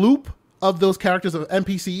 The loop of those characters of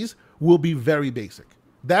NPCs will be very basic.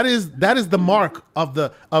 That is the mark of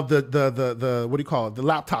the what do you call it? The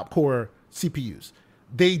laptop core CPUs.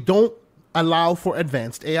 They don't allow for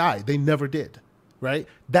advanced AI. They never did, right?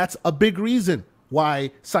 That's a big reason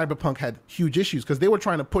why Cyberpunk had huge issues, because they were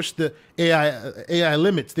trying to push the AI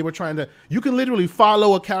limits. They were trying to, you can literally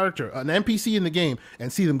follow a character, an NPC in the game,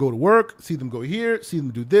 and see them go to work, see them go here, see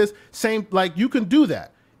them do this. Same, like you can do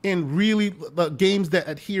that. in really games that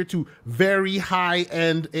adhere to very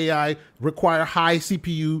high-end AI require high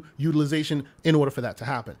CPU utilization in order for that to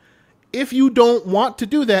happen. If you don't want to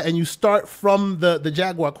do that and you start from the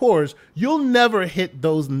Jaguar cores, you'll never hit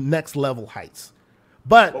those next level heights.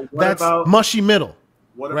 But that's mushy middle,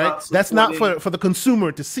 right? That's not for the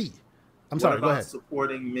consumer to see. I'm sorry, go ahead.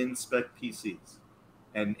 Supporting min-spec PCs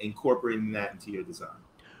and incorporating that into your design.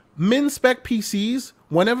 Min-spec PCs,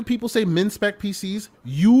 whenever people say min-spec PCs,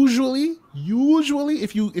 usually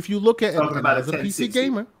if you look at it as a PC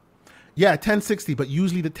gamer, yeah, 1060, but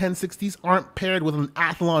usually the 1060s aren't paired with an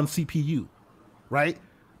Athlon CPU, right?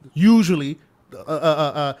 Usually,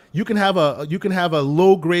 you can have a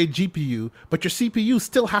low-grade GPU, but your CPU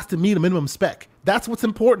still has to meet a minimum spec. That's what's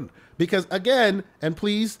important, because again, and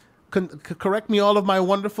please correct me, all of my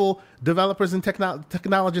wonderful developers and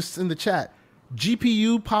technologists in the chat,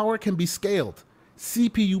 GPU power can be scaled.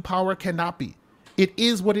 CPU power cannot be. It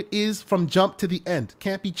is what it is from jump to the end.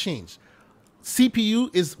 Can't be changed.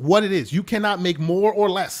 CPU is what it is. You cannot make more or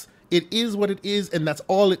less. It is what it is, and that's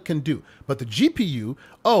all it can do. But the GPU,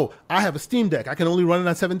 oh, I have a Steam Deck. I can only run it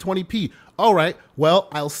on 720p. All right, well,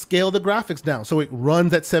 I'll scale the graphics down so it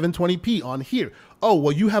runs at 720p on here. Oh,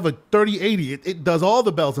 well, you have a 3080. It does all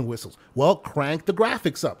the bells and whistles. Well, crank the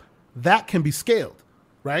graphics up. That can be scaled,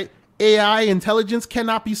 right? AI intelligence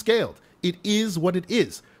cannot be scaled. It is what it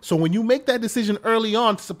is. So when you make that decision early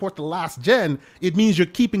on to support the last gen, it means you're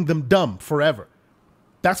keeping them dumb forever.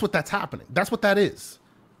 That's what that's happening. That's what that is,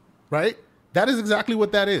 right? That is exactly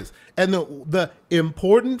what that is. And the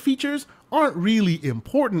important features aren't really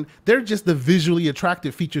important. They're just the visually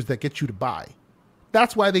attractive features that get you to buy.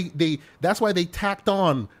 That's why they tacked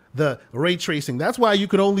on the ray tracing. That's why you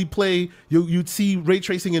could only play, you'd see ray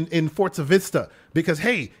tracing in Forza Vista, because,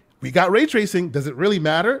 hey, we got ray tracing. Does it really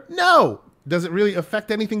matter? No. Does it really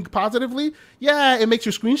affect anything positively? Yeah, it makes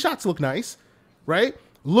your screenshots look nice, right?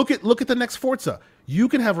 Look at the next Forza. You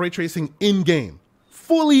can have ray tracing in-game,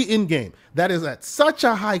 fully in-game. That is at such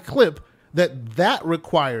a high clip that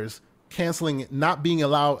requires canceling it, not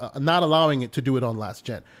allowing it to do it on last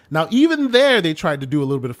gen. Now, even there, they tried to do a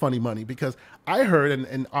little bit of funny money, because I heard,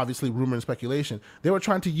 and obviously rumor and speculation, they were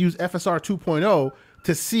trying to use FSR 2.0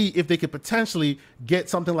 to see if they could potentially get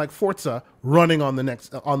something like Forza running on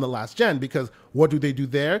the last gen, because what do they do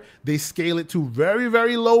there? They scale it to very,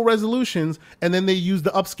 very low resolutions, and then they use the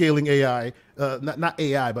upscaling AI, not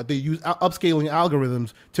AI, but they use upscaling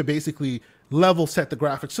algorithms to basically level set the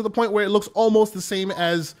graphics to the point where it looks almost the same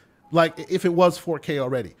as like if it was 4K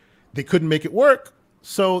already. They couldn't make it work,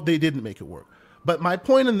 so they didn't make it work. But my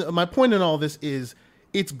point in all this is,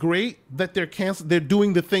 it's great that they're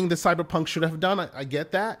doing the thing that Cyberpunk should have done. I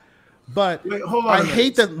get that, but wait, I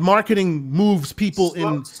hate that marketing moves people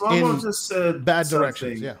in just said bad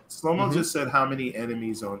directions. Yeah, Slomo just said how many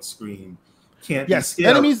enemies on screen can't be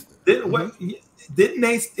scaled. Enemies.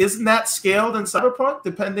 Isn't that scaled in Cyberpunk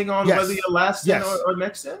depending on whether you're last gen or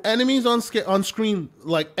next gen? Enemies on screen,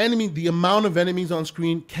 the amount of enemies on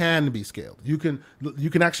screen can be scaled. You can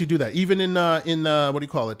actually do that. Even in what do you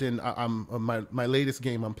call it? In my latest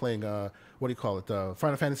game, I'm playing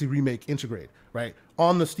Final Fantasy Remake Integrate, right?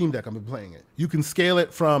 On the Steam Deck, I've been playing it. You can scale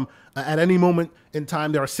it from at any moment in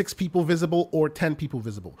time there are 6 people visible or 10 people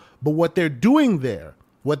visible. But what they're doing there,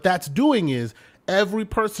 what that's doing is, every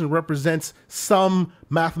person represents some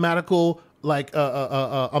mathematical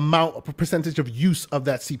amount, percentage of use of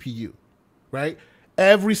that CPU, right?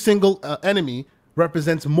 Every single enemy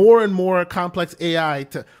represents more and more complex AI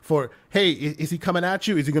hey, is he coming at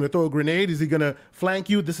you? Is he going to throw a grenade? Is he going to flank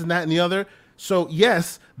you? This and that and the other. So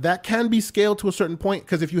yes, that can be scaled to a certain point,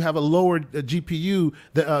 because if you have a lower GPU,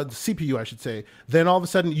 the CPU, I should say, then all of a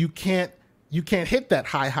sudden you can't hit that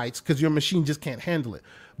high heights because your machine just can't handle it.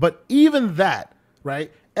 But even that,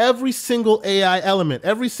 right? Every single AI element,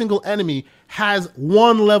 every single enemy has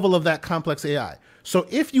one level of that complex AI. So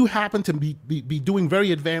if you happen to be doing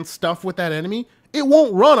very advanced stuff with that enemy, it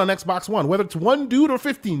won't run on Xbox One, whether it's 1 dude or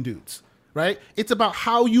 15 dudes, right? It's about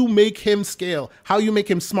how you make him scale, how you make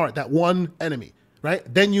him smart, that one enemy, right?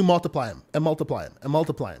 Then you multiply him and multiply him and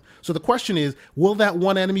multiply him. So the question is, will that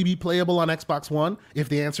one enemy be playable on Xbox One? If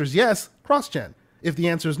the answer is yes, cross-gen. If the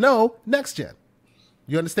answer is no, next-gen.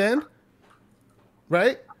 You understand?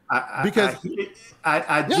 Right? Because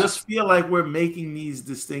I just feel like we're making these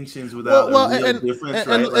distinctions without a real difference.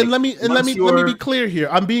 And let me be clear here.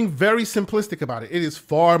 I'm being very simplistic about it. It is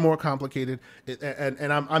far more complicated,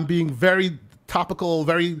 and I'm being very topical,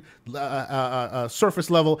 very surface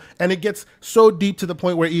level, and it gets so deep to the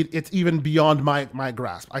point where it's even beyond my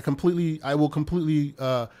grasp. I will completely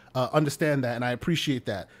understand that, and I appreciate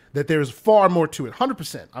that there's far more to it.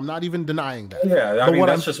 100%. I'm not even denying that. Yeah, I mean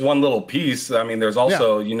that's just one little piece. I mean, there's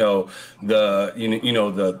also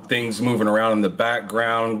the things moving around in the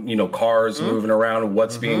background, cars moving around,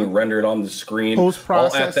 what's being rendered on the screen,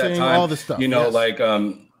 post-processing, all the stuff.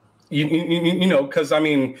 Because I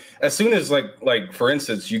mean, as soon as like for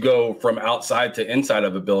instance, you go from outside to inside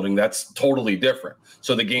of a building, that's totally different.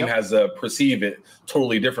 So the game has to perceive it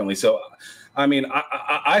totally differently. So, I mean,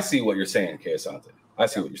 I see what you're saying, Asante. I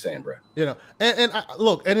see what you're saying, bro.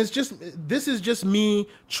 Look, and this is just me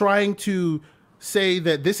trying to say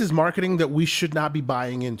that this is marketing that we should not be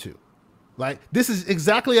buying into. Like, this is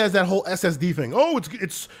exactly as that whole SSD thing. Oh,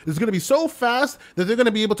 it's going to be so fast that they're going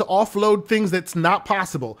to be able to offload things that's not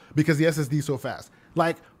possible because the SSD is so fast.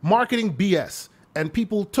 Like, marketing BS, and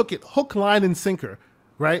people took it hook, line, and sinker,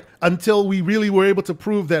 right? Until we really were able to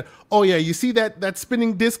prove that, oh yeah, you see that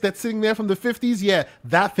spinning disc that's sitting there from the 50s? Yeah,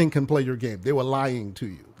 that thing can play your game. They were lying to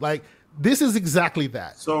you. Like, this is exactly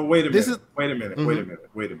that. So wait a minute.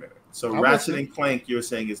 So Ratchet and Clank, you're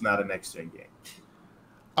saying is not a next-gen game?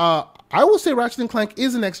 I will say Ratchet and Clank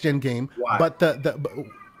is a next-gen game. Why? But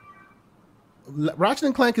Ratchet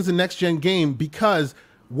and Clank is a next-gen game because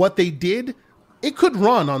what they did, it could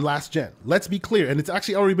run on last gen. Let's be clear, and it's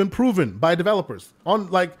actually already been proven by developers, on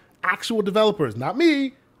like actual developers, not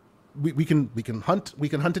me. We can hunt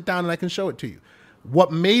it down, and I can show it to you.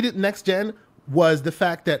 What made it next gen was the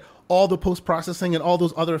fact that all the post-processing and all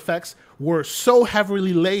those other effects were so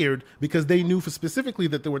heavily layered because they knew specifically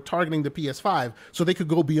that they were targeting the PS5, so they could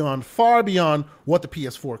go far beyond what the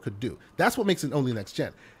PS4 could do. That's what makes it only next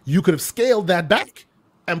gen. You could have scaled that back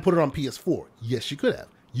and put it on PS4. Yes, you could have.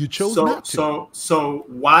 You chose not to. So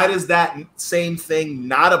why does that same thing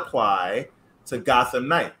not apply to Gotham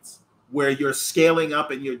Knights, where you're scaling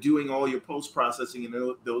up and you're doing all your post-processing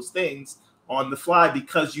and those things on the fly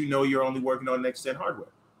because you're only working on next-gen hardware?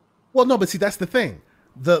 Well, no, but see, that's the thing.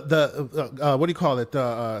 The what do you call it?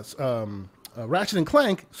 Ratchet and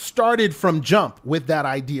Clank started from jump with that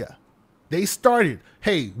idea. They started,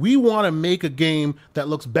 hey, we want to make a game that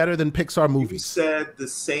looks better than Pixar movies. You said the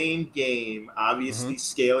same game, obviously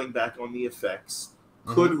scaling back on the effects,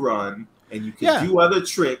 could run, and you could do other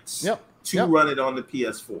tricks to run it on the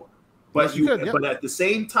PS4. But but at the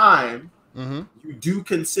same time, you do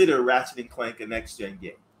consider Ratchet and Clank a next-gen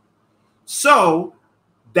game. So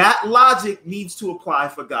that logic needs to apply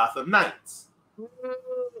for Gotham Knights.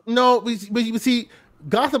 No, we see,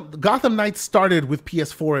 Gotham Knights started with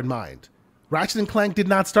PS4 in mind. Ratchet and Clank did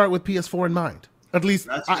not start with PS4 in mind. At least,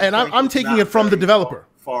 I'm taking it from the developer.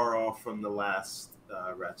 Far off from the last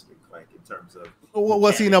Ratchet and Clank in terms of.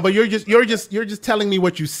 Well, see, no, but you're just telling me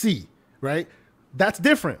what you see, right? That's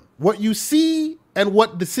different. What you see and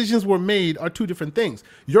what decisions were made are two different things.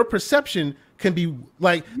 Your perception can be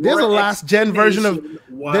like there's a last gen version of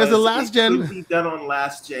could be done on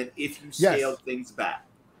last gen if you scaled things back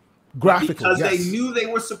graphically because they knew they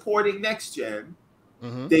were supporting next gen.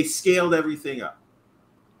 They scaled everything up.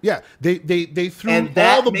 Yeah, they threw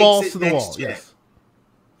all the balls to the wall. Yes.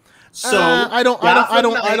 So last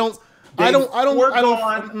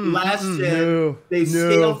gen. They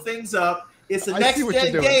scaled things up. It's a next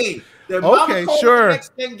gen game. Okay, sure.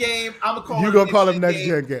 Next gen game. I'm gonna call. You gonna call it next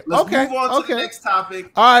gen game? Let's move on to the next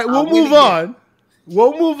topic. All right, we'll move on.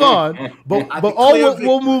 We'll move on. But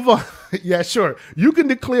we'll move on. Yeah, sure. You can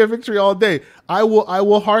declare victory all day. I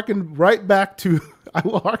will harken right back to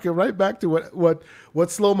what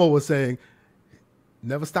Slow-Mo was saying.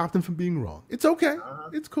 Never stopped him from being wrong. It's okay.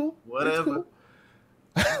 It's cool. Whatever.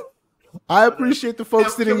 It's cool. I appreciate the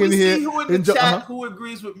folks sitting in here. Who in the chat who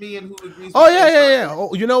agrees with me and who agrees with yeah.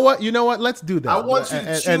 Oh, you know what? Let's do that. I want you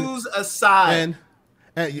to choose a side. And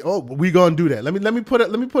we gonna do that. Let me put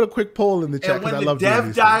a quick poll in the chat because I love doing these things.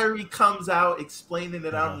 When the dev diary comes out explaining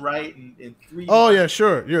that I'm right in 3 months. Oh yeah,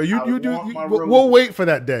 sure. Yeah, you do. We'll wait for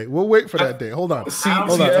that day. Hold on.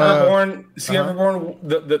 Everborn,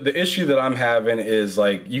 the issue that I'm having is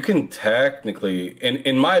like you can technically,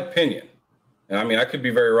 in my opinion, and I mean I could be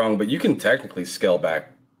very wrong, but you can technically scale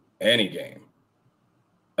back any game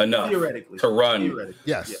enough to run.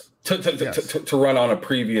 Yes. To run on a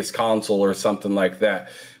previous console or something like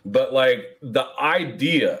that. But like the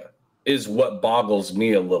idea is what boggles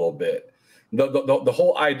me a little bit. The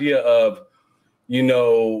whole idea of, we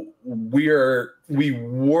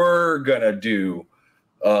were gonna do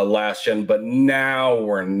last gen, but now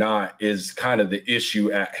we're not is kind of the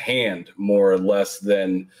issue at hand, more or less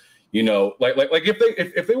than, You know, like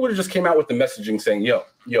if they would have just came out with the messaging saying,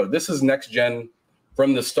 yo, this is next gen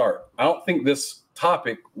from the start, I don't think this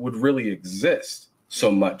topic would really exist so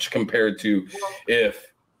much compared to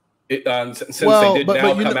if it since they did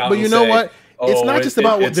now come out. But you know what? It's not just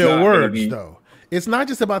about their words, though. It's not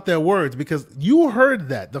just about their words, because you heard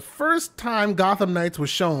that the first time Gotham Knights was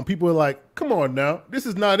shown, people were like, "Come on now, this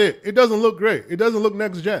is not it. It doesn't look great. It doesn't look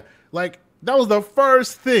next gen." Like, that was the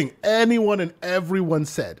first thing anyone and everyone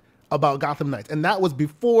said about Gotham Knights, and that was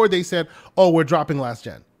before they said, "Oh, we're dropping last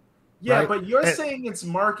gen." Yeah, right? But you're saying it's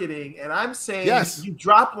marketing, and I'm saying you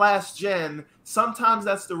drop last gen. Sometimes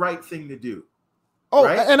that's the right thing to do. Oh,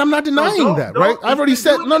 right? And I'm not denying that, right? I've already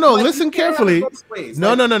said, no, listen carefully.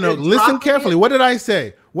 No. Listen carefully. What did I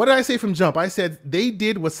say? What did I say from jump? I said they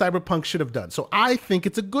did what Cyberpunk should have done. So I think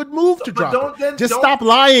it's a good move to drop it. Just stop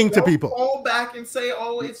lying to people. Fall back and say,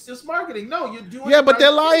 oh, it's just marketing. No, you're doing it. Yeah, but they're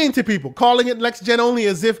lying to people, calling it next gen only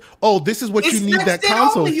as if, oh, this is what you need that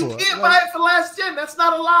console for. You can't buy it for last gen. That's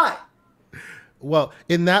not a lie. Well,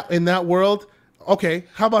 in that world, okay,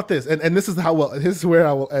 how about this? And this is where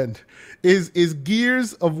I will end. Is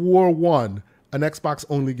Gears of War 1 an Xbox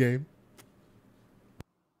only game?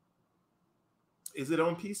 Is it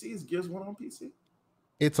on PC? Is Gears 1 on PC?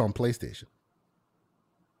 It's on PlayStation.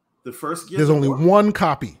 The first Gears. There's only one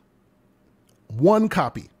copy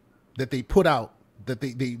that they put out, that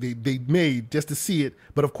they made just to see it.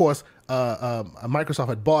 But of course, Microsoft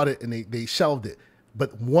had bought it and they shelved it.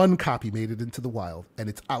 But one copy made it into the wild, and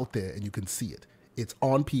it's out there and you can see it. It's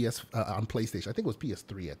on on PlayStation. I think it was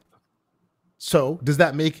PS3. So does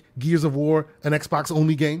that make Gears of War an Xbox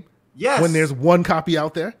only game? Yes. When there's one copy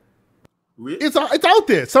out there? Really? It's out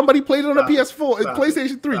there. Somebody played it on a PS4,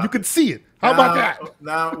 PlayStation 3. You could see it. How about that?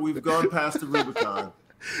 Now we've gone past the Rubicon.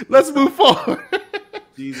 Let's move forward.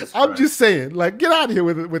 Jesus Christ. I'm just saying, like, get out of here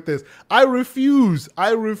with this. I refuse.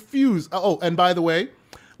 Oh, and by the way,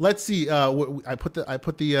 let's see. I put the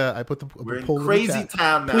We're in poll crazy in the chat.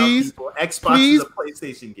 town now. Please, people. Xbox is a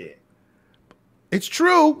PlayStation game. It's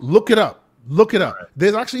true. Look it up. Right.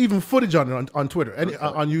 There's actually even footage on it on Twitter and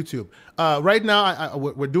on YouTube. Right now,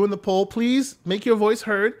 we're doing the poll. Please make your voice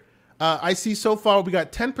heard. I see so far we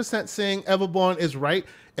got 10% saying Everborn is right,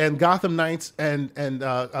 and Gotham Knights and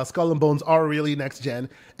Skull and Bones are really next gen,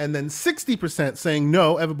 and then 60% saying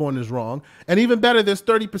no, Everborn is wrong, and even better, there's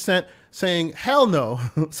 30% saying hell no.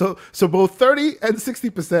 So both 30 and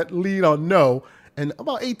 60% lead on no, and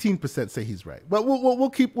about 18% say he's right. But we'll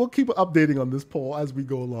keep updating on this poll as we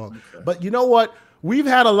go along. Okay. But you know what? We've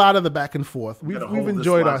had a lot of the back and forth. We've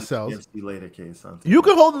enjoyed ourselves. Later, case, you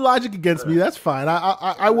can hold the logic against me. That's fine.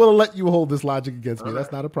 I will let you hold this logic against me.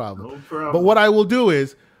 That's not a problem. No problem. But what I will do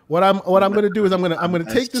is what I'm going to do is I'm going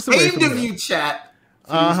to take this away from you. Chat.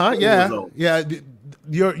 Yeah.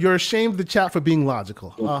 You're ashamed of the chat for being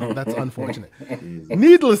logical. That's unfortunate.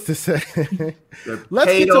 Needless to say,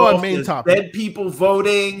 let's get to our main topic. Dead people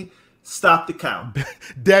voting. Stop the count.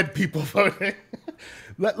 Dead people voting.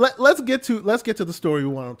 Let's get to the story we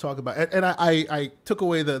want to talk about. And I took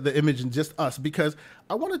away the image and just us because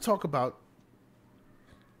I want to talk about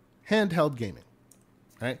handheld gaming,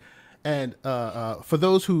 right? And for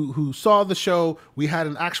those who saw the show, we had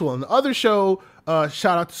another show.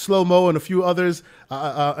 Shout out to Slow Mo and a few others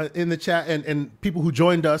in the chat and people who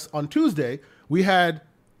joined us on Tuesday. We had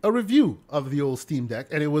a review of the old Steam Deck,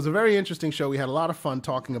 and it was a very interesting show. We had a lot of fun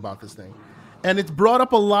talking about this thing, and it's brought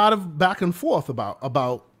up a lot of back and forth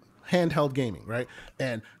about handheld gaming, right?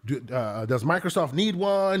 And does Microsoft need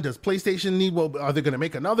one? Does PlayStation need one? Are they going to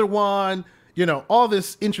make another one? You know, all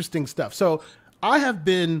this interesting stuff. So I have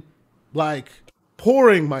been like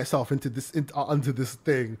pouring myself into this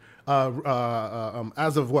thing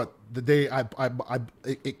as of the day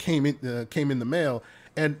it came in the mail.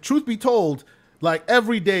 And truth be told, like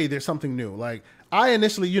every day there's something new. Like I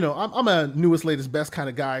initially, I'm a newest, latest, best kind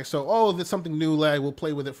of guy. So, there's something new, we'll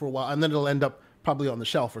play with it for a while, and then it'll end up probably on the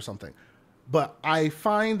shelf or something. But I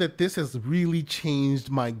find that this has really changed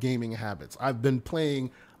my gaming habits. I've been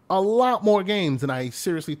playing a lot more games than I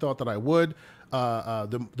seriously thought that I would.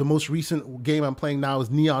 The most recent game I'm playing now is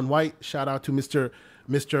Neon White. Shout out to Mr.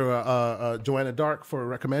 Joanna Dark for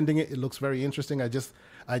recommending it. It looks very interesting. I just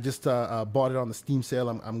bought it on the Steam sale.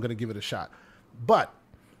 I'm going to give it a shot. But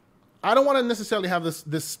I don't want to necessarily have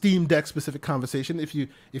this Steam Deck specific conversation. If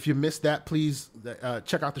you missed that, please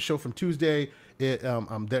check out the show from Tuesday.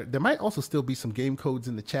 There might also still be some game codes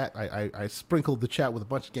in the chat. I sprinkled the chat with a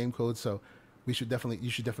bunch of game codes, so you should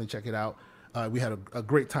definitely check it out. We had a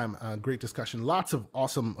great time, great discussion. Lots of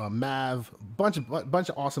awesome Mav, bunch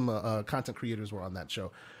of awesome content creators were on that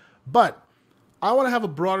show. But I want to have a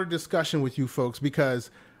broader discussion with you folks because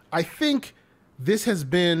I think this has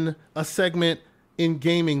been a segment in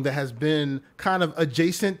gaming that has been kind of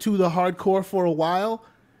adjacent to the hardcore for a while.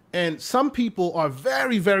 And some people are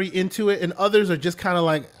very, very into it, and others are just kind of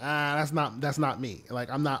like, that's not me. Like,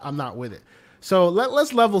 I'm not with it. So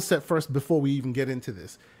let's level set first before we even get into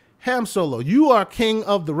this. Ham Solo, you are king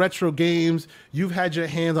of the retro games. You've had your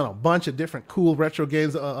hands on a bunch of different cool retro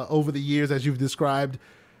games over the years, as you've described.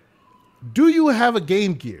 Do you have a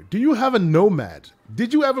Game Gear? Do you have a Nomad?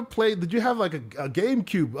 Did you ever play? Did you have like a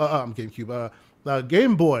GameCube?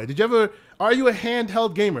 Game Boy? Are you a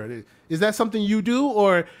handheld gamer? Is that something you do,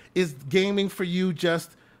 or is gaming for you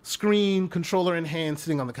just screen, controller in hand,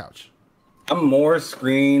 sitting on the couch? I'm more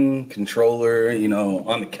screen, controller,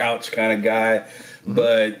 on the couch kind of guy. Mm-hmm.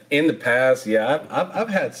 But in the past, yeah, I've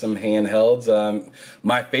had some handhelds.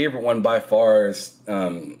 My favorite one by far is,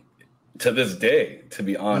 to this day, to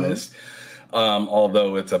be honest,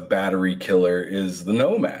 although it's a battery killer, is the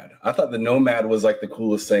Nomad. I thought the Nomad was like the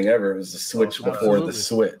coolest thing ever. It was the Switch before the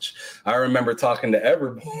Switch. I remember talking to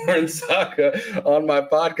Everborn Saka on my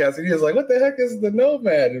podcast, and he was like, "What the heck is the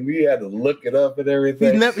Nomad?" And we had to look it up and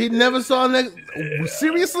everything. He never saw that.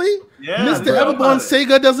 Seriously? Yeah, Mr. Everborn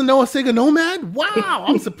Sega doesn't know a Sega Nomad? Wow,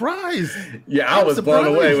 I'm surprised. Yeah, I was blown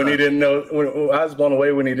away when he didn't know. I was blown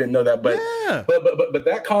away when he didn't know that. But but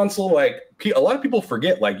that console, like, a lot of people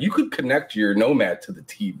forget, like, you could connect your Nomad to the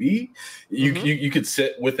TV. You could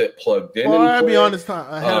sit with it plugged in. Well, I'll be honest,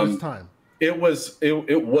 ahead of its time. It was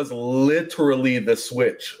literally the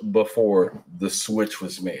Switch before the Switch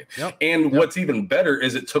was made. And what's even better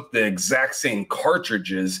is it took the exact same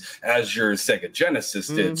cartridges as your Sega Genesis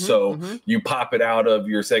did. So you pop it out of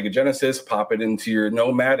your Sega Genesis, pop it into your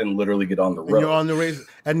Nomad, and literally get on the road. And you're on the race,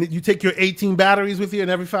 and you take your 18 batteries with you, and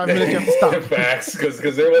every 5 minutes you have to stop. Facts,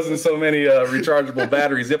 because there wasn't so many rechargeable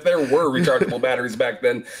batteries. If there were rechargeable batteries back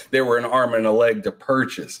then, they were an arm and a leg to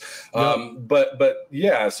purchase. But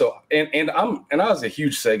yeah, so and I was a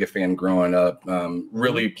huge Sega fan growing up.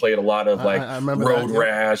 Really played a lot of Road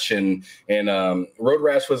Rash and Road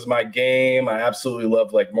Rash was my game. I absolutely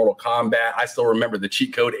loved like Mortal Kombat. I still remember the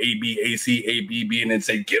cheat code ABAC ABB, and then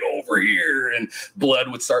say "get over here," and blood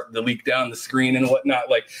would start to leak down the screen and whatnot.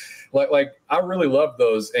 Like I really loved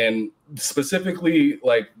those, and specifically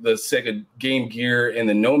like the Sega Game Gear and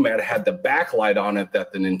the Nomad had the backlight on it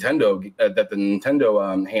that the Nintendo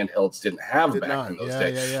handhelds didn't have back in those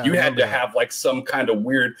days. You had to have like some kind of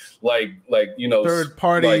weird third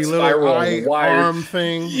party like little wire arm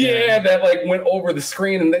thing. That like went over the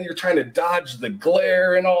screen, and then you're trying to dodge the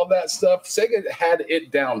glare and all that stuff. Sega had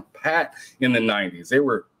it down pat in the 90s. They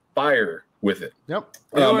were fire with it. They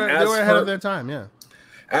were ahead of their time. Yeah.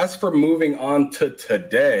 As for moving on to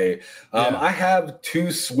today, I have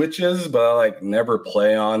 2 Switches, but I like never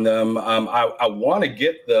play on them. I want to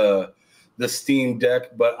get the Steam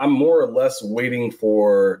Deck, but I'm more or less waiting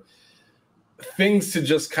for things to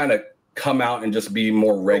just kind of come out and just be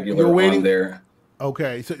more regular on there.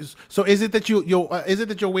 Okay, so is it that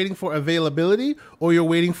you're waiting for availability, or you're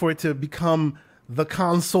waiting for it to become the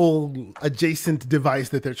console adjacent device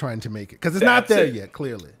that they're trying to make it? Because it's not there yet,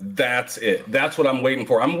 clearly. That's it. That's what I'm waiting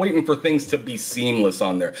for. I'm waiting for things to be seamless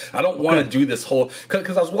on there. I don't want to do this whole,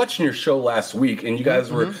 because I was watching your show last week and you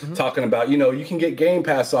guys were talking about, you can get Game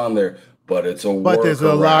Pass on there, but it's but there's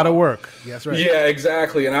a lot of work. Yes, right. Yeah,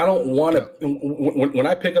 exactly. And I don't want to, when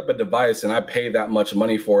I pick up a device and I pay that much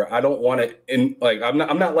money for it, I don't want to, I'm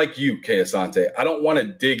not like you, Kay Asante. I don't want to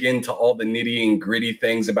dig into all the nitty and gritty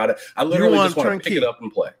things about it. I literally just want to pick it up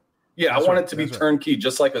and play. Yeah, I want it to be turnkey,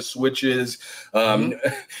 just like a Switch is. And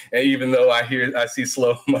even though I see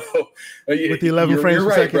slow-mo with the 11 frames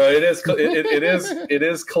per second, bro. It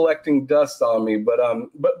is collecting dust on me, but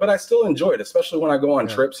I still enjoy it, especially when I go on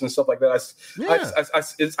trips and stuff like that.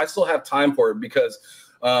 I still have time for it, because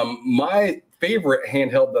my favorite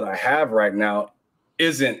handheld that I have right now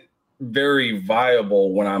isn't very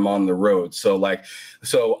viable when I'm on the road. So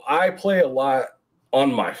I play a lot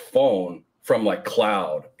on my phone from like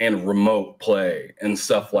cloud and remote play and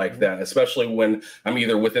stuff like that, especially when I'm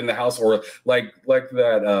either within the house or like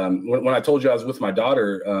that. When I told you I was with my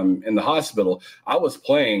daughter in the hospital, I was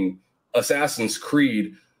playing Assassin's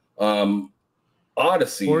Creed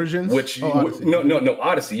Odyssey, Origins? Odyssey. No,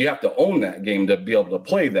 Odyssey. You have to own that game to be able to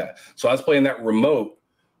play that. So I was playing that remote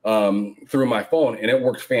through my phone, and it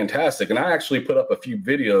worked fantastic. And I actually put up a few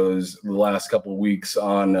videos the last couple of weeks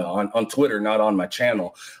on Twitter, not on my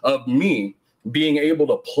channel, of me being able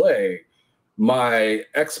to play my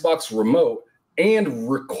Xbox remote and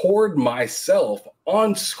record myself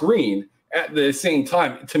on screen at the same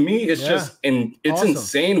time. To me, it's just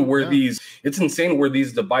insane where these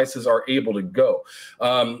devices are able to go.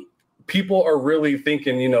 people are really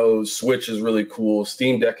thinking, you know, Switch is really cool,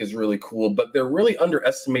 Steam Deck is really cool, but they're really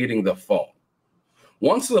underestimating the phone.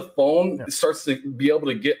 Once the phone starts to be able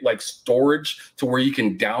to get like storage to where you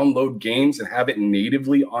can download games and have it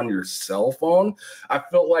natively on your cell phone, I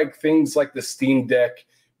feel like things like the Steam Deck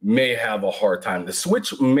may have a hard time. The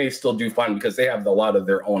Switch may still do fine because they have a lot of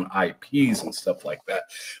their own IPs and stuff like that.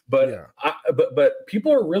 But but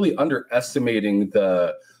people are really underestimating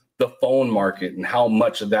the phone market and how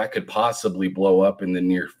much of that could possibly blow up in the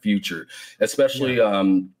near future, especially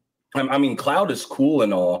I mean, cloud is cool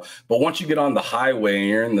and all, but once you get on the highway and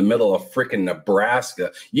you're in the middle of freaking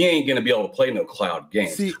Nebraska, you ain't going to be able to play no cloud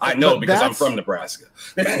games. See, I know because I'm from Nebraska.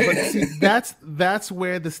 But see, that's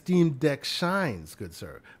where the Steam Deck shines, good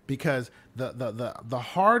sir, because the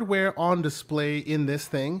hardware on display in this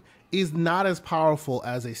thing is not as powerful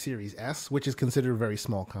as a Series S, which is considered a very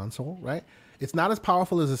small console, right? It's not as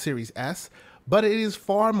powerful as a Series S, but it is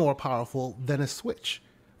far more powerful than a Switch.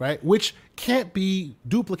 Right, which can't be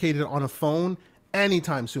duplicated on a phone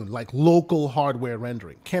anytime soon. Like local hardware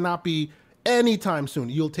rendering cannot be anytime soon.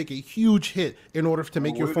 You'll take a huge hit in order to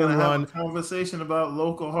make your phone run. Have a conversation about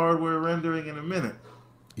local hardware rendering in a minute.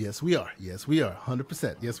 Yes, we are. Yes, we are.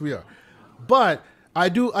 100%. Yes, we are. But I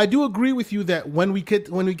do agree with you that when we get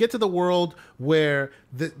to the world where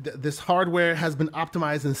this hardware has been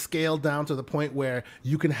optimized and scaled down to the point where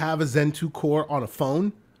you can have a Zen 2 core on a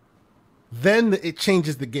phone, then it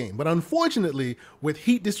changes the game. But unfortunately, with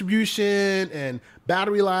heat distribution and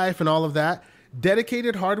battery life and all of that,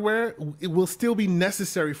 dedicated hardware, it will still be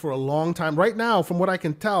necessary for a long time. Right now, from what I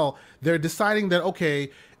can tell, they're deciding that, okay,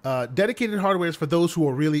 dedicated hardware is for those who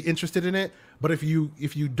are really interested in it. But if you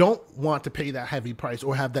don't want to pay that heavy price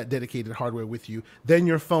or have that dedicated hardware with you, then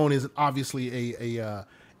your phone is obviously a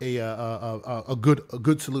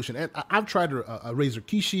good solution. And I've tried a Razer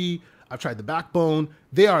Kishi. I've tried the Backbone.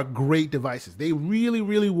 They are great devices. They really,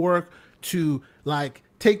 really work to like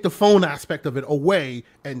take the phone aspect of it away,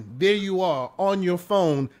 and there you are on your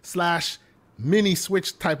phone / mini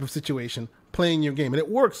Switch type of situation playing your game, and it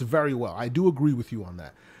works very well. I do agree with you on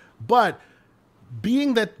that. But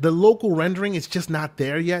being that the local rendering is just not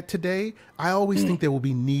there yet today, I always think there will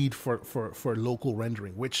be need for local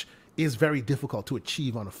rendering, which is very difficult to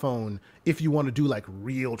achieve on a phone if you want to do like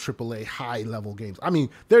real AAA high level games. I mean,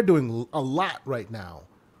 they're doing a lot right now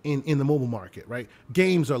in the mobile market, right?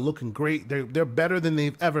 Games are looking great. They're better than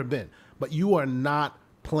they've ever been, but you are not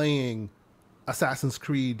playing Assassin's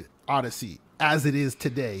Creed Odyssey as it is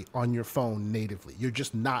today on your phone natively. You're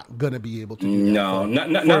just not going to be able to do that. No,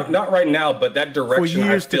 not right now, but that direction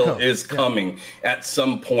I feel is coming at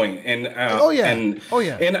some point. And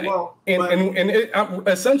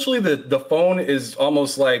essentially the phone is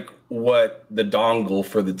almost like what the dongle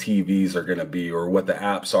for the TVs are going to be, or what the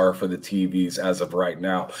apps are for the TVs as of right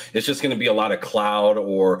now. It's just going to be a lot of cloud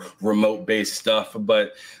or remote based stuff.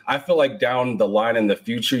 But I feel like down the line in the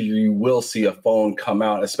future, you will see a phone come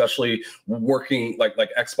out, especially working like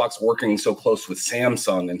Xbox working so close with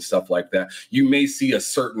Samsung and stuff like that. You may see a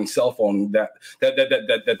certain cell phone that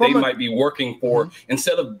they might be working for.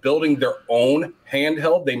 Instead of building their own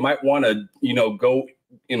handheld, they might want to, go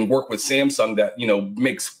and work with Samsung that,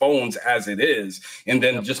 makes phones as it is, and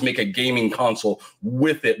then just make a gaming console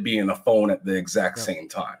with it being a phone at the exact same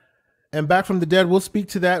time. And back from the dead, we'll speak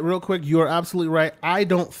to that real quick. You're absolutely right. I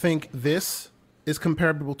don't think this is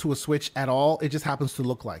comparable to a Switch at all. It just happens to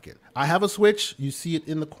look like it. I have a Switch. You see it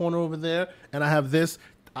in the corner over there. And I have this.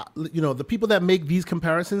 The people that make these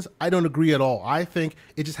comparisons, I don't agree at all. I think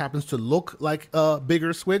it just happens to look like a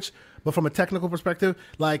bigger Switch. But from a technical perspective,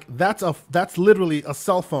 like that's literally a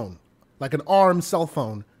cell phone, like an ARM cell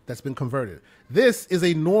phone that's been converted. This is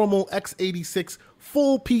a normal x86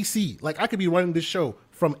 full PC. Like I could be running this show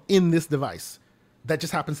from in this device that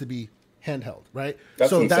just happens to be handheld, right?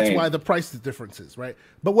 That's why the price differences, right?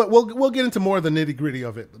 But we'll get into more of the nitty gritty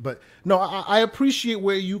of it. But no, I appreciate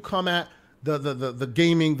where you come at the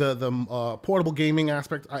gaming, the portable gaming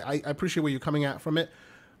aspect. I appreciate where you're coming at from it.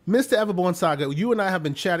 Mr. Everborn Saga, you and I have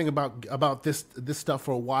been chatting about this stuff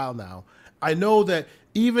for a while now. I know that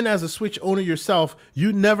even as a Switch owner yourself,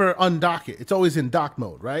 you never undock it. It's always in dock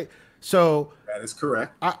mode, right? So that is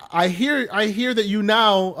correct. I hear that you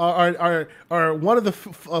now are one of the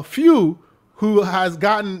few who has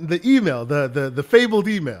gotten the email, the fabled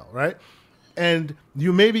email, right? And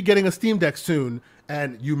you may be getting a Steam Deck soon,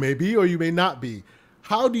 and you may be or you may not be.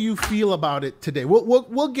 How do you feel about it today?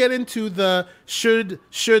 We'll get into the should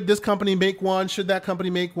this company make one? Should that company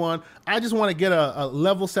make one? I just want to get a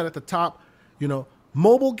level set at the top.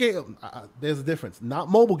 Mobile game. There's a difference. Not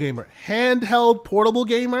mobile gamer. Handheld portable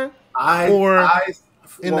gamer. I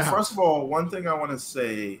in the house? First of all, one thing I want to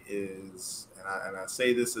say is, and I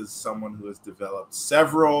say this as someone who has developed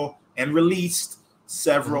several and released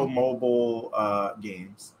several mobile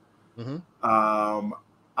games.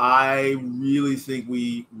 I really think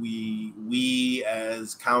we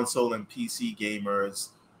as console and PC gamers,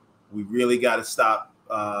 we really got to stop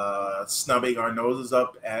snubbing our noses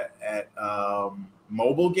up at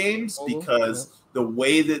mobile games, because the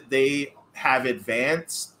way that they have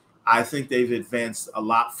advanced, I think they've advanced a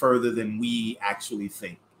lot further than we actually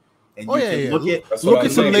think. And you can look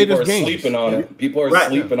at some latest games. Sleeping on it. People are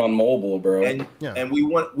sleeping on mobile, bro. And we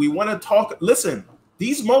want to talk. Listen,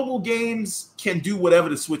 these mobile games can do whatever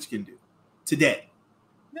the Switch can do today,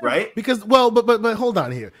 right? Because but hold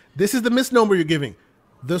on here. This is the misnomer you're giving.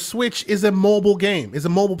 The Switch is a mobile game. It's a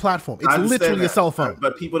mobile platform. It's literally a cell phone.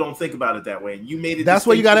 But people don't think about it that way. And you made it. That's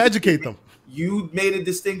why you got to educate them. You made a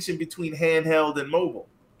distinction between handheld and mobile.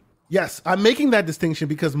 Yes, I'm making that distinction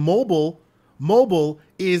because mobile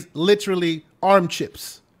is literally ARM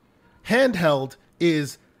chips. Handheld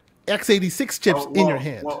is x86 chips in your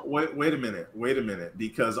hand. Well, wait a minute,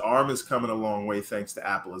 because ARM is coming a long way thanks to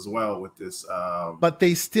Apple as well with this. But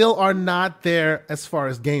they still are not there as far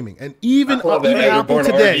as gaming, and even Apple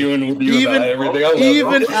today,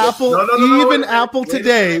 even Apple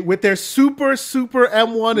today with their super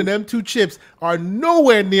M1 and M2 chips are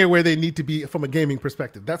nowhere near where they need to be from a gaming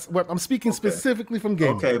perspective. That's what I'm speaking specifically from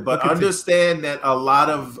gaming. Okay, but understand that a lot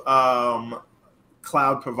of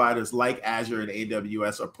cloud providers like Azure and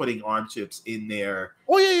AWS are putting ARM chips in their.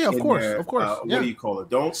 Of course. What do you call it?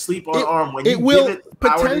 Don't sleep on ARM. When it will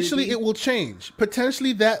potentially, it will change.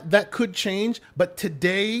 Potentially that could change. But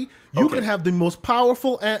today you could have the most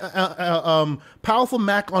powerful powerful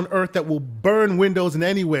Mac on earth that will burn Windows in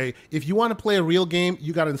any way. If you want to play a real game,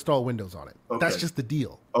 you got to install Windows on it. That's just the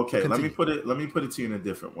deal. Okay, let me put it to you in a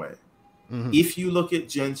different way. If you look at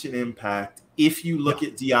Genshin Impact, if you look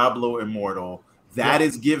at Diablo Immortal. That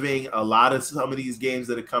is giving a lot of some of these games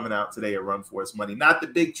that are coming out today a run for its money. Not the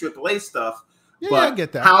big AAA stuff, but I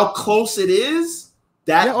get that. How close it is,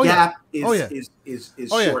 that gap is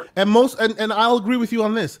short. And I'll agree with you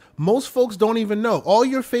on this. Most folks don't even know. All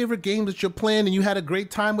your favorite games that you're playing and you had a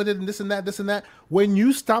great time with it and this and that, when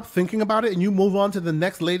you stop thinking about it and you move on to the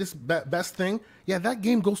next latest best thing, that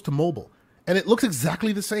game goes to mobile. And it looks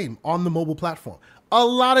exactly the same on the mobile platform. A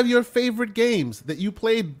lot of your favorite games that you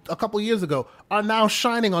played a couple years ago are now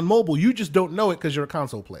shining on mobile. You just don't know it because you're a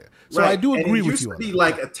console player. So I do agree with you. It used to be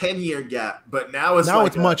like a 10-year gap, but now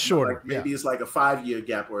it's much shorter. Maybe it's like a 5-year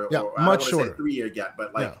gap or much shorter. 3-year gap,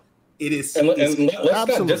 but it is. And let's not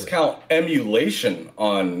discount emulation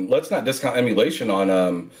on. Let's not discount emulation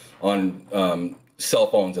on cell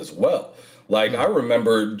phones as well. Like I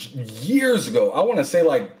remember years ago. I want to say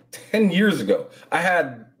like 10 years ago, I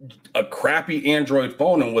had a crappy Android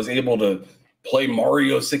phone and was able to play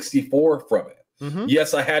Mario 64 from it.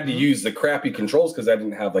 Yes, I had to use the crappy controls because I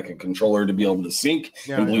didn't have like a controller to be able to sync,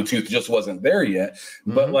 and Bluetooth just wasn't there yet.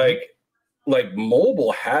 But like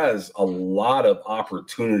mobile has a lot of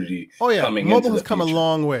opportunity. Coming mobile has come a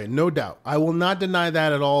long way, no doubt. I will not deny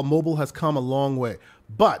that at all. Mobile has come a long way,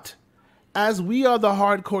 but as we are the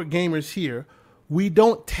hardcore gamers here, we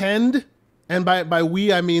don't tend. And by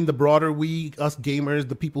we, I mean the broader we, us gamers,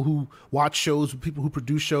 the people who watch shows, people who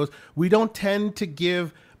produce shows. We don't tend to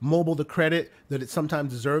give mobile the credit that it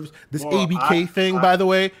sometimes deserves. This ABK thing, by the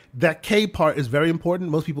way, that K part is very important.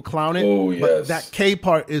 Most people clown it. But that K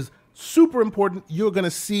part is super important. You're going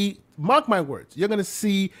to see, mark my words, you're going to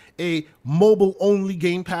see a mobile-only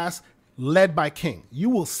Game Pass led by King. You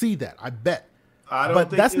will see that, I bet. I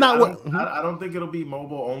don't think it'll be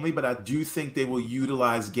mobile only, but I do think they will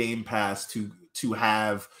utilize Game Pass to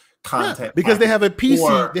have content because they have a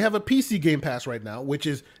PC. They have a PC Game Pass right now, which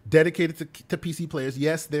is dedicated to PC players.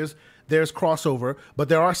 Yes, there's crossover, but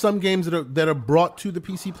there are some games that are brought to the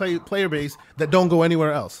PC player base that don't go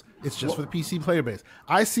anywhere else. It's just for the PC player base.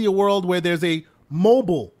 I see a world where there's a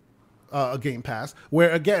mobile Game Pass,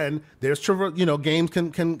 where again there's games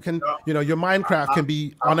can your Minecraft can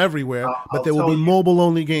be on everywhere, but there will be mobile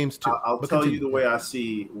only games too. I'll tell you the way I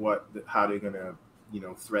see how they're gonna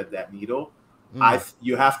thread that needle.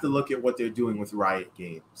 You have to look at what they're doing with Riot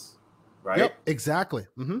Games, right? Yep, exactly.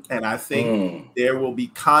 And I think there will be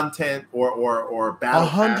content or battle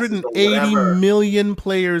 180 million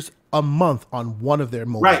players a month on one of their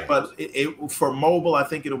mobile. Right, but for mobile, I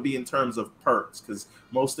think it'll be in terms of perks because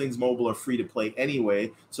most things mobile are free to play anyway.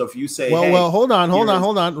 So if you say, well, hold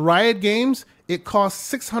on. Riot Games, it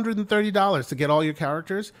costs $630 to get all your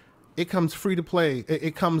characters. It comes free to play.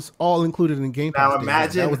 It comes all included in Game Pass. Now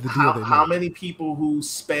imagine how many people who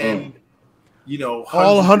spend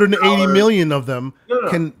all 180 million of them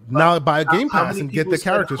can now buy a Game Pass and get the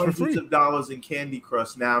characters for free. Hundreds of dollars in Candy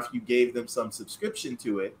Crush now if you gave them some subscription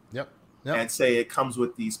to it. Yep. And say it comes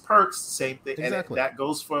with these perks, same thing. Exactly. And that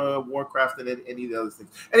goes for Warcraft and any of the other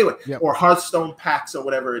things. Anyway, or Hearthstone packs or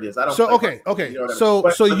whatever it is. I don't. So okay.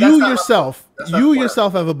 So you yourself,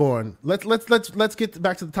 Everborn. Let's get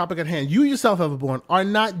back to the topic at hand. You yourself, Everborn, are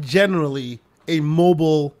not generally a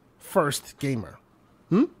mobile first gamer.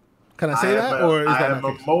 Can I say that, or is that I am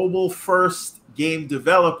a mobile first game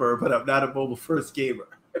developer, but I'm not a mobile first gamer.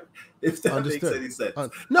 If that makes any sense.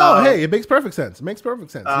 Hey, it makes perfect sense. It makes perfect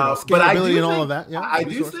sense. Scalability and all of that. Yeah, I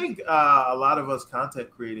do think a lot of us content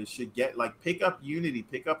creators should pick up Unity,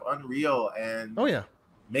 pick up Unreal, and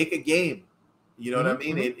make a game. You know what I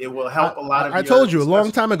mean? It will help a lot of. I told you a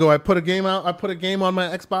long time ago. I put a game out. I put a game on my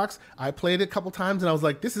Xbox. I played it a couple times, and I was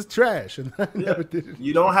like, "This is trash," and I never did it.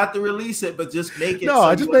 You don't have to release it, but just make it. No,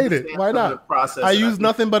 I just made it. Why not? Process. I use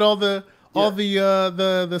nothing but all the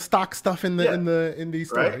stock stuff in the indie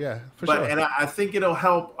store. Right? Yeah, for sure. And I think it'll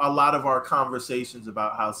help a lot of our conversations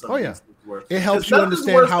about how some of these things work. It helps you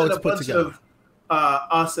understand how it's put together. Of,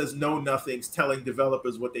 us as know nothings telling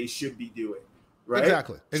developers what they should be doing. Right?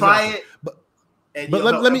 Exactly. Try it. But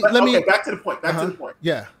let me back to the point. To the point.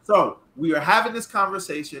 Yeah. So we are having this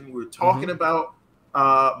conversation. We're talking about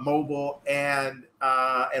mobile and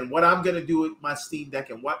what I'm going to do with my Steam Deck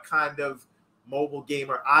and what kind of mobile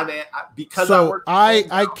gamer I'm at, because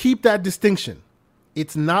I keep that distinction.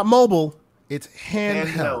 It's not mobile, it's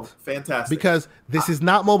handheld. Fantastic. Because this is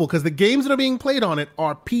not mobile, because the games that are being played on it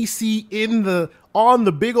are PC on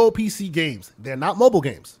the big old PC games. They're not mobile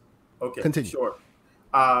games. Okay, continue. Sure.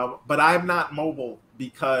 But I'm not mobile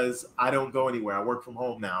because I don't go anywhere. I work from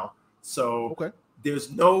home now. So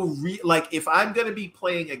there's no if I'm going to be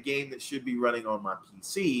playing a game that should be running on my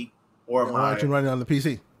PC or why aren't you running on the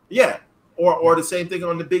PC? Yeah. Or the same thing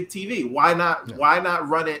on the big TV. Why not? Yeah. Why not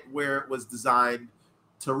run it where it was designed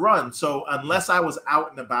to run? So unless I was out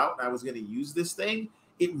and about and I was going to use this thing,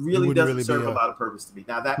 it really doesn't serve a lot of purpose to me.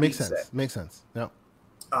 Now that makes sense. Makes sense. Yeah.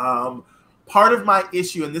 Part of my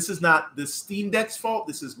issue, and this is not the Steam Deck's fault.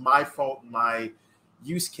 This is my fault in my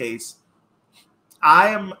use case.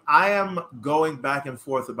 I am going back and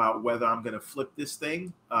forth about whether I'm going to flip this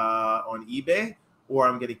thing on eBay or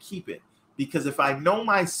I'm going to keep it, because if I know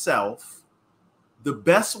myself, the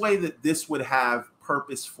best way that this would have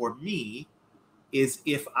purpose for me is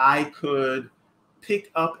if I could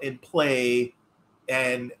pick up and play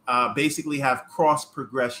and basically have cross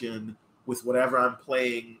progression with whatever I'm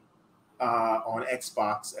playing on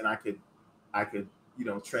Xbox, and I could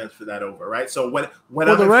transfer that over, right? So when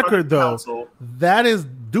for the record, though, that is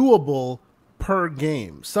doable per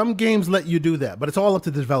game. Some games let you do that, but it's all up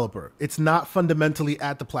to the developer. It's not fundamentally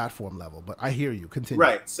at the platform level. But I hear you. Continue.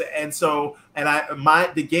 Right.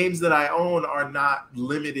 The games that I own are not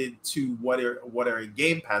limited to what are in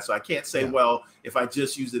Game Pass. So I can't say, well, if I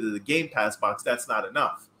just use it as a Game Pass box, that's not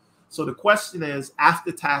enough. So the question is,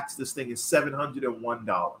 after tax, this thing is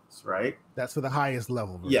 $701, right? That's for the highest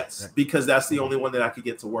level. Right? Yes, because that's the only one that I could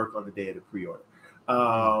get to work on the day of the pre-order.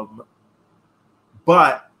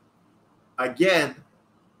 But again,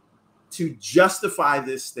 to justify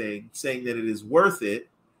this thing, saying that it is worth it,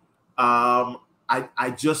 I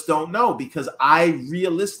just don't know, because I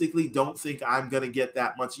realistically don't think I'm going to get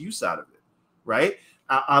that much use out of it, right?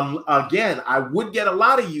 Again, I would get a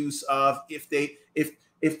lot of use of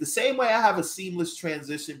if the same way I have a seamless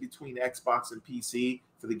transition between Xbox and PC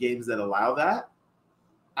for the games that allow that,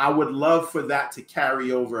 I would love for that to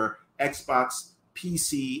carry over Xbox,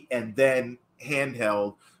 PC, and then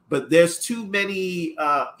handheld. But there's too many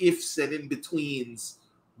ifs and in-betweens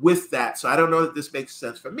with that. So I don't know that this makes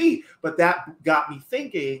sense for me. But that got me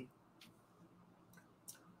thinking,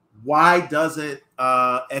 why doesn't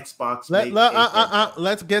Xbox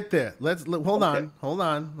let's get there. Hold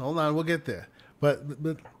on. We'll get there. But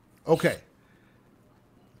okay.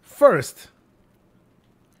 First,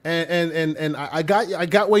 and I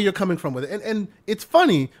got where you're coming from with it. And it's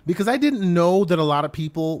funny because I didn't know that a lot of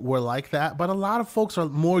people were like that, but a lot of folks are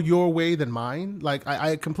more your way than mine. Like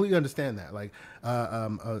I completely understand that. Like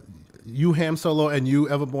you Ham Solo and you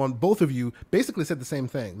Everborn, both of you basically said the same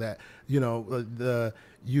thing, that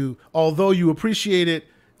although you appreciate it,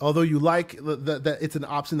 although you like that it's an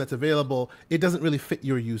option that's available, it doesn't really fit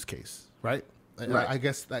your use case, right? Right. I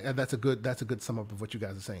guess that's a good sum up of what you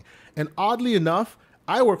guys are saying. And oddly enough,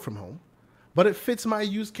 I work from home, but it fits my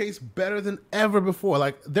use case better than ever before.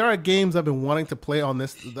 Like, there are games I've been wanting to play on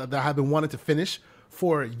this that I've been wanting to finish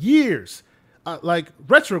for years. like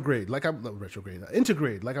retrograde, like I'm not retrograde,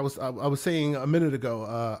 integrate, like I was saying a minute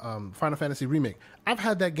ago. Final Fantasy Remake. I've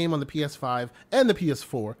had that game on the PS5 and the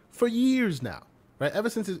PS4 for years now, right? Ever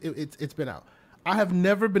since it's been out. I have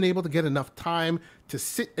never been able to get enough time to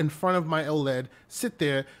sit in front of my OLED, sit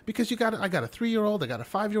there, because I got a 3-year-old, I got a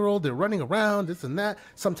 5-year-old, they're running around, this and that.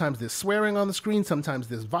 Sometimes there's swearing on the screen, sometimes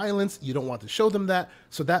there's violence. You don't want to show them that.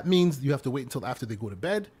 So that means you have to wait until after they go to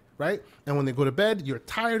bed, right? And when they go to bed, you're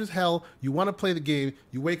tired as hell. You want to play the game.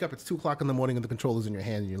 You wake up, it's 2 o'clock in the morning and the controller's in your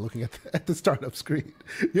hand and you're looking at the startup screen.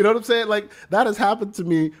 You know what I'm saying? Like, that has happened to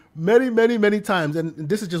me many, many, many times. And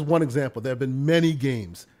this is just one example. There have been many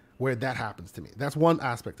games where that happens to me. That's one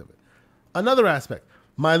aspect of it. Another aspect,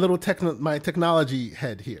 my little my technology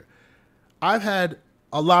head here. I've had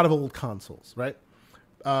a lot of old consoles, right?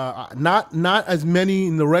 Not as many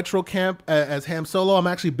in the retro camp as Ham Solo. I'm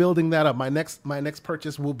actually building that up. My next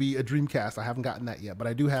purchase will be a Dreamcast. I haven't gotten that yet, but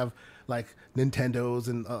I do have like Nintendos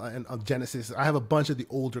and Genesis. I have a bunch of the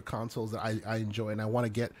older consoles that I enjoy, and I want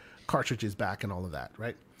to get cartridges back and all of that,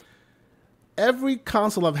 right? Every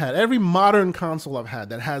console I've had, every modern console I've had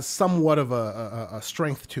that has somewhat of a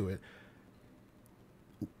strength to it,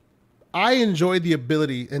 I enjoy the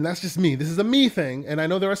ability, and that's just me. This is a me thing, and I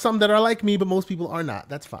know there are some that are like me, but most people are not.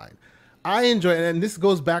 That's fine. I enjoy it, and this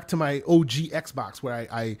goes back to my OG Xbox, where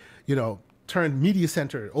I turned Media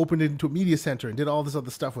Center, opened it into a Media Center, and did all this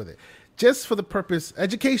other stuff with it, just for the purpose,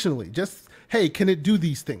 educationally. Just, hey, can it do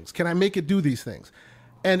these things? Can I make it do these things?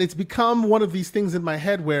 And it's become one of these things in my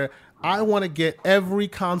head where I want to get every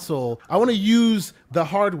console. I want to use the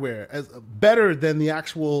hardware as better than the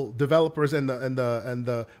actual developers and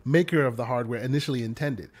the maker of the hardware initially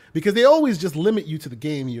intended, because they always just limit you to the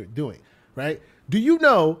game you're doing, right? Do you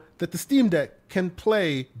know that the Steam Deck can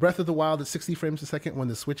play Breath of the Wild at 60 frames a second when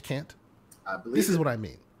the Switch can't? I believe this is what I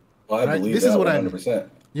mean. Well, I believe this is what 100%. I mean.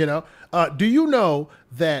 You know, do you know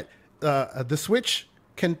that the Switch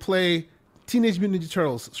can play Teenage Mutant Ninja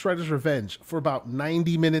Turtles: Shredder's Revenge for about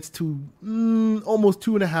 90 minutes to almost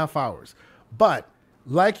 2.5 hours? But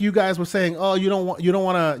like you guys were saying, oh, you don't want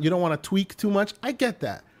to tweak too much. I get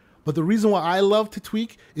that. But the reason why I love to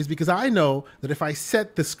tweak is because I know that if I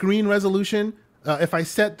set the screen resolution, if I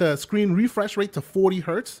set the screen refresh rate to 40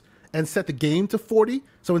 hertz and set the game to 40,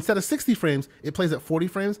 so instead of 60 frames, it plays at 40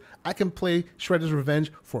 frames, I can play Shredder's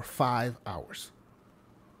Revenge for 5 hours.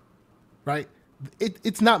 Right?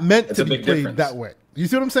 It's not meant to be played that way. You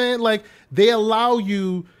see what I'm saying? Like, they allow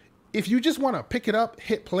you, if you just want to pick it up,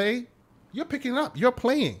 hit play, you're picking it up, you're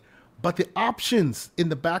playing. But the options in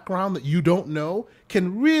the background that you don't know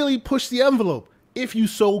can really push the envelope if you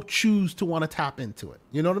so choose to want to tap into it.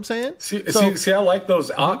 You know what I'm saying? See, I like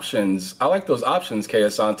those options. I like those options, Kay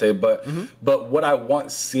Asante, but what I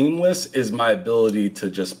want seamless is my ability to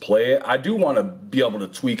just play it. I do want to be able to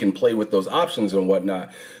tweak and play with those options and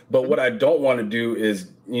whatnot. But what I don't want to do is,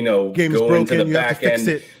 game's go broken, into the you back have to fix end.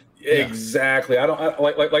 it. Exactly. I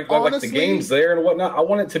like the games there and whatnot. I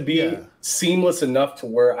want it to be seamless enough to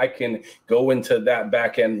where I can go into that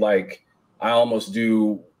back end like I almost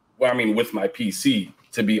do. Well, I mean, with my PC,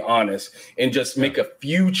 to be honest, and just make a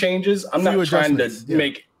few changes. I'm not trying to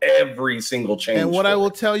make every single change. And what I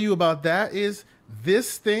will tell you about that is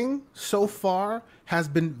this thing so far has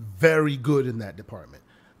been very good in that department.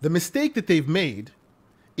 The mistake that they've made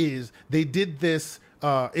is they did this,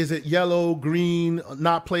 is it yellow, green,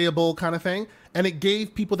 not playable kind of thing? And it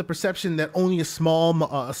gave people the perception that only a small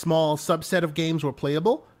subset of games were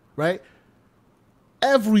playable, right?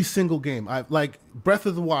 Every single game, like Breath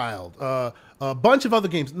of the Wild, a bunch of other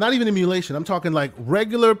games, not even emulation. I'm talking like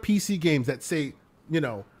regular PC games that say,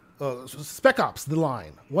 Spec Ops: The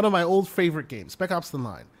Line, one of my old favorite games, Spec Ops: The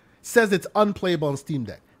Line, says it's unplayable on Steam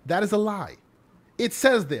Deck. That is a lie. It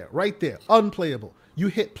says there, right there, unplayable. You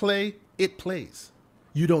hit play, it plays.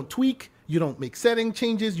 You don't tweak, you don't make setting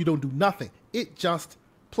changes, you don't do nothing. It just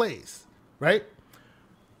plays, right?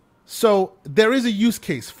 So there is a use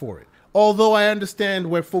case for it. Although I understand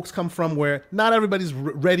where folks come from, where not everybody's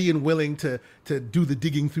ready and willing to do the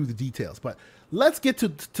digging through the details. But let's get to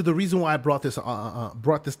the reason why I brought this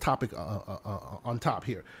topic on top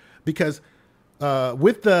here, because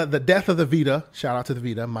with the death of the Vita, shout out to the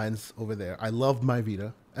Vita, mine's over there. I loved my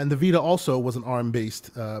Vita, and the Vita also was an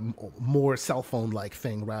ARM-based, more cell phone-like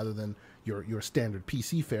thing rather than your standard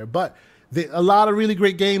PC fare, but. A lot of really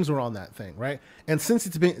great games were on that thing, right? And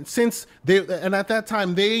and at that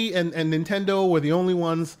time they and Nintendo were the only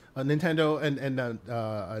ones. Nintendo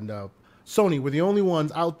and Sony were the only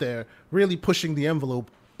ones out there really pushing the envelope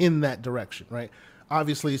in that direction, right?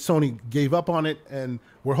 Obviously, Sony gave up on it, and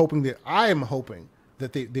I am hoping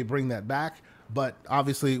that they bring that back. But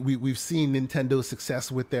obviously, we've seen Nintendo's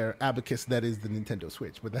success with their abacus that is the Nintendo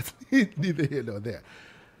Switch. But that's neither here nor there.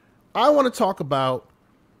 I want to talk about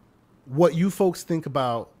what you folks think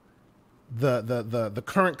about the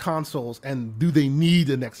current consoles, and do they need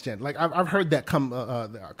a next gen? Like I've heard that come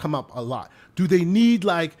up a lot. Do they need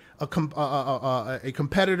like a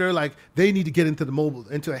competitor? Like they need to get into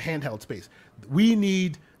a handheld space. We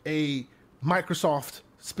need a Microsoft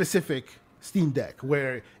specific Steam Deck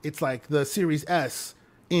where it's like the Series S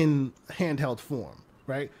in handheld form.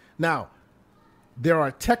 Right now, there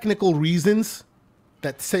are technical reasons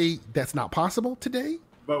that say that's not possible today.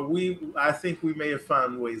 But I think we may have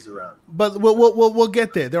found ways around. But we'll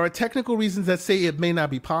get there. There are technical reasons that say it may not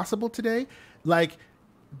be possible today. Like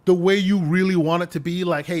the way you really want it to be,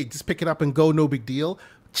 like, hey, just pick it up and go, no big deal.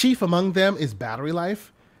 Chief among them is battery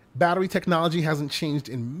life. Battery technology hasn't changed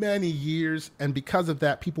in many years. And because of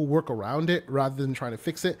that, people work around it rather than trying to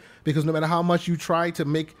fix it. Because no matter how much you try to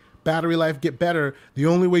make battery life get better, the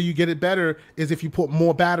only way you get it better is if you put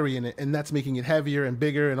more battery in it, and that's making it heavier and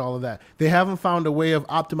bigger and all of that. They haven't found a way of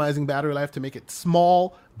optimizing battery life to make it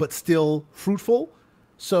small but still fruitful.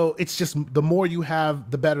 So it's just the more you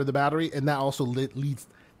have, the better the battery, and that also leads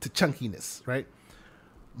to chunkiness, right?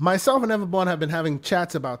 Myself and Everborn have been having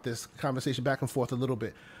chats about this conversation back and forth a little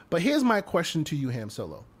bit. But here's my question to you, Ham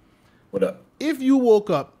Solo. What up? If you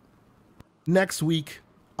woke up next week,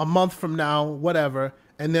 a month from now, whatever,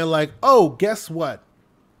 and they're like, oh, guess what?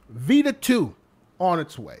 Vita 2 on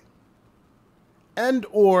its way. And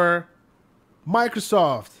or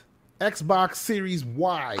Microsoft Xbox Series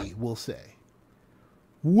Y, we'll say.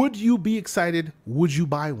 Would you be excited? Would you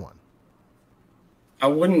buy one? I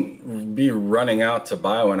wouldn't be running out to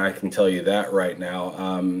buy one. I can tell you that right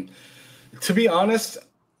now. To be honest,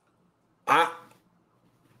 I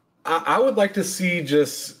would like to see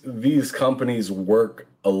just these companies work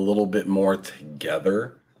a little bit more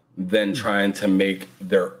together than trying to make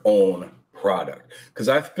their own product, because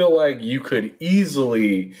I feel like you could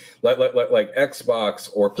easily like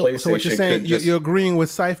Xbox or PlayStation. So what you're saying, you're agreeing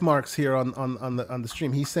with Scythe Marks here on the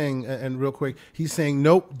stream. He's saying, and real quick, he's saying,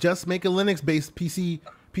 nope, just make a Linux-based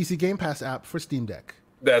PC Game Pass app for Steam Deck.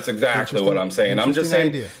 That's exactly what I'm saying. I'm just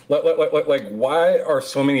saying, like, why are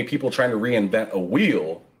so many people trying to reinvent a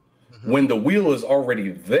wheel when the wheel is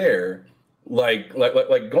already there? Like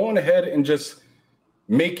going ahead and just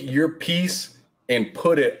make your piece and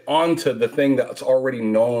put it onto the thing that's already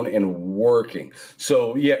known and working.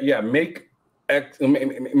 So make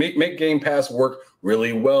Game Pass work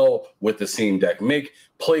really well with the Steam Deck. Make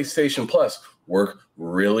PlayStation Plus work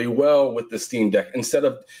really well with the Steam Deck, instead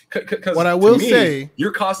of, because what I will say,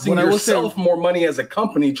 you're costing yourself more money as a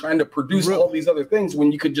company trying to produce all these other things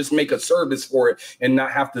when you could just make a service for it and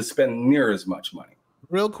not have to spend near as much money.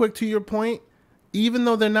 Real quick to your point, even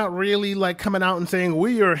though they're not really like coming out and saying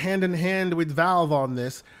we are hand in hand with Valve on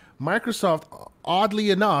this, Microsoft, oddly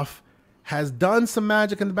enough, has done some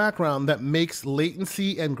magic in the background that makes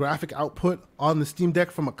latency and graphic output on the Steam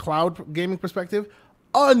Deck from a cloud gaming perspective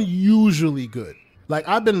unusually good. Like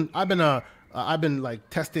I've been like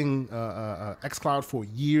testing xCloud for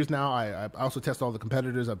years now. I also test all the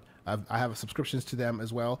competitors. I have subscriptions to them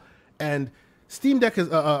as well. And Steam Deck is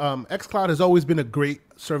xCloud has always been a great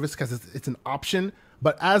service because it's an option.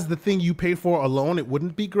 But as the thing you pay for alone, it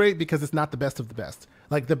wouldn't be great because it's not the best of the best.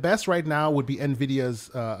 Like the best right now would be NVIDIA's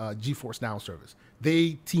GeForce Now service.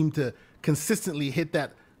 They seem to consistently hit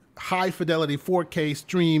that high fidelity 4K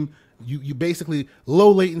stream. You basically low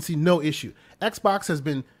latency, no issue. Xbox has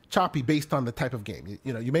been choppy based on the type of game.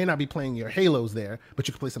 You may not be playing your Halos there, but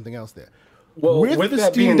you can play something else there. Well, with the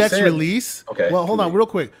Steam Deck's release, okay. Well, hold on real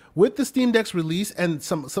quick. With the Steam Deck's release and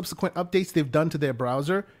some subsequent updates they've done to their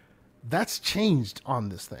browser, that's changed on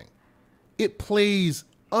this thing. It plays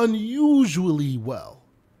unusually well.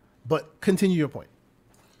 But continue your point.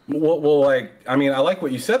 Well, like, I mean, I like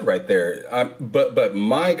what you said right there. But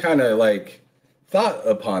my kind of like thought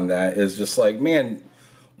upon that is just like, man,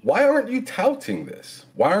 why aren't you touting this?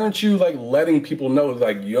 Why aren't you like letting people know,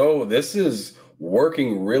 like, yo, this is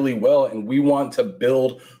working really well and we want to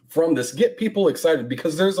build from this, get people excited,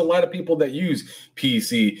 because there's a lot of people that use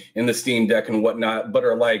PC in the Steam Deck and whatnot, but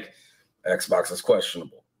are like, Xbox is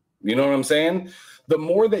questionable. You know what I'm saying? The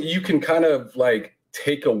more that you can kind of like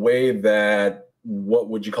take away that, what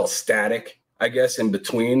would you call static, I guess, in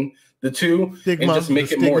between the two, stigma, and just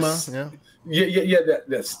make it more,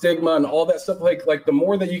 that stigma and all that stuff. Like the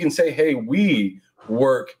more that you can say, hey, we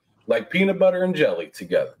work like peanut butter and jelly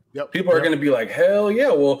together. Yep. People are going to be like, hell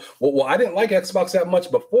yeah. Well, I didn't like Xbox that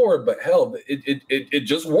much before, but hell, it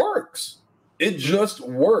just works. It just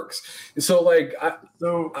works. So like,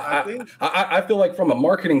 I feel like from a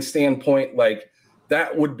marketing standpoint, like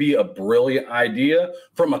that would be a brilliant idea.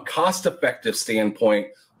 From a cost-effective standpoint,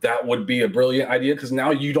 that would be a brilliant idea because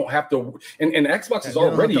now you don't have to. And Xbox is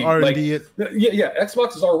already like,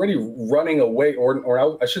 Xbox is already running away,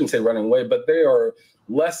 or I shouldn't say running away, but they are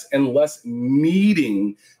less and less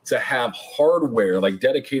needing to have hardware, like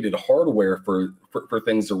dedicated hardware for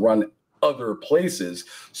things to run other places.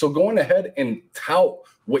 So going ahead and tout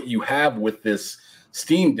what you have with this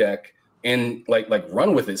Steam Deck and like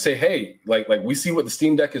run with it. Say, hey, like we see what the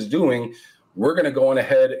Steam Deck is doing. We're gonna go on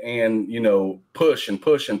ahead and push and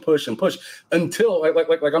push and push and push until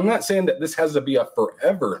like I'm not saying that this has to be a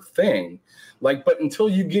forever thing, but until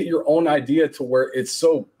you get your own idea to where it's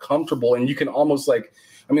so comfortable and you can almost like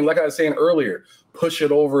I was saying earlier, push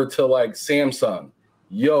it over to like Samsung.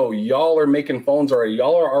 Yo, y'all are making phones already.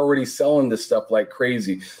 Y'all are already selling this stuff like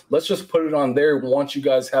crazy. Let's just put it on there once you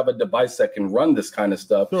guys have a device that can run this kind of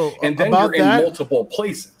stuff. So, and then you're in multiple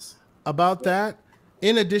places. About that,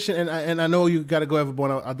 in addition, and I know you got to go,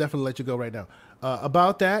 Everborn. I'll definitely let you go right now.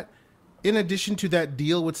 About that, in addition to that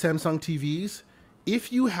deal with Samsung TVs,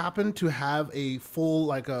 if you happen to have a full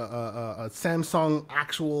like a Samsung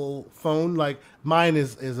actual phone, like mine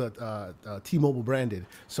is a T-Mobile branded,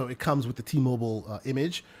 so it comes with the T-Mobile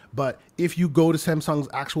image. But if you go to Samsung's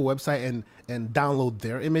actual website and download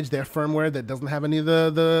their image, their firmware that doesn't have any of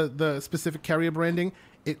the specific carrier branding,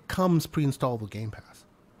 it comes pre-installed with Game Pass.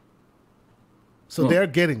 So they're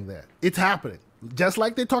getting there. It's happening. Just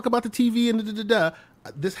like they talk about the TV and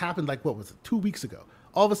this happened like, what was it, 2 weeks ago.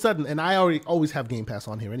 All of a sudden, and I always have Game Pass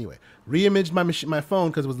on here anyway. Re-imaged my phone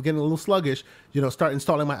because it was getting a little sluggish. Start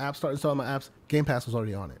installing my apps. Game Pass was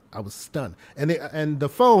already on it. I was stunned. And the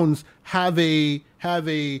phones have a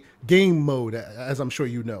game mode, as I'm sure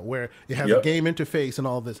you know, where it has a game interface and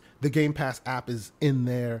all of this. The Game Pass app is in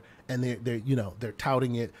there, and they're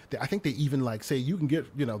touting it. I think they even like say you can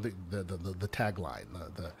get the tagline,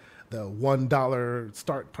 the $1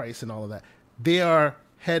 start price and all of that. They are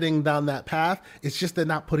heading down that path. It's just they're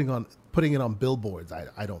not putting it on billboards.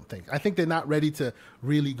 I don't think. I think they're not ready to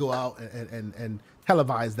really go out and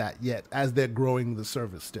televise that yet, as they're growing the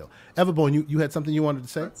service still. Everborn, you had something you wanted to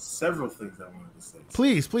say? Several things I wanted to say.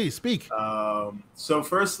 Please speak. So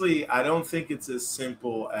firstly, I don't think it's as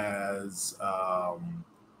simple as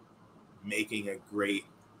making a great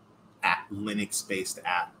Linux-based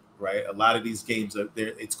app, right? A lot of these games are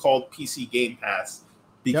there. It's called PC Game Pass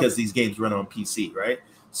because these games run on PC, right?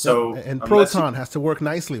 So and Proton has to work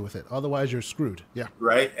nicely with it, otherwise you're screwed. Yeah,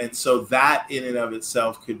 right. And so that in and of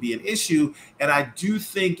itself could be an issue. And I do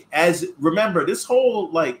think, remember, this whole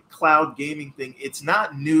like cloud gaming thing, it's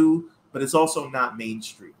not new, but it's also not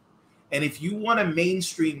mainstream. And if you want to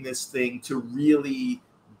mainstream this thing to really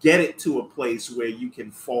get it to a place where you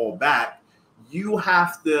can fall back, you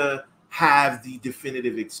have to have the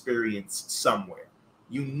definitive experience somewhere.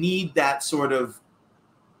 You need that sort of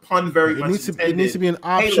pun very much intended. It needs to be an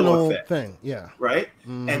optional thing. Yeah. Right.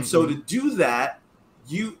 Mm-hmm. And so to do that,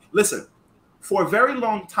 listen, for a very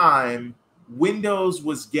long time, Windows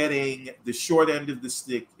was getting the short end of the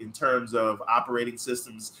stick in terms of operating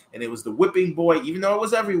systems. And it was the whipping boy, even though it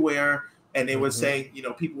was everywhere. And they were saying,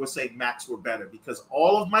 people were saying Macs were better because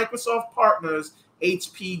all of Microsoft partners,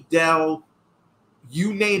 HP, Dell,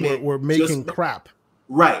 you name it, were making crap.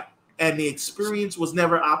 Right. And the experience was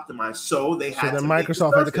never optimized. So they had then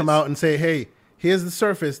Microsoft had to come out and say, hey, here's the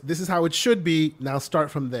Surface. This is how it should be. Now start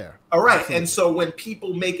from there. All right. And so when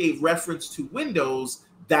people make a reference to Windows,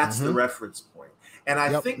 that's the reference point. And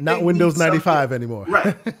I think not Windows 95 anymore.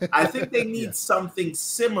 Right. I think they need something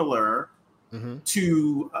similar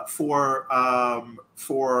to for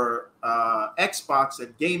Xbox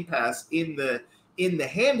and Game Pass in the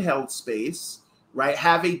handheld space. Right,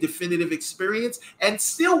 have a definitive experience and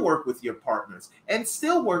still work with your partners and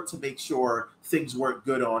still work to make sure things work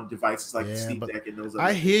good on devices like the Steam Deck and those.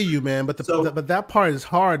 I hear you, man, but but that part is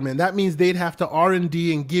hard, man. That means they'd have to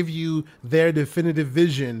R&D and give you their definitive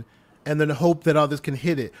vision, and then hope that others can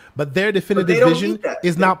hit it. But their definitive vision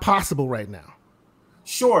is not possible right now.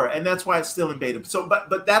 Sure, and that's why it's still in beta. So,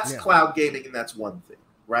 but that's cloud gaming, and that's one thing,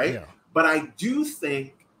 right? Yeah. But I do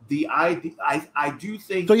think. I do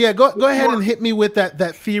think. So yeah, go ahead and hit me with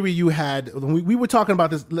that theory you had. We were talking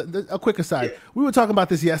about this. A quick aside. Yeah. We were talking about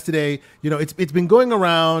this yesterday. It's been going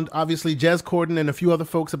around. Obviously, Jez Corden and a few other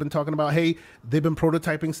folks have been talking about. Hey, they've been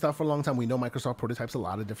prototyping stuff for a long time. We know Microsoft prototypes a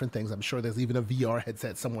lot of different things. I'm sure there's even a VR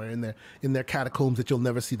headset somewhere in their catacombs that you'll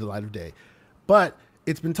never see the light of day. But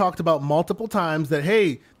it's been talked about multiple times that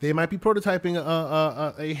hey, they might be prototyping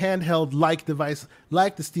a handheld like device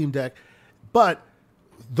like the Steam Deck, but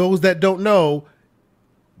those that don't know,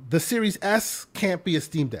 the Series S can't be a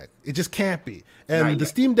Steam Deck. It just can't be. And the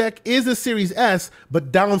Steam Deck is a Series S,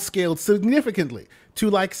 but downscaled significantly to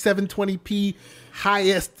like 720p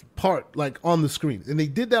highest part, like on the screen. And they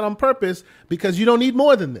did that on purpose because you don't need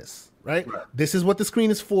more than this, right? This is what the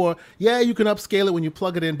screen is for. Yeah, you can upscale it when you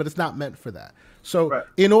plug it in, but it's not meant for that. So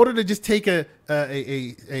in order to just take a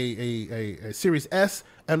Series S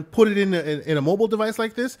and put it in a mobile device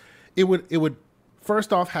like this, it would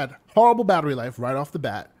first off had horrible battery life right off the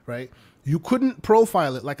bat, right? You couldn't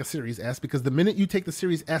profile it like a Series S because the minute you take the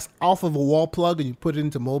Series S off of a wall plug and you put it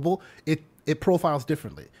into mobile, it profiles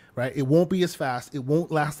differently, right? It won't be as fast. It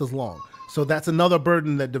won't last as long. So that's another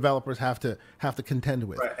burden that developers have to contend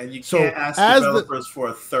with. Right, and you can't ask developers for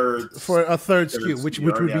a third SKU, which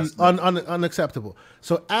would be unacceptable.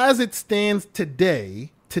 So as it stands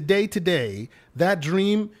today, that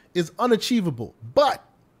dream is unachievable. But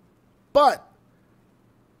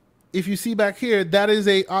if you see back here, that is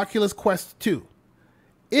a Oculus Quest 2.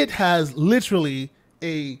 It has literally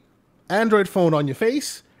a Android phone on your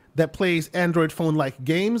face that plays Android phone-like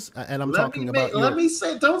games, and I'm talking about. Let me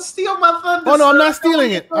say, don't steal my thunder. Oh no, I'm not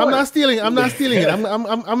stealing it. I'm not stealing it. I'm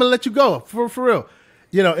gonna let you go for real.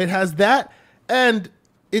 You know, it has that, and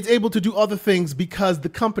it's able to do other things because the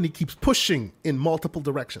company keeps pushing in multiple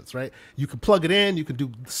directions. Right? You can plug it in. You can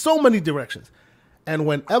do so many directions. And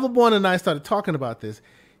when Everborn and I started talking about this,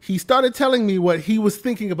 he started telling me what he was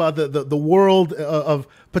thinking about the world of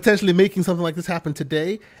potentially making something like this happen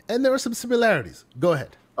today, and there are some similarities. Go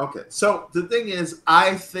ahead. Okay, so the thing is,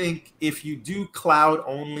 I think if you do cloud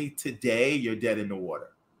only today, you're dead in the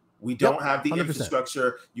water. We don't have the 100%.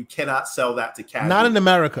 Infrastructure. You cannot sell that to casuals. Not in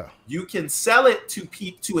America. You can sell it to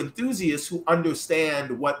enthusiasts who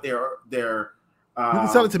understand what they're you can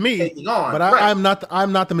sell it to me, but I'm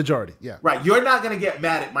not the majority. Yeah, right. You're not going to get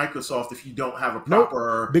mad at Microsoft if you don't have a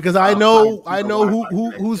proper because I know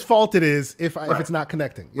whose fault it is if it's not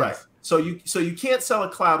connecting. Yes. Right. So you can't sell a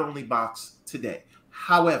cloud only box today.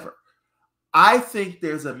 However, I think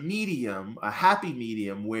there's a happy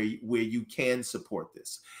medium where you can support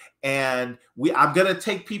this. And I'm going to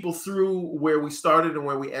take people through where we started and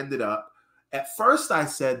where we ended up. At first, I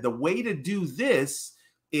said the way to do this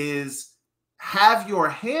is have your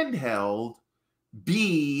handheld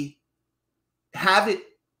have it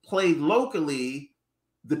play locally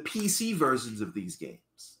the PC versions of these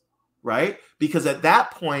games, right? Because at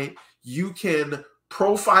that point, you can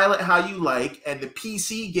profile it how you like, and the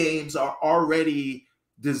PC games are already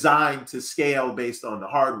designed to scale based on the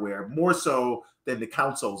hardware, more so than the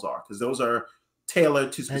consoles are, because those are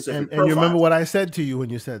tailored to specific profiles. And you remember what I said to you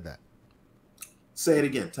when you said that? Say it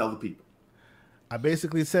again. Tell the people. I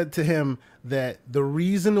basically said to him that the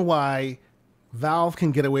reason why Valve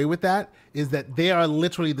can get away with that is that they are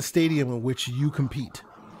literally the stadium in which you compete,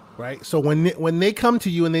 right? So when they come to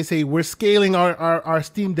you and they say, we're scaling our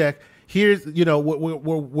Steam Deck, here's, we're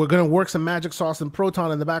going to work some magic sauce and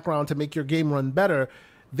Proton in the background to make your game run better,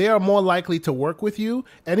 they are more likely to work with you.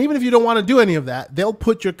 And even if you don't want to do any of that, they'll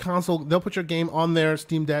put your game on their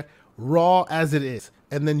Steam Deck raw as it is,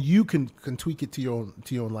 and then you can tweak it to your own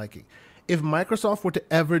liking. If Microsoft were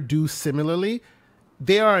to ever do similarly,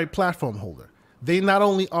 they are a platform holder. They not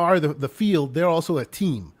only are the field, they're also a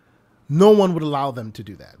team. No one would allow them to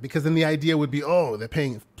do that because then the idea would be, they're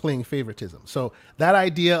playing favoritism. So that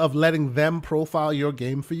idea of letting them profile your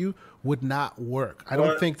game for you would not work. I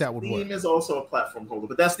don't think that would work. Steam is also a platform holder,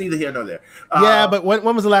 but that's neither here nor there. Yeah, but when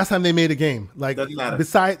was the last time they made a game? Like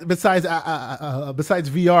besides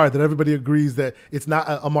VR, that everybody agrees that it's not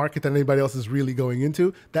a market that anybody else is really going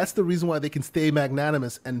into. That's the reason why they can stay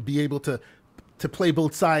magnanimous and be able to play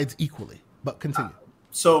both sides equally. But continue.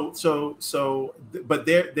 But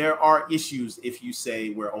there are issues if you say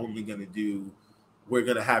we're going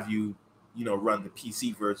to have you run the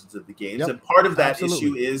PC versions of the games. Yep. And part of that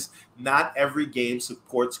issue is not every game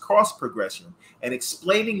supports cross progression, and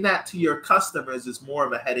explaining that to your customers is more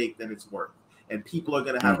of a headache than it's worth. And people are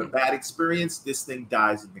going to have a bad experience. This thing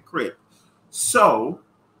dies in the crib. So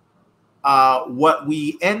what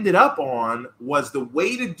we ended up on was the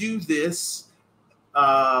way to do this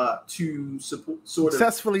to support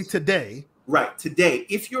successfully today. Right, today.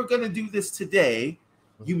 If you're going to do this today,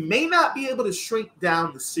 you may not be able to shrink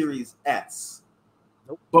down the Series S.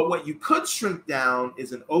 Nope. But what you could shrink down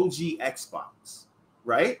is an OG Xbox,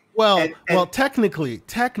 right? Well, technically,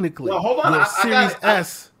 well, hold on. Your Series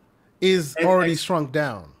S is already shrunk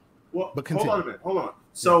down. Well, but continue. Hold on.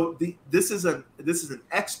 So this is an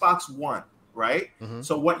Xbox One, right? Mm-hmm.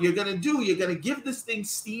 So what you're going to do, you're going to give this thing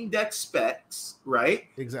Steam Deck specs, right?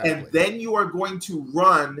 Exactly. And then you are going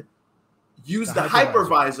to use the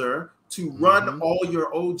hypervisor to run all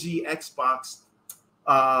your OG Xbox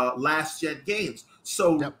last gen games.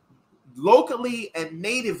 So locally and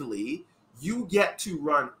natively, you get to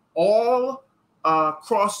run all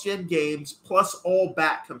cross-gen games plus all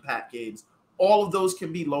back compat games. All of those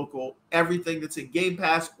can be local, everything that's in Game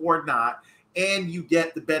Pass or not, and you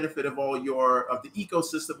get the benefit of all of the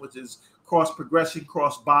ecosystem, which is cross progression,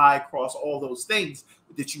 cross buy, cross all those things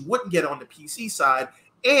that you wouldn't get on the PC side,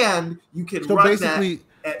 and you can run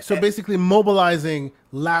basically mobilizing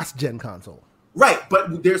last gen console. Right,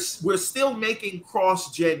 but we're still making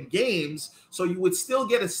cross-gen games, so you would still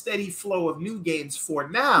get a steady flow of new games for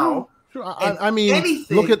now. Sure. I mean,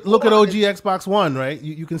 look at OG Xbox One, right?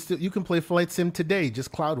 You can play Flight Sim today,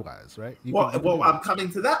 just cloud-wise, right? I'm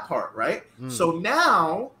coming to that part, right? So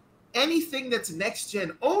now anything that's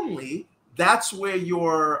next-gen only, that's where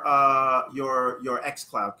your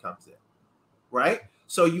xCloud comes in, right?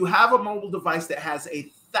 So you have a mobile device that has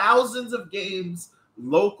thousands of games,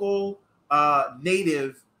 local,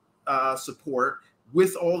 native support,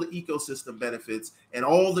 with all the ecosystem benefits and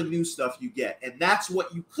all the new stuff you get. And that's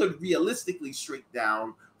what you could realistically shrink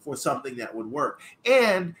down for something that would work.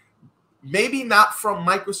 And maybe not from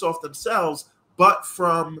Microsoft themselves, but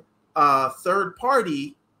from third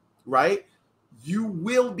party, right? You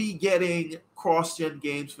will be getting cross-gen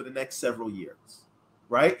games for the next several years,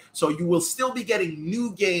 right? So you will still be getting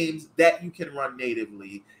new games that you can run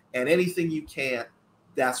natively, and anything you can't,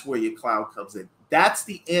 that's where your cloud comes in. That's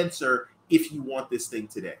the answer if you want this thing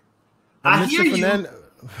today. I hear you.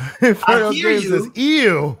 I hear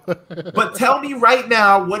you. But tell me right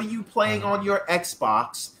now, what are you playing on your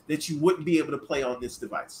Xbox that you wouldn't be able to play on this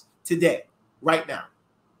device today, right now?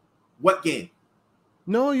 What game?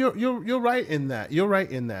 No, you're right in that. You're right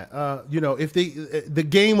in that. If the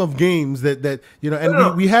game of games that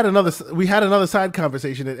and we had another side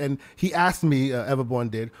conversation, and he asked me, Everborn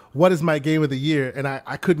did, what is my game of the year, and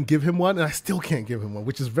I couldn't give him one, and I still can't give him one,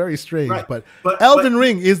 which is very strange. Right. But Elden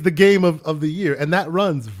Ring is the game of the year, and that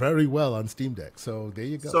runs very well on Steam Deck. So there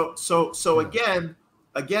you go. So again,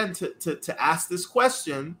 to ask this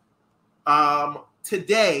question,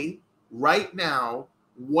 today, right now,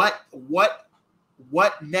 what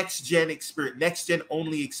next gen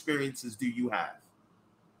only experiences do you have?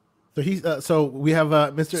 So we have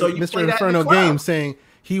Mr. Inferno Games saying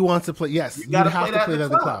he wants to play. Yes, you'd have to play that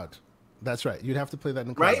in the cloud. That's right. You'd have to play that in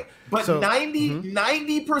the cloud. Right? But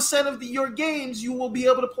 90% of your games you will be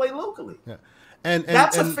able to play locally. Yeah. And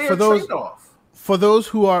that's a fair trade-off. For those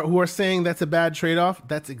who are saying that's a bad trade-off,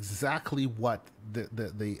 that's exactly what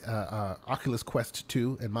the Oculus Quest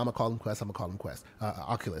 2, and Mama called him Quest, I'm gonna call him Quest,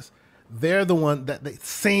 Oculus. They're the one that the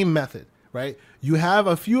same method, right? You have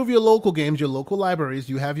a few of your local games, your local libraries.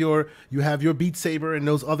 You have your Beat Saber and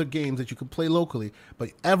those other games that you can play locally. But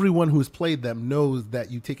everyone who's played them knows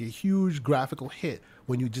that you take a huge graphical hit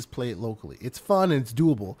when you just play it locally. It's fun and it's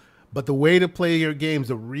doable. But the way to play your games,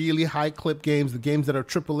 the really high clip games, the games that are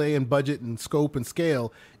AAA in budget and scope and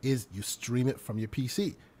scale, is you stream it from your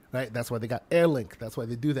PC. Right, that's why they got Airlink. That's why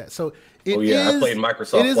they do that. So I played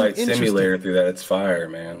Microsoft Flight Simulator through that. It's fire,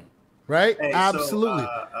 man. Right? Hey, absolutely.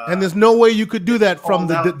 And there's no way you could do that from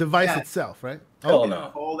the device itself, right? Oh,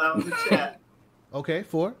 no. Hold out the chat. Okay,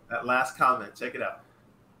 for? That last comment. Check it out.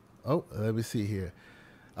 Oh, let me see here.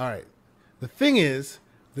 All right. The thing is,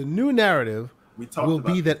 the new narrative will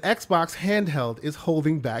be that Xbox handheld is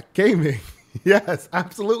holding back gaming. Yes,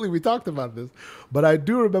 absolutely. We talked about this. But I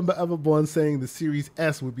do remember Everborn saying the Series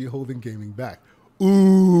S would be holding gaming back.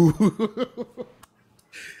 Ooh.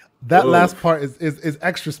 That last part is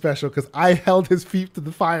extra special because I held his feet to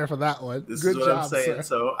the fire for that one. This is what I'm saying. Sir.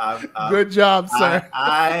 So good job, sir.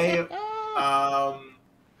 I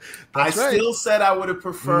still said I would have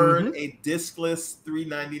preferred a discless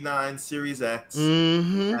 $399 Series X,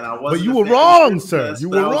 and I wasn't. But you were wrong, sir. You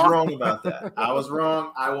were wrong about that. I was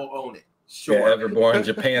wrong. I will own it. Sure. Yeah, Everborn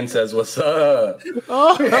Japan says what's up. But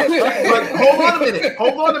hold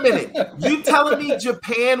on a minute. You telling me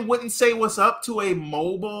Japan wouldn't say what's up to a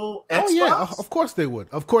mobile Xbox? Oh yeah, of course they would.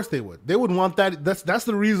 Of course they would. They would want that. That's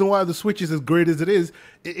the reason why the Switch is as great as it is.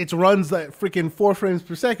 It runs like freaking 4 frames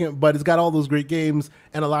per second, but it's got all those great games,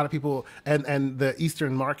 and a lot of people and the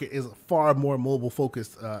Eastern market is far more mobile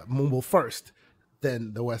focused, mobile first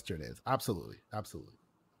than the Western is. Absolutely.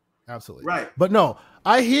 Right. But no,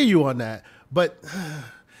 I hear you on that. But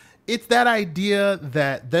it's that idea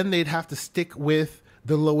that then they'd have to stick with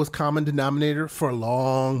the lowest common denominator for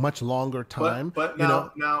a much longer time. But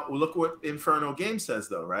now look what Inferno Game says,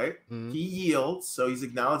 though, right? Mm-hmm. He yields, so he's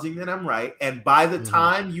acknowledging that I'm right. And by the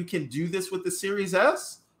time you can do this with the Series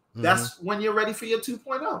S, that's when you're ready for your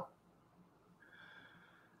 2.0.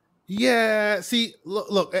 Yeah, see,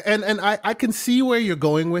 look, and I can see where you're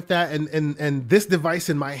going with that, and this device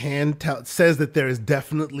in my hand says that there is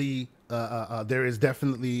definitely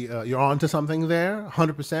you're onto something there,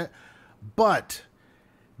 100%. But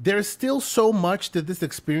there's still so much to this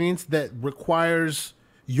experience that requires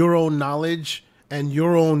your own knowledge and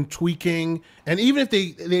your own tweaking. And even if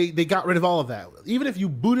they got rid of all of that, even if you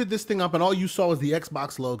booted this thing up and all you saw was the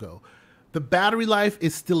Xbox logo, the battery life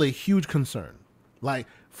is still a huge concern. Like,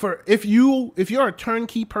 for if you're a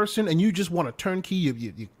turnkey person and you just want a turnkey,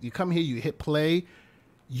 you come here, you hit play,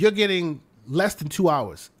 you're getting less than 2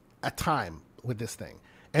 hours a time with this thing.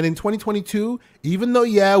 And in 2022, even though,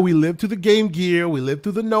 yeah, we lived through the Game Gear, we lived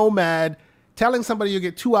through the Nomad, telling somebody you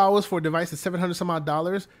get 2 hours for a device that's $700 some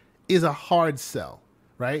odd is a hard sell,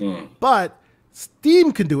 right? But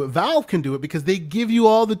Steam can do it, Valve can do it, because they give you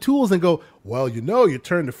all the tools and go, well, you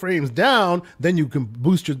turn the frames down, then you can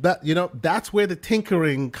boost your, that's where the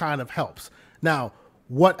tinkering kind of helps. Now,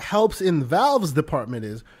 what helps in Valve's department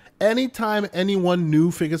is anytime anyone new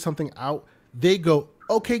figures something out, they go,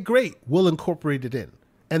 okay, great, we'll incorporate it in.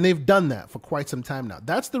 And they've done that for quite some time now.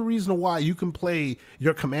 That's the reason why you can play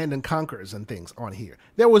your Command and Conquers and things on here.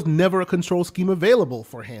 There was never a control scheme available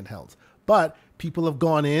for handhelds, but people have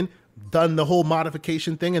gone in, done the whole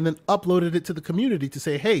modification thing, and then uploaded it to the community to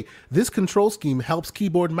say, hey, this control scheme helps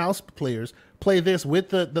keyboard mouse players play this with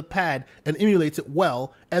the pad and emulates it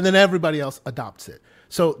well, and then everybody else adopts it.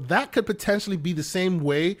 So that could potentially be the same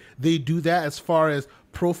way they do that as far as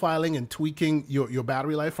profiling and tweaking your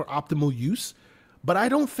battery life for optimal use. But I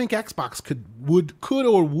don't think Xbox could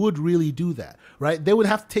or would really do that, right? They would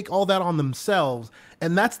have to take all that on themselves,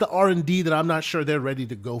 and that's the R&D that I'm not sure they're ready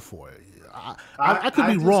to go for. I could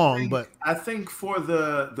be wrong, but I think for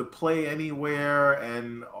the play anywhere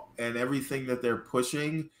and everything that they're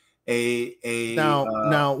pushing,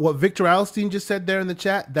 now what Victor Alstein just said there in the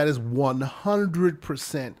chat, that is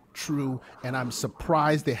 100% true, and I'm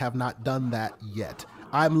surprised they have not done that yet.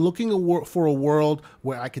 I'm looking for a world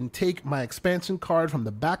where I can take my expansion card from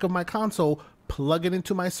the back of my console, plug it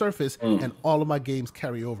into my Surface, and all of my games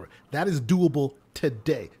carry over. That is doable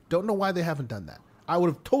today. Don't know why they haven't done that. I would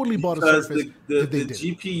have totally bought a Surface if they did. The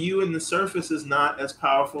GPU in the Surface is not as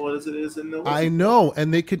powerful as it is in the I know,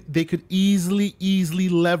 and they could easily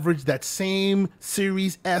leverage that same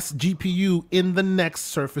Series S GPU in the next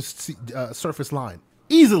Surface line.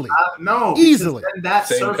 Easily. No, easily. That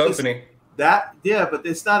same Surface, company. But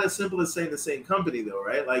it's not as simple as saying the same company, though,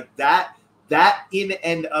 right? Like that in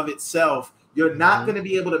and of itself, you're not going to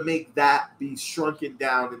be able to make that be shrunken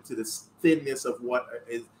down into the thinness of what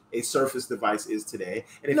a Surface device is today.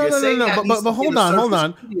 And if but hold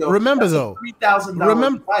on. Remember though,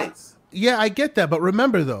 $3,000 device. Yeah, I get that, but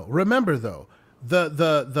remember though,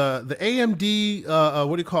 the AMD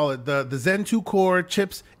what do you call it? The Zen 2 core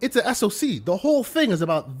chips. It's a SoC. The whole thing is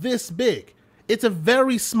about this big. It's a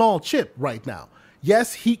very small chip right now.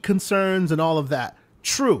 Yes, heat concerns and all of that.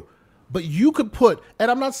 True. But you could put, and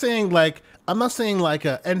I'm not saying like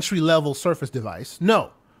an entry-level Surface device.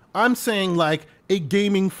 No. I'm saying like a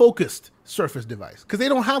gaming focused Surface device, because they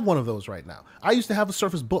don't have one of those right now. I used to have a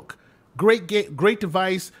Surface Book. Great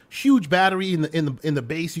device, huge battery in the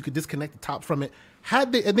base. You could disconnect the top from it.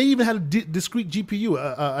 And they even had a discrete GPU,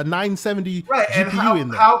 a 970 GPU in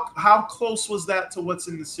there. How close was that to what's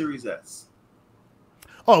in the Series S?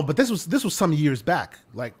 Oh, but this was some years back.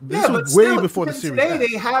 Like this was way before the Series today,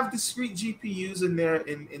 S. They have discrete GPUs in there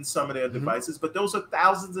in some of their devices, but those are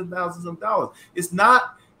thousands and thousands of dollars. It's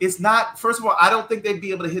not. First of all, I don't think they'd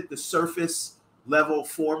be able to hit the Surface level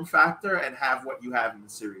form factor and have what you have in the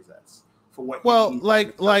Series S. For what? Well,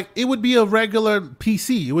 like it would be a regular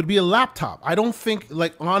PC. It would be a laptop. I don't think,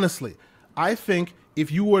 like, honestly, I think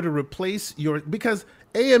if you were to replace because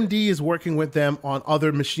AMD is working with them on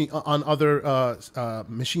other machines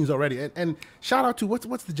already. And shout out to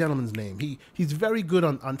what's the gentleman's name? He's very good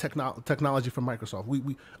on technology from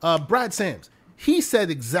Microsoft. Brad Sams. He said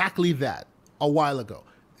exactly that a while ago.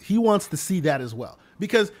 He wants to see that as well,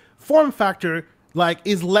 because form factor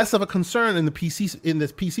is less of a concern in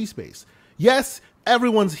this PC space. Yes,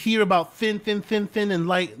 everyone's here about thin and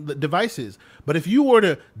light devices. But if you were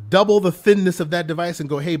to double the thinness of that device and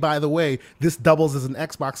go, hey, by the way, this doubles as an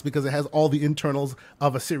Xbox because it has all the internals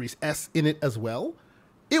of a Series S in it as well,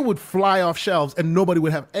 it would fly off shelves and nobody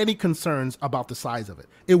would have any concerns about the size of it.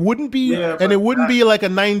 It wouldn't be, and it wouldn't be like a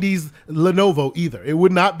 90s Lenovo either. It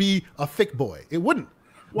would not be a thick boy. It wouldn't.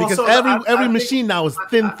 Because every machine now is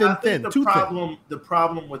thin. The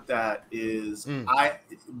problem with that is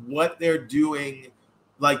what they're doing,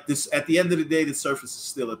 like this. At the end of the day, the Surface is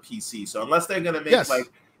still a PC. So unless they're going to make like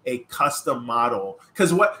a custom model,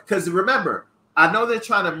 because remember, I know they're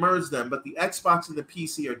trying to merge them, but the Xbox and the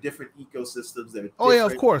PC are different ecosystems. Oh yeah,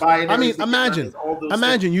 of course. I mean, imagine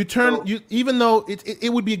even though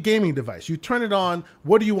it would be a gaming device, you turn it on.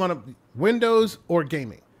 What do you want to? Windows or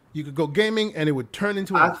gaming? You could go gaming, and it would turn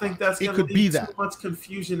into. I think that's going to be too much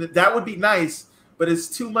confusion. That would be nice, but it's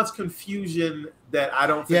too much confusion that I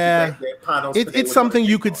don't think that panels. It's something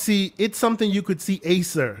you could see. It's something you could see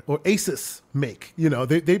Acer or Asus make. You know,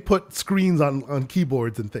 they put screens on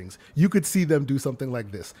keyboards and things. You could see them do something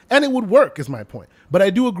like this, and it would work. Is my point. But I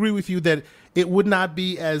do agree with you that it would not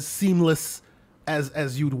be as seamless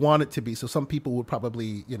as you'd want it to be. So some people would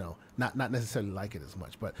probably, you know, not necessarily like it as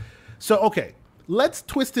much. But so okay, let's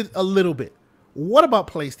twist it a little bit. What about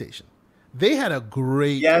PlayStation? They had a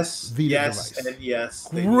great Vita device. And yes,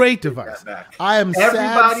 great device. I am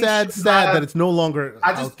sad that it's no longer.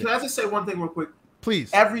 Can I just say one thing real quick? Please.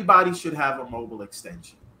 Everybody should have a mobile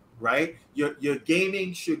extension, right? Your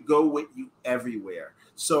gaming should go with you everywhere.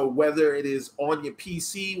 So whether it is on your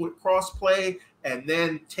PC with crossplay, and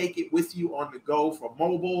then take it with you on the go for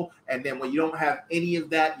mobile, and then when you don't have any of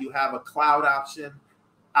that, you have a cloud option.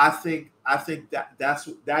 I think that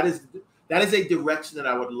is a direction that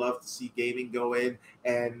I would love to see gaming go in,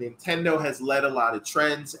 and Nintendo has led a lot of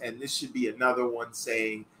trends, and this should be another one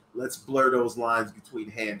saying, let's blur those lines between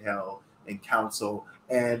handheld and console.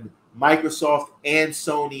 And Microsoft and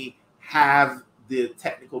Sony have the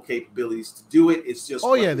technical capabilities to do it. It's just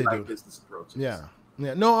they do business approaches. Yeah.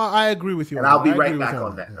 No, I agree with you. And I'll be right back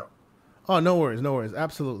on that note. Oh, no worries,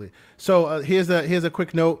 absolutely. So here's a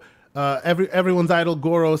quick note. Everyone's idol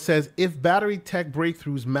Goro says, if battery tech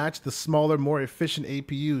breakthroughs match the smaller, more efficient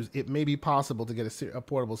APUs, it may be possible to get a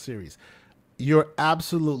portable series. You're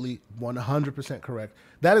absolutely 100% correct.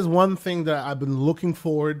 That is one thing that I've been looking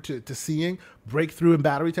forward to seeing, breakthrough in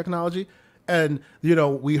battery technology. And, you know,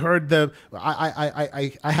 we heard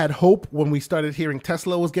I had hope when we started hearing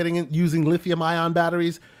Tesla was using lithium ion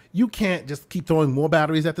batteries. You can't just keep throwing more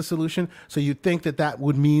batteries at the solution. So you'd think that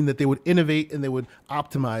would mean that they would innovate and they would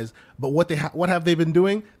optimize. But what have they been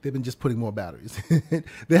doing? They've been just putting more batteries.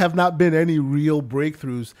 There have not been any real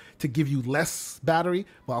breakthroughs to give you less battery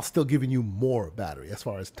while still giving you more battery as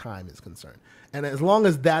far as time is concerned. And as long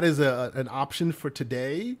as that is an option for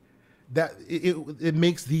today, that it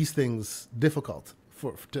makes these things difficult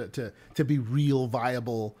to be real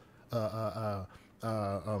viable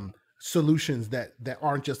solutions that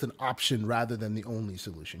aren't just an option rather than the only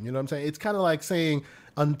solution. You know what I'm saying? It's kind of like saying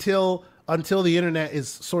until the internet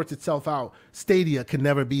sorts itself out, Stadia can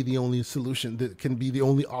never be the only solution that can be the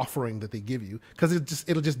only offering that they give you, because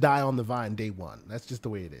it'll just die on the vine day one. That's just the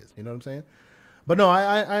way it is. You know what I'm saying? But no,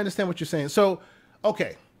 I understand what you're saying. So,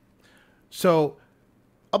 okay. So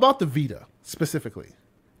about the Vita specifically,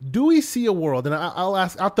 do we see a world, and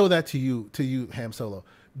I'll throw that to you, Ham Solo.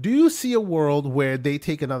 Do you see a world where they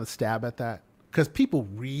take another stab at that? Because people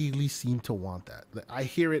really seem to want that. I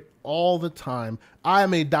hear it all the time.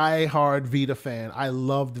 I'm a diehard Vita fan. I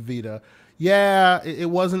love the Vita. Yeah, it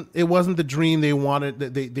wasn't the dream they wanted,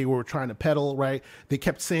 that they were trying to peddle, right? They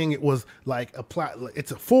kept saying it was like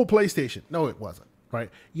it's a full PlayStation. No, it wasn't, right?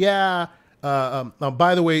 Yeah.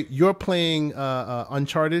 By the way, you're playing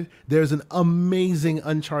Uncharted. There's an amazing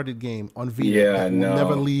Uncharted game on Vita that will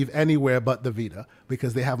never leave anywhere but the Vita,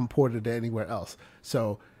 because they haven't ported it anywhere else.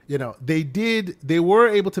 So, you know, they were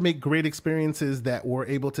able to make great experiences that were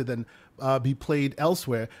able to then be played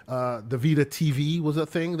elsewhere. The Vita TV was a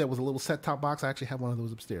thing that was a little set-top box. I actually have one of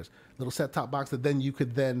those upstairs. Little set-top box that then you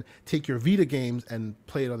could then take your Vita games and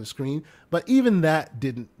play it on the screen. But even that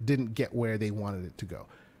didn't get where they wanted it to go.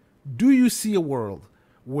 Do you see a world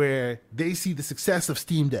where they see the success of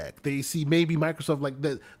Steam Deck? They see maybe Microsoft, like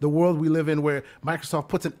the world we live in, where Microsoft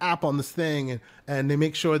puts an app on this thing and they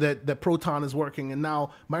make sure that Proton is working, and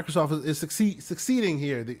now Microsoft is succeeding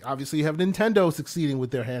here. Obviously, you have Nintendo succeeding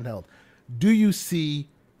with their handheld. Do you see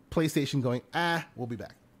PlayStation going, we'll be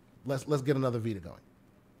back. Let's get another Vita going?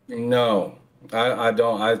 No, I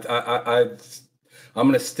don't. I'm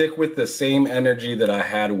going to stick with the same energy that I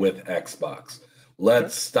had with Xbox.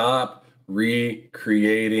 Let's stop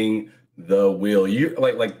recreating the wheel. You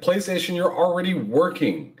like PlayStation, you're already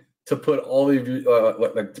working to put all of you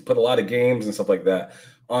to put a lot of games and stuff like that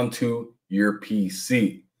onto your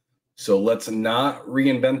PC. So let's not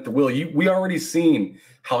reinvent the wheel. We already seen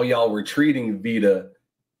how y'all were treating Vita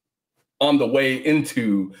on the way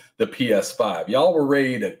into the PS5. Y'all were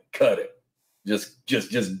ready to cut it.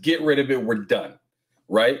 Just get rid of it. We're done.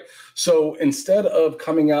 Right? So instead of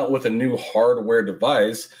coming out with a new hardware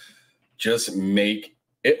device, just make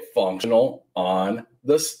it functional on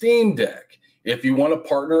the Steam Deck. If you want to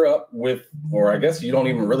partner up with, or I guess you don't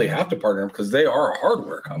even really have to partner because they are a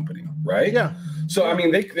hardware company, right? Yeah. So I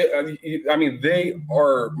mean, they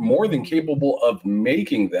are more than capable of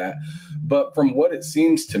making that. But from what it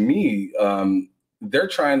seems to me, they're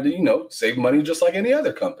trying to, save money just like any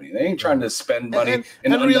other company. They ain't trying to spend money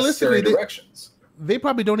in unnecessary directions. They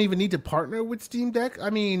probably don't even need to partner with Steam Deck.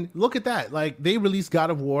 I mean, look at that. Like, they released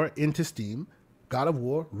God of War into Steam. God of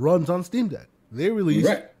War runs on Steam Deck. They released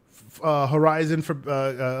Horizon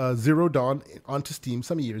for Zero Dawn onto Steam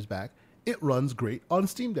some years back. It runs great on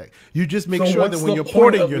Steam Deck. You just make sure that when you're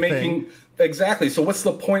porting your thing... Exactly. So what's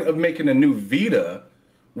the point of making a new Vita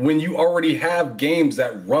when you already have games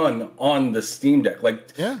that run on the Steam Deck?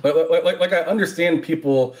 Like I understand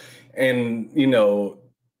people, and a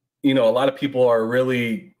lot of people are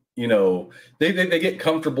really, they get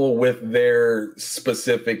comfortable with their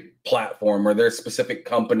specific platform or their specific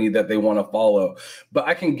company that they want to follow. But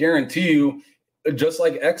I can guarantee you, just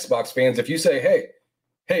like Xbox fans, if you say,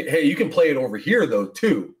 hey, you can play it over here though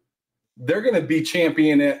too, they're going to be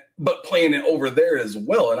championing it, but playing it over there as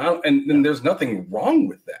well. And there's nothing wrong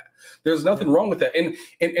with that. There's nothing wrong with that.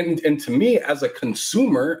 And to me, as a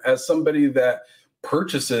consumer, as somebody that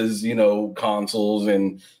purchases, consoles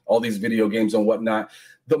and all these video games and whatnot,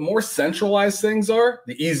 the more centralized things are,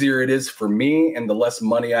 the easier it is for me and the less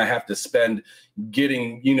money I have to spend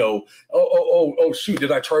getting, oh shoot,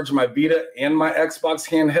 did I charge my Vita and my Xbox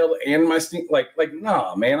handheld and my Steam? Like,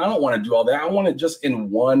 nah, man, I don't want to do all that. I want it just in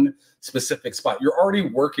one specific spot. You're already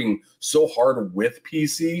working so hard with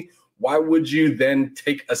PC. Why would you then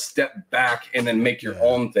take a step back and then make your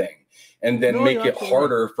own thing? And then make it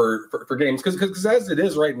harder for games. Because as it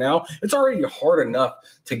is right now, it's already hard enough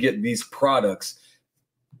to get these products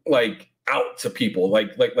out to people.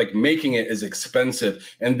 Like making it is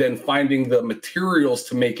expensive. And then finding the materials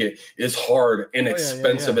to make it is hard and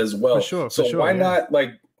expensive as well. For sure, why not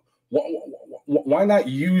why not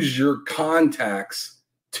use your contacts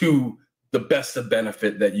to the best of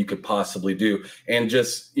benefit that you could possibly do, and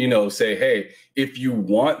just, say, hey, if you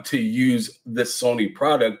want to use this Sony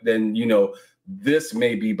product, then, this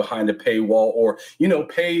may be behind a paywall, or,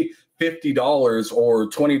 pay $50 or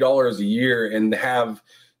 $20 a year and have,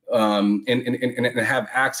 and have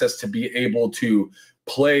access to be able to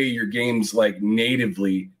play your games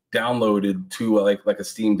natively downloaded to like a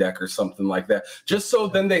Steam Deck or something like that. Just so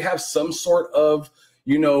then they have some sort of,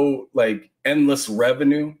 endless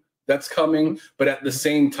revenue that's coming, but at the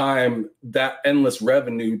same time, that endless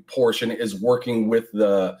revenue portion is working with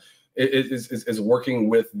the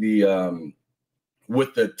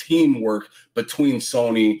teamwork between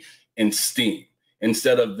Sony and Steam,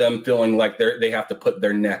 instead of them feeling like they have to put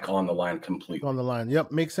their neck on the line completely. On the line,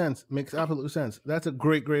 yep, makes sense. Makes absolute sense. That's a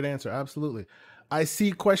great answer. Absolutely. I see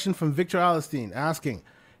a question from Victor Alistine asking,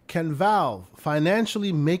 can Valve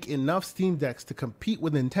financially make enough Steam Decks to compete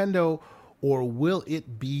with Nintendo, or will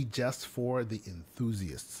it be just for the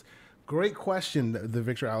enthusiasts? Great question, the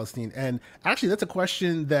Victor Alistine. And actually, that's a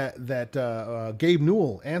question that Gabe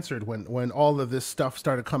Newell answered when all of this stuff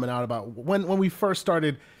started coming out about when we first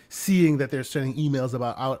started seeing that they're sending emails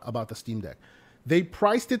about the Steam Deck. They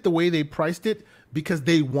priced it the way they priced it because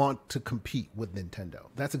they want to compete with Nintendo.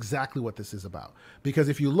 That's exactly what this is about. Because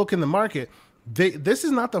if you look in the market, this is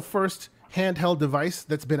not the first handheld device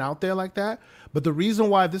that's been out there like that. But the reason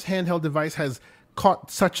why this handheld device has caught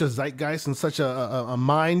such a zeitgeist and such a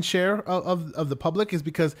mind share of the public is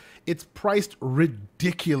because it's priced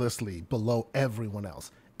ridiculously below everyone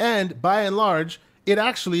else. And by and large, it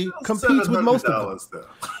actually competes with most of them.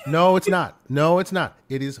 No, it's not. No, it's not.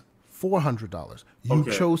 It is $400.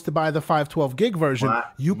 You chose to buy the 512 gig version.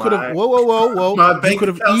 You could have whoa. You could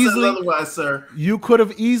have easily otherwise, sir. You could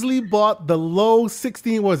have easily bought the low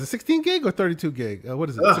 16. Was it 16 gig or 32 gig? What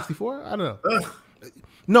is it? 64? I don't know.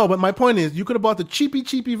 No, but my point is, you could have bought the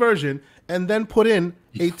cheapy version and then put in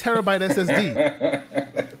a terabyte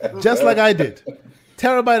SSD, just like I did.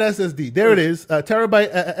 Terabyte SSD. There it is.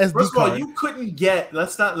 Terabyte SD First of all, card. you couldn't get.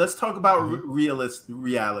 Let's talk about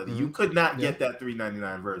reality. You could not get that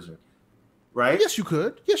 $399 version. Right? Yes, you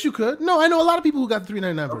could. No, I know a lot of people who got the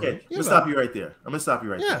 $399 version. Okay, I'm gonna stop you right there.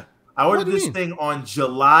 there. I ordered this thing on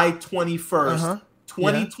July 21st,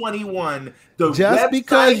 2021. Just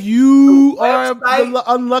because you are the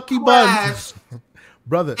unlucky bunch,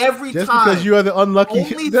 brother. Every just time, because you are the unlucky.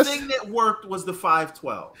 Only thing that worked was the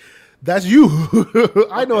 512. That's you.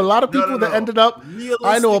 I know a lot of people that ended up.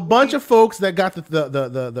 I know a bunch of folks that got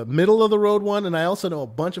the middle of the road one, and I also know a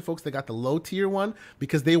bunch of folks that got the low tier one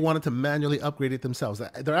because they wanted to manually upgrade it themselves.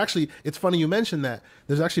 They're actually, it's funny you mentioned that.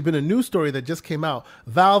 There's actually been a news story that just came out.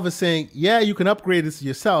 Valve is saying, yeah, you can upgrade this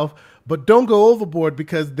yourself, but don't go overboard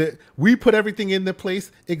because we put everything in the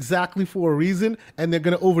place exactly for a reason, and they're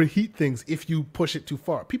going to overheat things if you push it too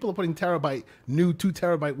far. People are putting new 2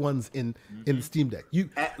 terabyte ones in the Steam Deck.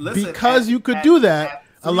 Because you could do that.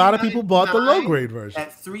 A lot of people bought the low grade version.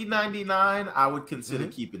 At $399, I would consider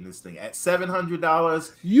keeping this thing. At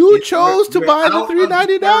 $700, you chose to buy the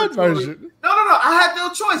 $399 version. No. I had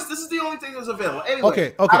no choice. This is the only thing that was available. Anyway,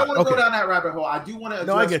 okay. I don't want to go down that rabbit hole. I do want to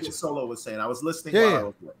address what you. Solo was saying. I was listening while I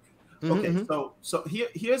was working. Okay, so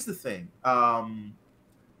here's the thing. I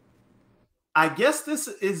guess this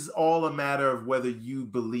is all a matter of whether you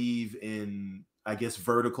believe in, I guess,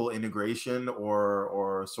 vertical integration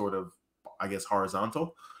or sort of, I guess,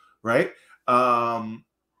 horizontal, right? I'm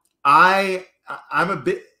not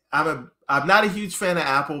a huge fan of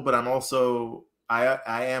Apple, but I'm also I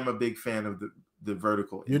am a big fan of the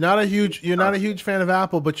vertical. You're not a huge fan of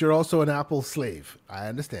Apple, but you're also an Apple slave. I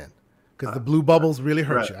understand. Because the blue bubbles really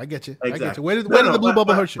hurt you. I get you. Exactly. I get you. Where did the blue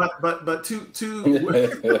bubble hurt you? But to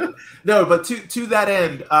that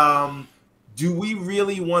end, do we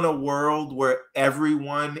really want a world where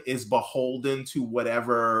everyone is beholden to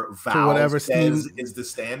whatever Valve says is the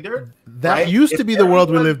standard? That used to be the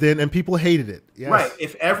world we lived in, and people hated it. Yes. Right.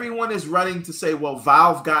 If everyone is running to say, well,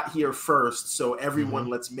 Valve got here first, so everyone,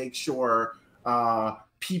 let's make sure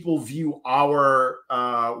people view our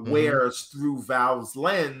wares through Valve's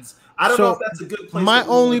lens. I don't know if that's a good place. My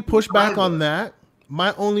only pushback on that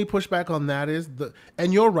is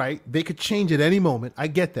and you're right, they could change at any moment. I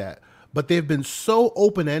get that. But they've been so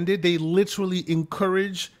open-ended, they literally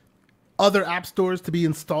encourage other app stores to be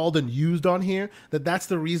installed and used on here, that's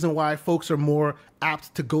the reason why folks are more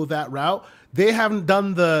apt to go that route. They haven't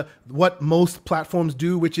done what most platforms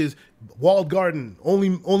do, which is walled garden.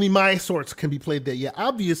 Only my sorts can be played there. Yeah,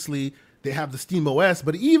 obviously they have the Steam OS,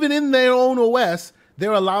 but even in their own OS,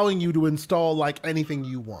 they're allowing you to install like anything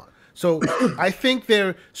you want. So I think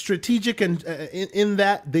they're strategic and in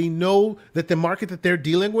that they know that the market that they're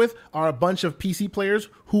dealing with are a bunch of PC players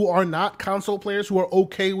who are not console players who are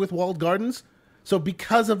okay with walled gardens. So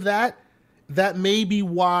because of that, that may be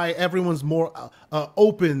why everyone's more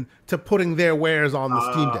open to putting their wares on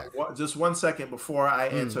the Steam Deck. Just 1 second before I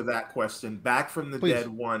answer that question. Back from the Dead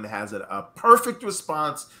one has a perfect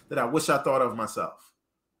response that I wish I thought of myself.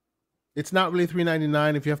 It's not really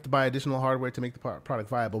 $399 if you have to buy additional hardware to make the product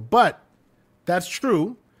viable. But that's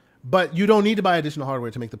true. But you don't need to buy additional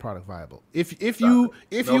hardware to make the product viable.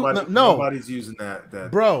 Nobody's using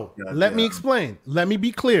that. Bro, let me explain. Let me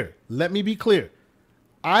be clear.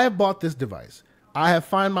 I have bought this device. I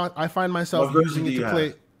find myself using it to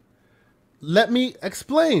play. Let me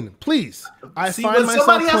explain, please.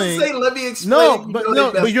 Somebody has to say, "Let me explain."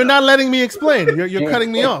 But you're not letting me explain. You're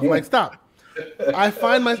cutting me off. Like, stop. I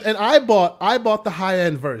bought the high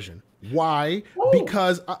end version. Why? Ooh.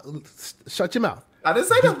 Because shut your mouth. I didn't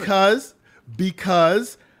say that.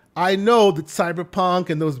 Because I know that Cyberpunk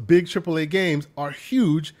and those big AAA games are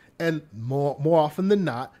huge, and more often than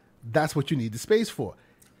not, that's what you need the space for.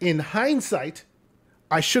 In hindsight,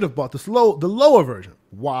 I should have bought the lower version.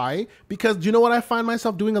 Why? Because do you know what I find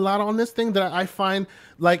myself doing a lot on this thing that I find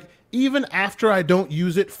like. Even after I don't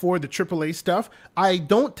use it for the AAA stuff, I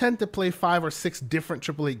don't tend to play 5 or 6 different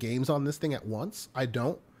AAA games on this thing at once. I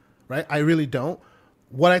don't, right? I really don't.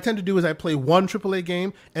 What I tend to do is I play one AAA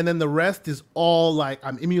game, and then the rest is all like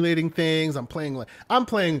I'm emulating things. I'm playing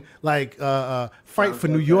like Fight for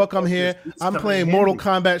New York. I'm here. I'm playing Mortal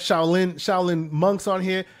Kombat Shaolin Monks on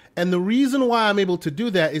here. And the reason why I'm able to do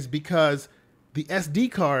that is because the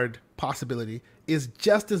SD card possibility is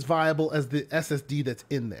just as viable as the SSD that's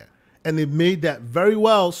in there. And they've made that very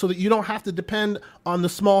well so that you don't have to depend on the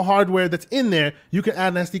small hardware that's in there. You can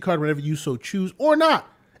add an SD card whenever you so choose or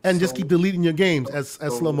not, and just keep deleting your games, as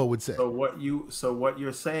Slow-Mo would say. So what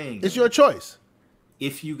you're saying? It's your choice.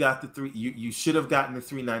 If you got you should have gotten the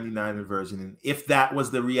 $399 version, and if that was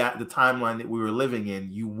the timeline that we were living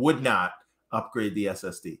in, you would not upgrade the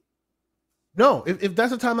SSD. No, if that's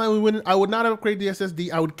the timeline I would not upgrade the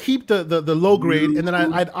SSD. I would keep the low grade, and then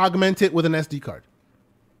I'd augment it with an SD card.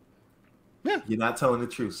 Yeah, you're not telling the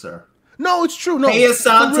truth, sir. No, it's true. No,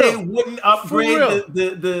 Asante wouldn't upgrade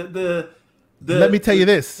the. Let me tell you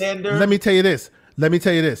this.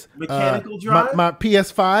 Mechanical drive. My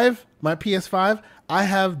PS5. I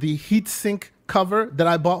have the heatsink cover that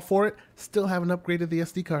I bought for it. Still haven't upgraded the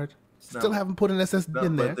SD card. Still haven't put an SSD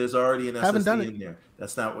in there. But there's already an SSD in there.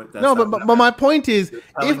 That's not what. That's but my point is,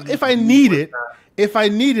 if I need it,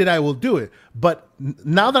 I will do it. But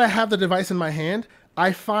now that I have the device in my hand,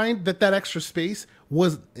 I find that extra space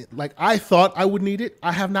was like I thought I would need it.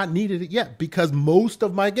 I have not needed it yet because most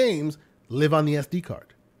of my games live on the SD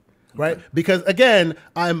card. right? Because again,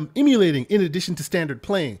 I'm emulating in addition to standard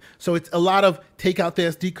playing. So it's a lot of take out the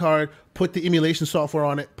SD card, put the emulation software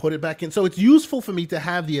on it, put it back in. So it's useful for me to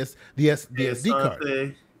have the SD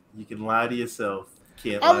card. You can lie to yourself.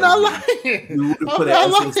 I'm not lying. You would put an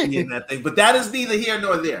SSD in that thing, but that is neither here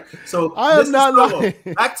nor there. So I am not lying.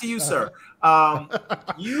 Back to you, sir.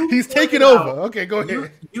 He's taking over. Okay, go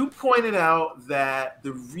ahead. You pointed out that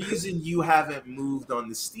the reason you haven't moved on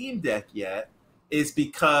the Steam Deck yet is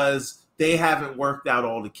because they haven't worked out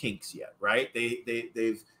all the kinks yet, right?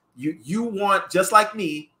 You want, just like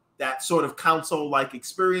me, that sort of console-like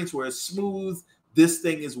experience where it's smooth. This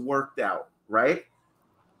thing is worked out, right?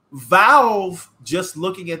 Valve, just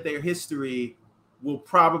looking at their history, will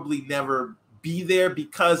probably never be there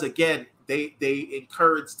because, again, they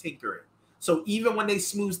encourage tinkering. So even when they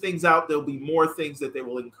smooth things out, there'll be more things that they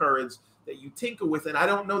will encourage that you tinker with. And I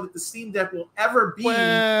don't know that the Steam Deck will ever be.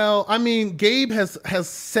 Well, I mean, Gabe has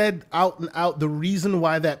said out and out the reason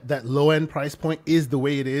why that low-end price point is the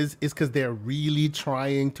way it is because they're really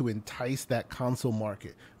trying to entice that console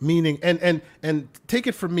market. Meaning, and take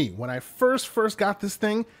it from me, when I first got this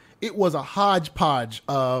thing, it was a hodgepodge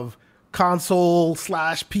of console /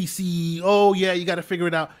 PC. Oh, yeah, you got to figure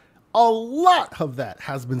it out. A lot of that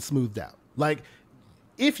has been smoothed out. Like,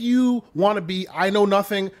 if you want to be, I know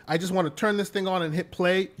nothing, I just want to turn this thing on and hit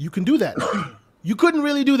play, you can do that now. You couldn't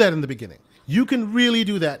really do that in the beginning. You can really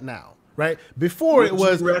do that now, right? Before it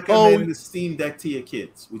was, would you recommend the Steam Deck to your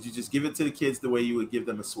kids? Would you just give it to the kids the way you would give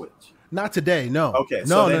them a Switch? Not today, no. Okay,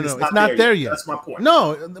 no. It's not there yet. That's my point.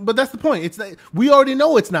 No, but that's the point. It's we already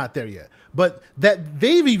know it's not there yet. But that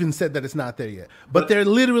they've even said that it's not there yet. But they're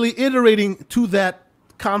literally iterating to that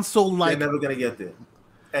console-like. They're never going to get there.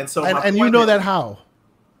 And so, and you know that how?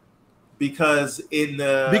 Because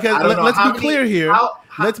let's be clear here.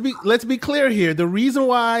 Let's be clear here. The reason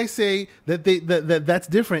why I say that that's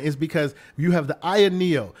different is because you have the Aya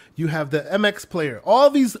Neo, you have the MX Player, all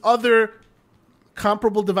these other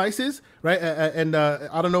comparable devices, right? And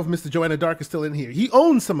I don't know if Mr. Joanna Dark is still in here. He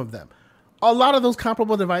owns some of them. A lot of those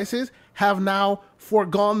comparable devices have now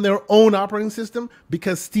foregone their own operating system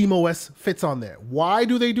because SteamOS fits on there. Why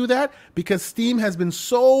do they do that? Because Steam has been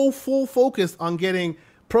so full focused on getting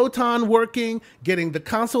Proton working, getting the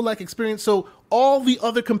console-like experience. So all the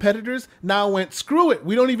other competitors now went, screw it.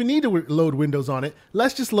 We don't even need to load Windows on it.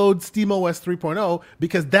 Let's just load SteamOS 3.0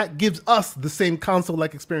 because that gives us the same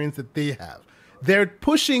console-like experience that they have. They're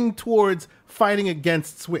pushing towards fighting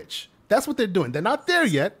against Switch. That's what they're doing. They're not there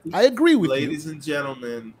yet. I agree with you. Ladies and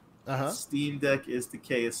gentlemen, Steam Deck is to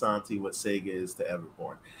Kei Asante what Sega is to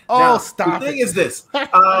Everborn. Oh, now, stop the thing it. is this.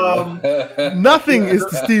 Nothing is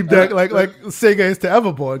to Steam Deck like Sega is to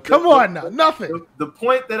Everborn. Come on now. Nothing. The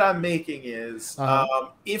point that I'm making is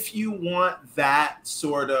if you want that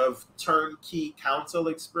sort of turnkey console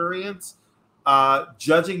experience,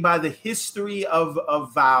 judging by the history of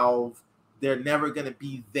Valve, they're never going to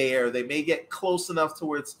be there. They may get close enough to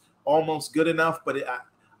where it's almost good enough, but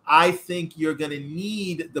I think you're going to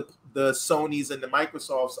need the Sonys and the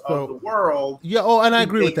Microsofts of the world. Yeah, and I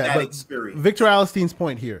agree with that. But experience. Victor Alistein's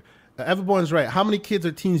point here, Everborn's right. How many kids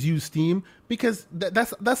or teens use Steam? Because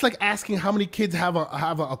that's like asking how many kids have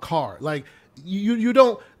a car. Like you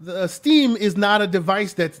don't. Steam is not a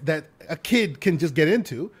device that a kid can just get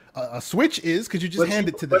into. A Switch is because you just hand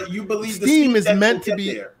it to them. But you believe Steam is meant to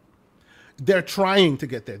be. There. They're trying to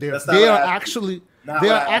get there. They are actively.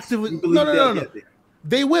 No.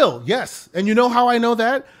 They will, yes. And you know how I know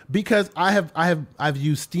that? Because I've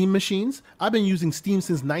used Steam machines. I've been using Steam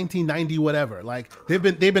since 1990, whatever. Like they've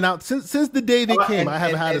been out since the day they came. I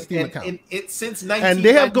haven't had a Steam account. Since 1990, and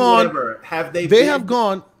they have gone. Whatever, have they? They have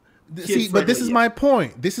gone. See, but this is my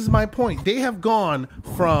point. This is my point. They have gone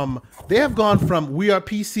from we are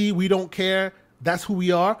PC, we don't care. That's who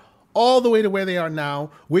we are. All the way to where they are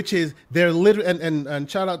now, which is they're literally and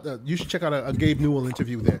shout out, you should check out a Gabe Newell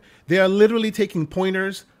interview there. They are literally taking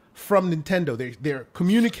pointers from Nintendo. They're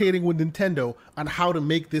communicating with Nintendo on how to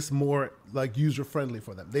make this more like user friendly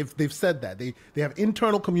for them. They've said that they have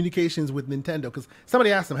internal communications with Nintendo because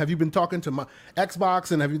somebody asked them, have you been talking to my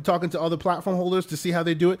Xbox and have you been talking to other platform holders to see how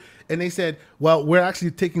they do it? And they said, well, we're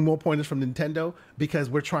actually taking more pointers from Nintendo because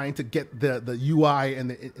we're trying to get the UI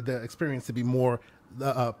and the experience to be more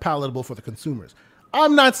palatable for the consumers.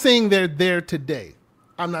 I'm not saying they're there today.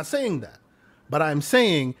 I'm not saying that. But I'm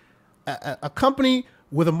saying a company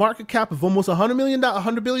with a market cap of almost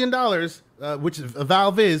 $100 billion, which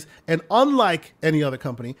Valve is, and unlike any other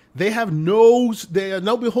company, they are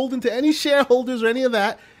no beholden to any shareholders or any of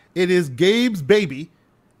that. It is Gabe's baby,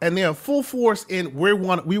 and they are full force in we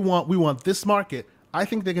want this market. I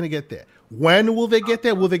think they're going to get there. When will they get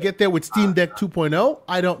there? Will they get there with Steam Deck 2.0?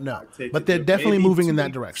 I don't know. But they're definitely moving in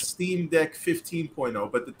that direction. Steam Deck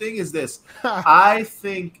 15.0. But the thing is this. I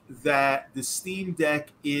think that the Steam Deck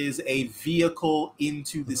is a vehicle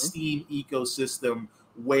into the Steam ecosystem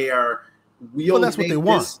where that's what they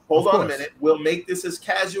want. Hold on a minute. We'll make this as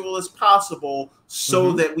casual as possible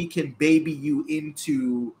so that we can baby you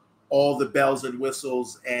into all the bells and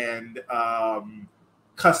whistles and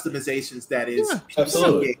customizations that is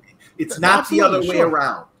absolutely. It's not the other way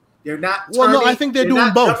around. They're not. I think they're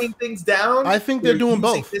doing both. Dumbing things down. I think they're doing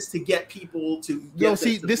both. This to get people to. This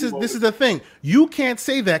is the thing. You can't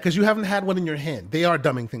say that because you haven't had one in your hand. They are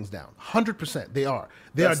dumbing things down. 100%. They are.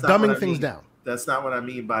 They are dumbing things down. That's not what I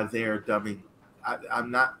mean by they're dumbing.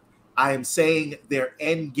 I'm not. I am saying their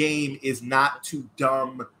end game is not to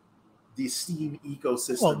dumb the Steam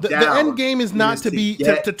ecosystem down. The end game is not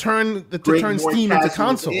to turn Steam into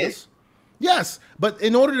consoles. Yes, but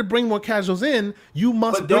in order to bring more casuals in, you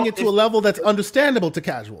must bring it to a level that's understandable to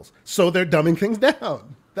casuals. So they're dumbing things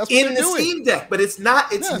down. That's what in the Steam Deck, but it's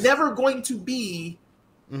not. It's never going to be.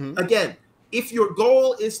 Again, if your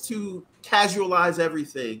goal is to casualize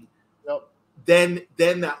everything, then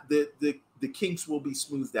the kinks will be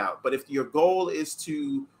smoothed out. But if your goal is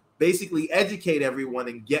to basically educate everyone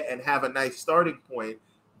and have a nice starting point,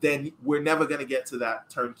 then we're never going to get to that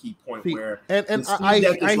turnkey point where. And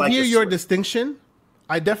I hear your distinction.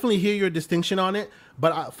 I definitely hear your distinction on it.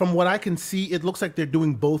 But from what I can see, it looks like they're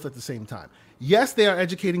doing both at the same time. Yes, they are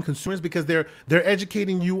educating consumers because they're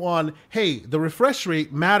educating you on, hey, the refresh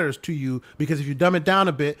rate matters to you because if you dumb it down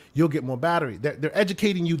a bit, you'll get more battery. They're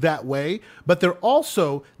educating you that way, but they're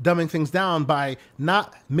also dumbing things down by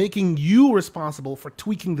not making you responsible for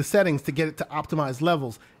tweaking the settings to get it to optimized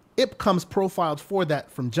levels. It comes profiled for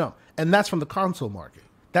that from jump, and that's from the console market.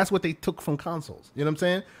 That's what they took from consoles. You know what I'm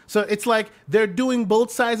saying? So it's like they're doing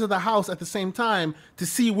both sides of the house at the same time to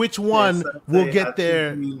see which one will get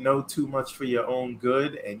there. You know too much for your own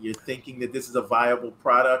good, and you're thinking that this is a viable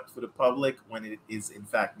product for the public when it is in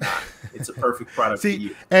fact not. It's a perfect product for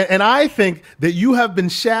you. And I think that you have been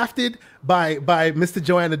shafted by Mr.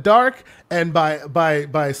 Joanna Dark and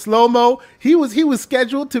by Slow-Mo. He was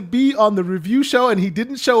scheduled to be on the review show and he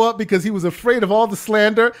didn't show up because he was afraid of all the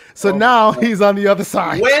slander. So now he's on the other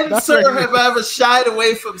side. When, sir, have I ever shied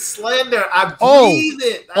away from slander? I breathe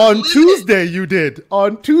it. On Tuesday you did.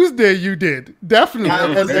 On Tuesday you did. Definitely.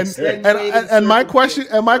 And my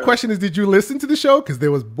question is, did you listen to the show? Because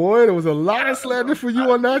there was a lot of slander for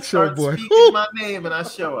you on that show, boy. Speaking my name and I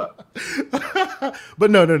show up.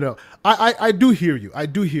 But no. I do hear you. I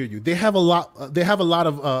do hear you. They have a lot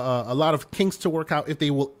of kinks to work out if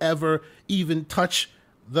they will ever even touch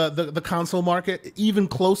the console market even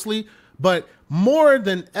closely. But more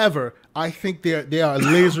than ever, I think they are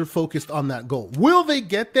laser focused on that goal. Will they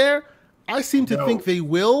get there? I seem to think they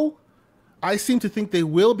will.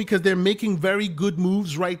 Because they're making very good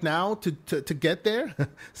moves right now to get there.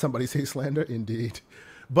 Somebody say slander, indeed.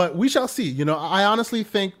 But we shall see. You know, I honestly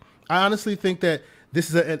think that this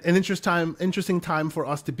is an interesting time for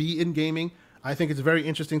us to be in gaming. I think it's a very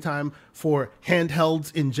interesting time for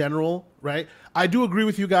handhelds in general, right? I do agree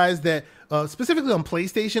with you guys that specifically on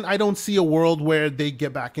PlayStation, I don't see a world where they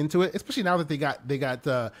get back into it, especially now that they got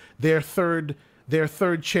their third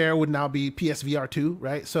chair would now be PSVR 2,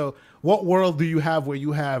 right? So what world do you have where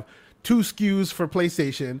you have two SKUs for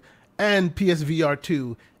PlayStation and PSVR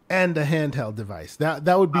 2 and a handheld device? That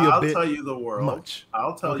would be I'll tell you the world. Much.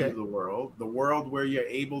 I'll tell you the world where you're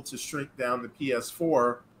able to shrink down the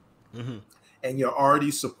PS4 and you're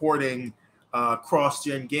already supporting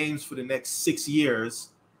cross-gen games for the next 6 years.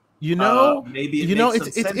 You know,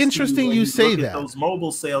 it's interesting you say that. Those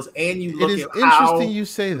mobile sales, and you look at how you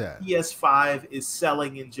say that PS5 is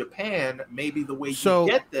selling in Japan. Maybe the way you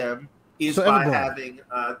get them is by having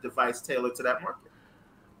a device tailored to that market.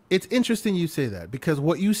 It's interesting you say that because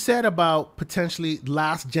what you said about potentially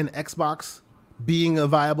last gen Xbox being a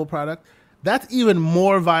viable product, that's even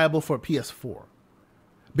more viable for PS4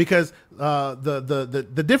 because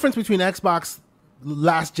the difference between Xbox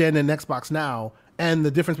last gen and Xbox Now, and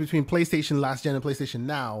the difference between PlayStation last gen and PlayStation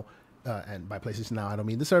Now, and by PlayStation Now I don't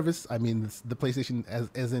mean the service, I mean the PlayStation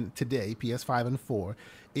as in today, PS5 and 4,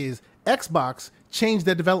 is Xbox changed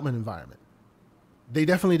their development environment. They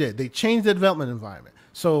definitely did. They changed the development environment.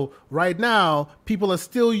 So right now, people are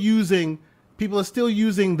still using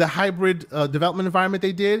the hybrid development environment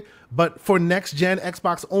they did, but for next gen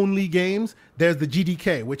Xbox only games, there's the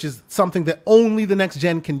GDK, which is something that only the next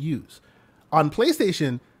gen can use. On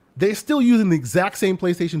PlayStation, they're still using the exact same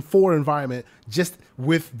PlayStation 4 environment, just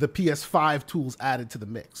with the PS5 tools added to the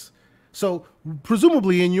mix. So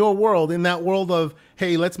presumably in your world, in that world of,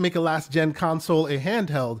 hey, let's make a last gen console a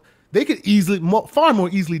handheld, they could far more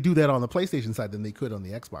easily do that on the PlayStation side than they could on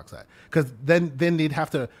the Xbox side. Because then they'd have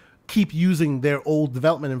to keep using their old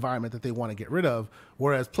development environment that they want to get rid of,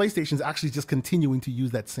 whereas PlayStation's actually just continuing to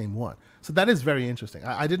use that same one. So that is very interesting.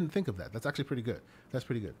 I didn't think of that. That's actually pretty good. That's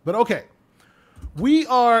pretty good. But okay. We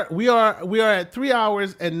are at 3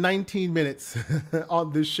 hours and 19 minutes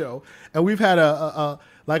on this show, and we've had a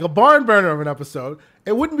barn burner of an episode.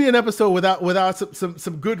 It wouldn't be an episode without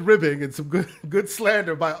some good ribbing and some good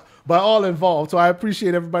slander by all involved. So I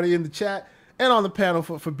appreciate everybody in the chat and on the panel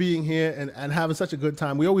for being here and having such a good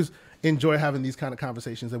time. We always enjoy having these kind of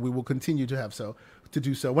conversations, and we will continue to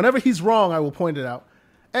do so. Whenever he's wrong, I will point it out,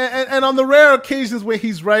 and on the rare occasions where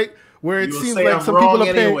he's right, where it seems like some people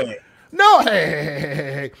are paying. No,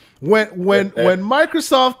 hey. When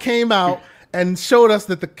Microsoft came out and showed us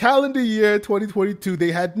that the calendar year 2022,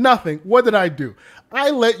 they had nothing, what did I do? I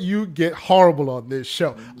let you get horrible on this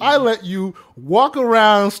show. I let you walk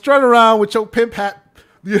around, strut around with your pimp hat,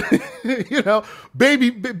 you know,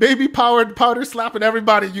 baby powder slapping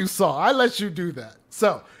everybody you saw. I let you do that.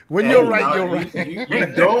 So when you're right, you're right.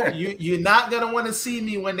 You're not gonna want to see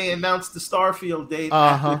me when they announce the Starfield date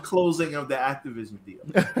after the closing of the Activision deal.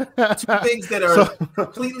 Two things that are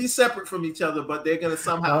completely separate from each other, but they're gonna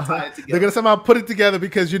somehow tie it together. They're gonna somehow put it together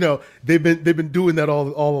because they've been doing that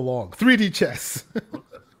all along. 3D chess,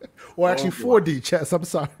 or actually 4D chess. I'm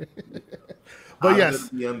sorry, but yes,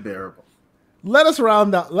 be unbearable. Let us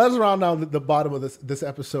round down the bottom of this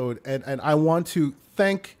episode, and I want to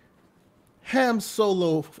thank Ham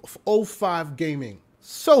Solo 05 Gaming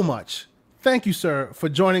so much. Thank you, sir, for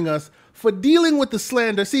joining us, for dealing with the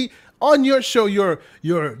slander. See, on your show, you're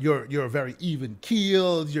very even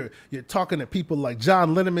keeled. You're talking to people like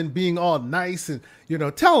John Linneman, being all nice, and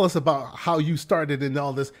tell us about how you started in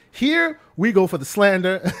all this. Here we go for the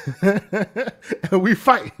slander, and we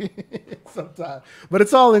fight sometimes, but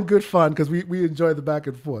it's all in good fun because we enjoy the back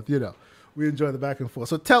and forth. We enjoy the back and forth.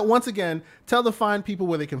 So tell the fine people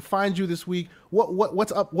where they can find you this week.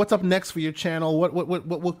 What's up next for your channel?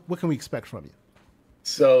 What can we expect from you?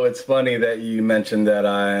 So it's funny that you mentioned that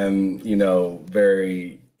I'm,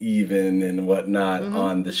 very even and whatnot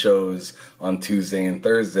on the shows on Tuesday and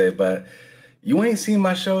Thursday, but you ain't seen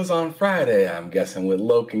my shows on Friday, I'm guessing, with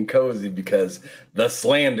Loke and Cozy, because the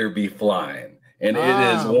slander be flying. And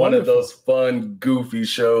it is one of those fun, goofy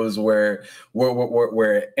shows where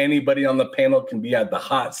anybody on the panel can be at the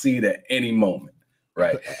hot seat at any moment,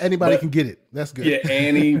 right? Anybody can get it. That's good. Yeah,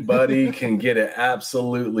 anybody can get it.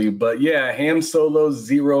 Absolutely. But yeah, Ham Solo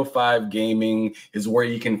 05 Gaming is where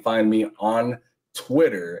you can find me on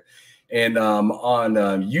Twitter. And on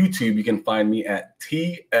YouTube, you can find me at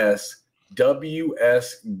TSWS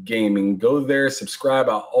Gaming. Go there, subscribe.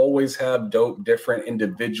 I always have dope, different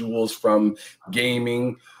individuals from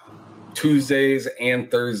gaming Tuesdays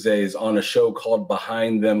and Thursdays on a show called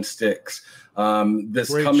Behind Them Sticks.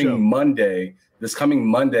 This coming Monday,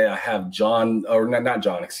 I have John, or not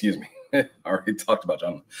John, excuse me. I already talked about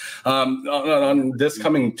John. On this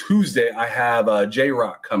coming Tuesday, I have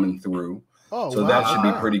J-Rock coming through. So that should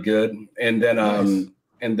be pretty good. And then nice.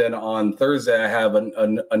 And then on Thursday, I have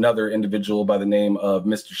another individual by the name of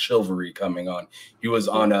Mr. Chivalry coming on. He was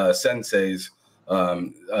on Sensei's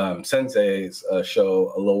show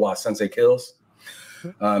a little while, Sensei Kills.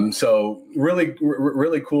 So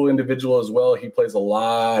really cool individual as well. He plays a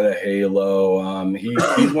lot of Halo.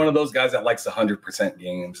 He's one of those guys that likes 100%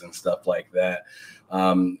 games and stuff like that. He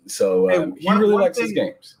really likes his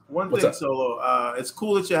games. One thing, Solo, it's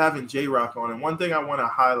cool that you're having J-Rock on. And one thing I want to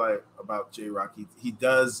highlight about J-Rock, he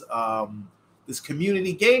does this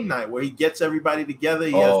community game night where he gets everybody together.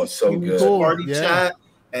 He has this so good party chat.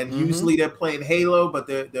 And usually they're playing Halo, but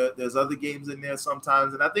there's other games in there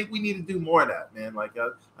sometimes. And I think we need to do more of that, man. Like, I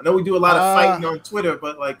know we do a lot of fighting on Twitter,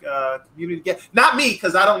 but like community game. Not me,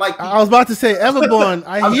 because I don't like people. I was about to say, Everborn,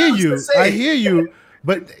 I hear you,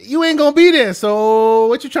 but you ain't going to be there. So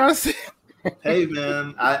what you trying to say? Hey,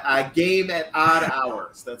 man, I game at odd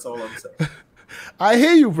hours. That's all I'm saying. I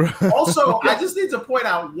hear you, bro. Also, I just need to point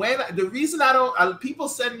out the reason I don't people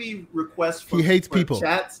send me requests for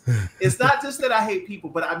chats. It's not just that I hate people,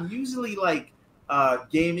 but I'm usually like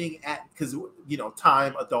gaming at because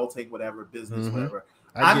time, adulting, whatever, business, whatever.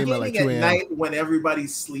 I'm gaming at night when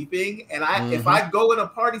everybody's sleeping, and if I go in a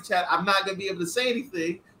party chat, I'm not gonna be able to say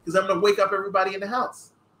anything because I'm gonna wake up everybody in the house.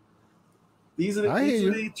 These are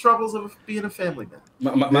the troubles of being a family man.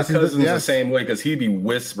 My cousin's the same way because he'd be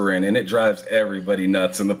whispering, and it drives everybody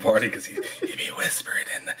nuts in the party because he'd be whispering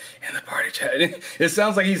in the party chat. It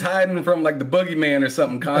sounds like he's hiding from like the boogeyman or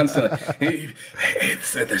something constantly. Hey,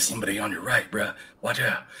 there's somebody on your right, bro. Watch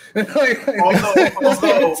out.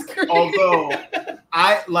 although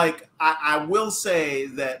I will say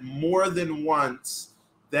that more than once,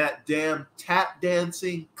 that damn tap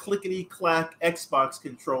dancing, clickety clack Xbox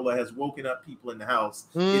controller has woken up people in the house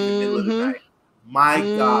in the middle of the night. My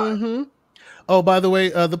God. Oh, by the way,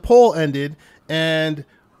 the poll ended, and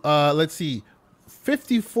let's see,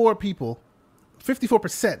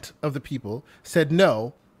 54% of the people said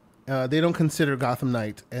no. They don't consider Gotham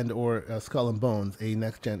Knight and or Skull and Bones a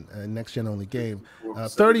next gen only game.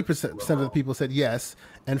 30% of the people said yes,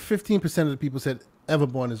 and 15% of the people said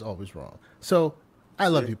Everborn is always wrong. So I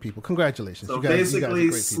love you people. Congratulations. So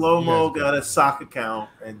basically, Slow-Mo got a sock account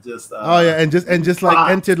and just and just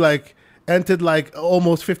like entered like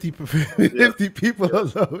almost 50 people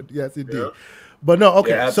alone. Yes, indeed. Yeah. But no,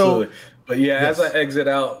 okay. Yeah, absolutely. So, but yeah, yes. As I exit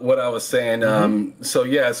out what I was saying,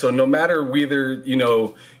 so no matter whether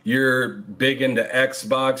you're big into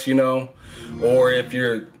Xbox, or if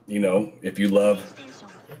you're if you love,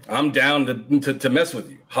 I'm down to mess with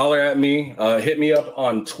you. Holler at me. Hit me up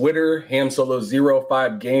on Twitter,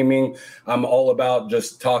 HamSolo05 Gaming. I'm all about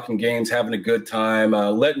just talking games, having a good time,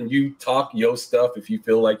 letting you talk your stuff if you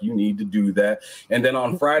feel like you need to do that. And then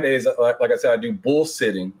on Fridays, like I said, I do bull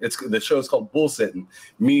sitting. The show is called Bull Sitting.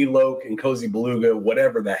 Me, Loke, and Cozy Beluga,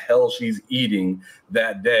 whatever the hell she's eating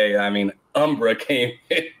that day. I mean, Umbra came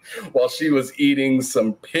in while she was eating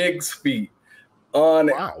some pig's feet on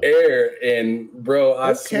air, and bro,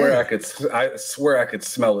 I swear I could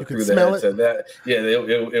smell it through there. So that,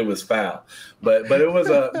 it was foul, but it was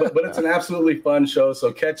but it's an absolutely fun show.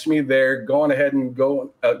 So catch me there. Go on ahead and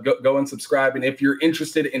go and subscribe. And if you're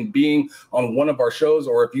interested in being on one of our shows,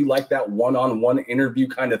 or if you like that one-on-one interview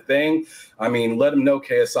kind of thing, I mean, let them know.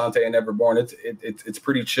 K. Asante and Everborn. It's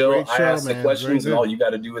pretty chill. I ask the questions, and all you got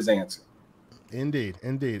to do is answer. Indeed.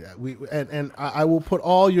 And I will put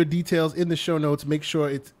all your details in the show notes. Make sure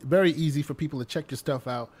it's very easy for people to check your stuff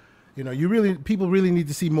out. People really need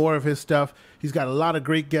to see more of his stuff. He's got a lot of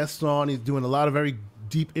great guests on. He's doing a lot of very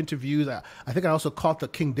deep interviews. I think I also caught the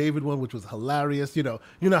King David one, which was hilarious. You know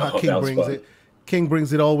how King brings it. King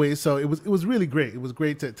brings it always. So it was really great. It was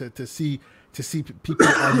great to see people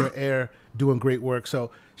on your air doing great work.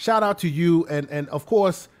 So shout out to you, and of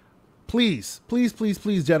course, Please,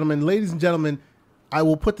 gentlemen, ladies and gentlemen, I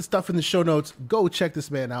will put the stuff in the show notes. Go check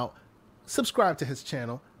this man out. Subscribe to his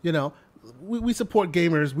channel. We support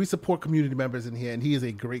gamers. We support community members in here, and he is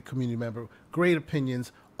a great community member. Great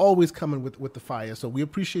opinions, always coming with the fire. So we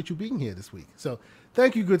appreciate you being here this week. So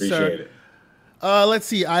thank you, good sir. Let's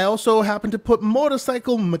see. I also happen to put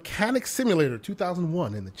Motorcycle Mechanic Simulator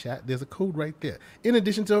 2001 in the chat. There's a code right there. In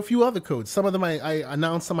addition to a few other codes. Some of them I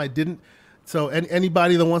announced, some I didn't. So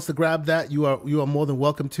anybody that wants to grab that, you are more than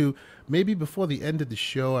welcome to. Maybe before the end of the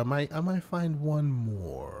show, I might find one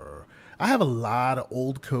more. I have a lot of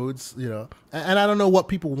old codes, and I don't know what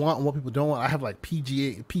people want and what people don't want. I have like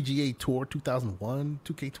PGA Tour 2001,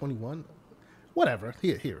 2K21, whatever.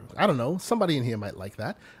 Here. I don't know. Somebody in here might like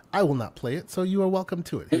that. I will not play it, so you are welcome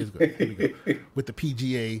to it. Here we go. With the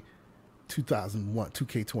PGA 2001,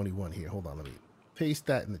 2K21 here. Hold on, let me paste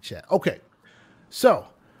that in the chat. Okay, so.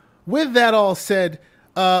 With that all said,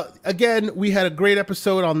 again, we had a great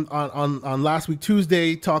episode on last week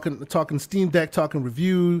Tuesday, talking Steam Deck, talking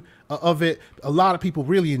review of it. A lot of people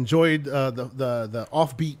really enjoyed the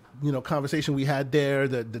offbeat conversation we had there,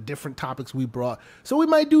 the different topics we brought. So we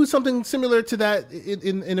might do something similar to that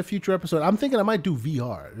in a future episode. I'm thinking I might do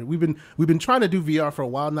VR. We've been trying to do VR for a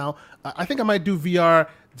while now. I think I might do VR.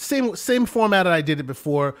 Same format that I did it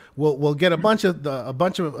before. We'll get a bunch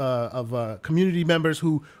of community members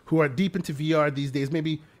who are deep into VR these days.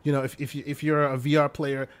 Maybe if you're a VR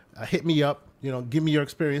player, hit me up. Give me your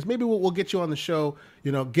experience. Maybe we'll get you on the show.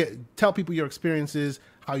 Tell people your experiences,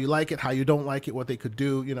 how you like it, how you don't like it, what they could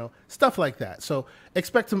do. Stuff like that. So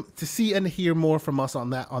expect to see and hear more from us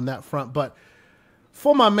on that front. But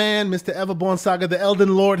for my man, Mr. Everborn Saga, the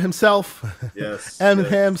Elden Lord himself, yes, and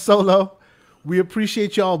Ham Solo. We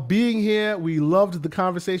appreciate y'all being here. We loved the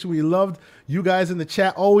conversation. We loved you guys in the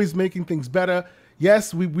chat, always making things better.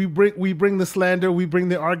 Yes, we bring the slander, we bring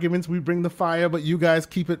the arguments, we bring the fire, but you guys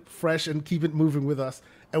keep it fresh and keep it moving with us,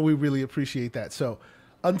 and we really appreciate that. So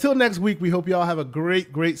until next week, we hope y'all have a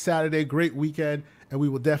great Saturday, great weekend, and we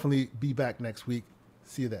will definitely be back next week.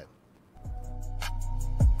 See you then.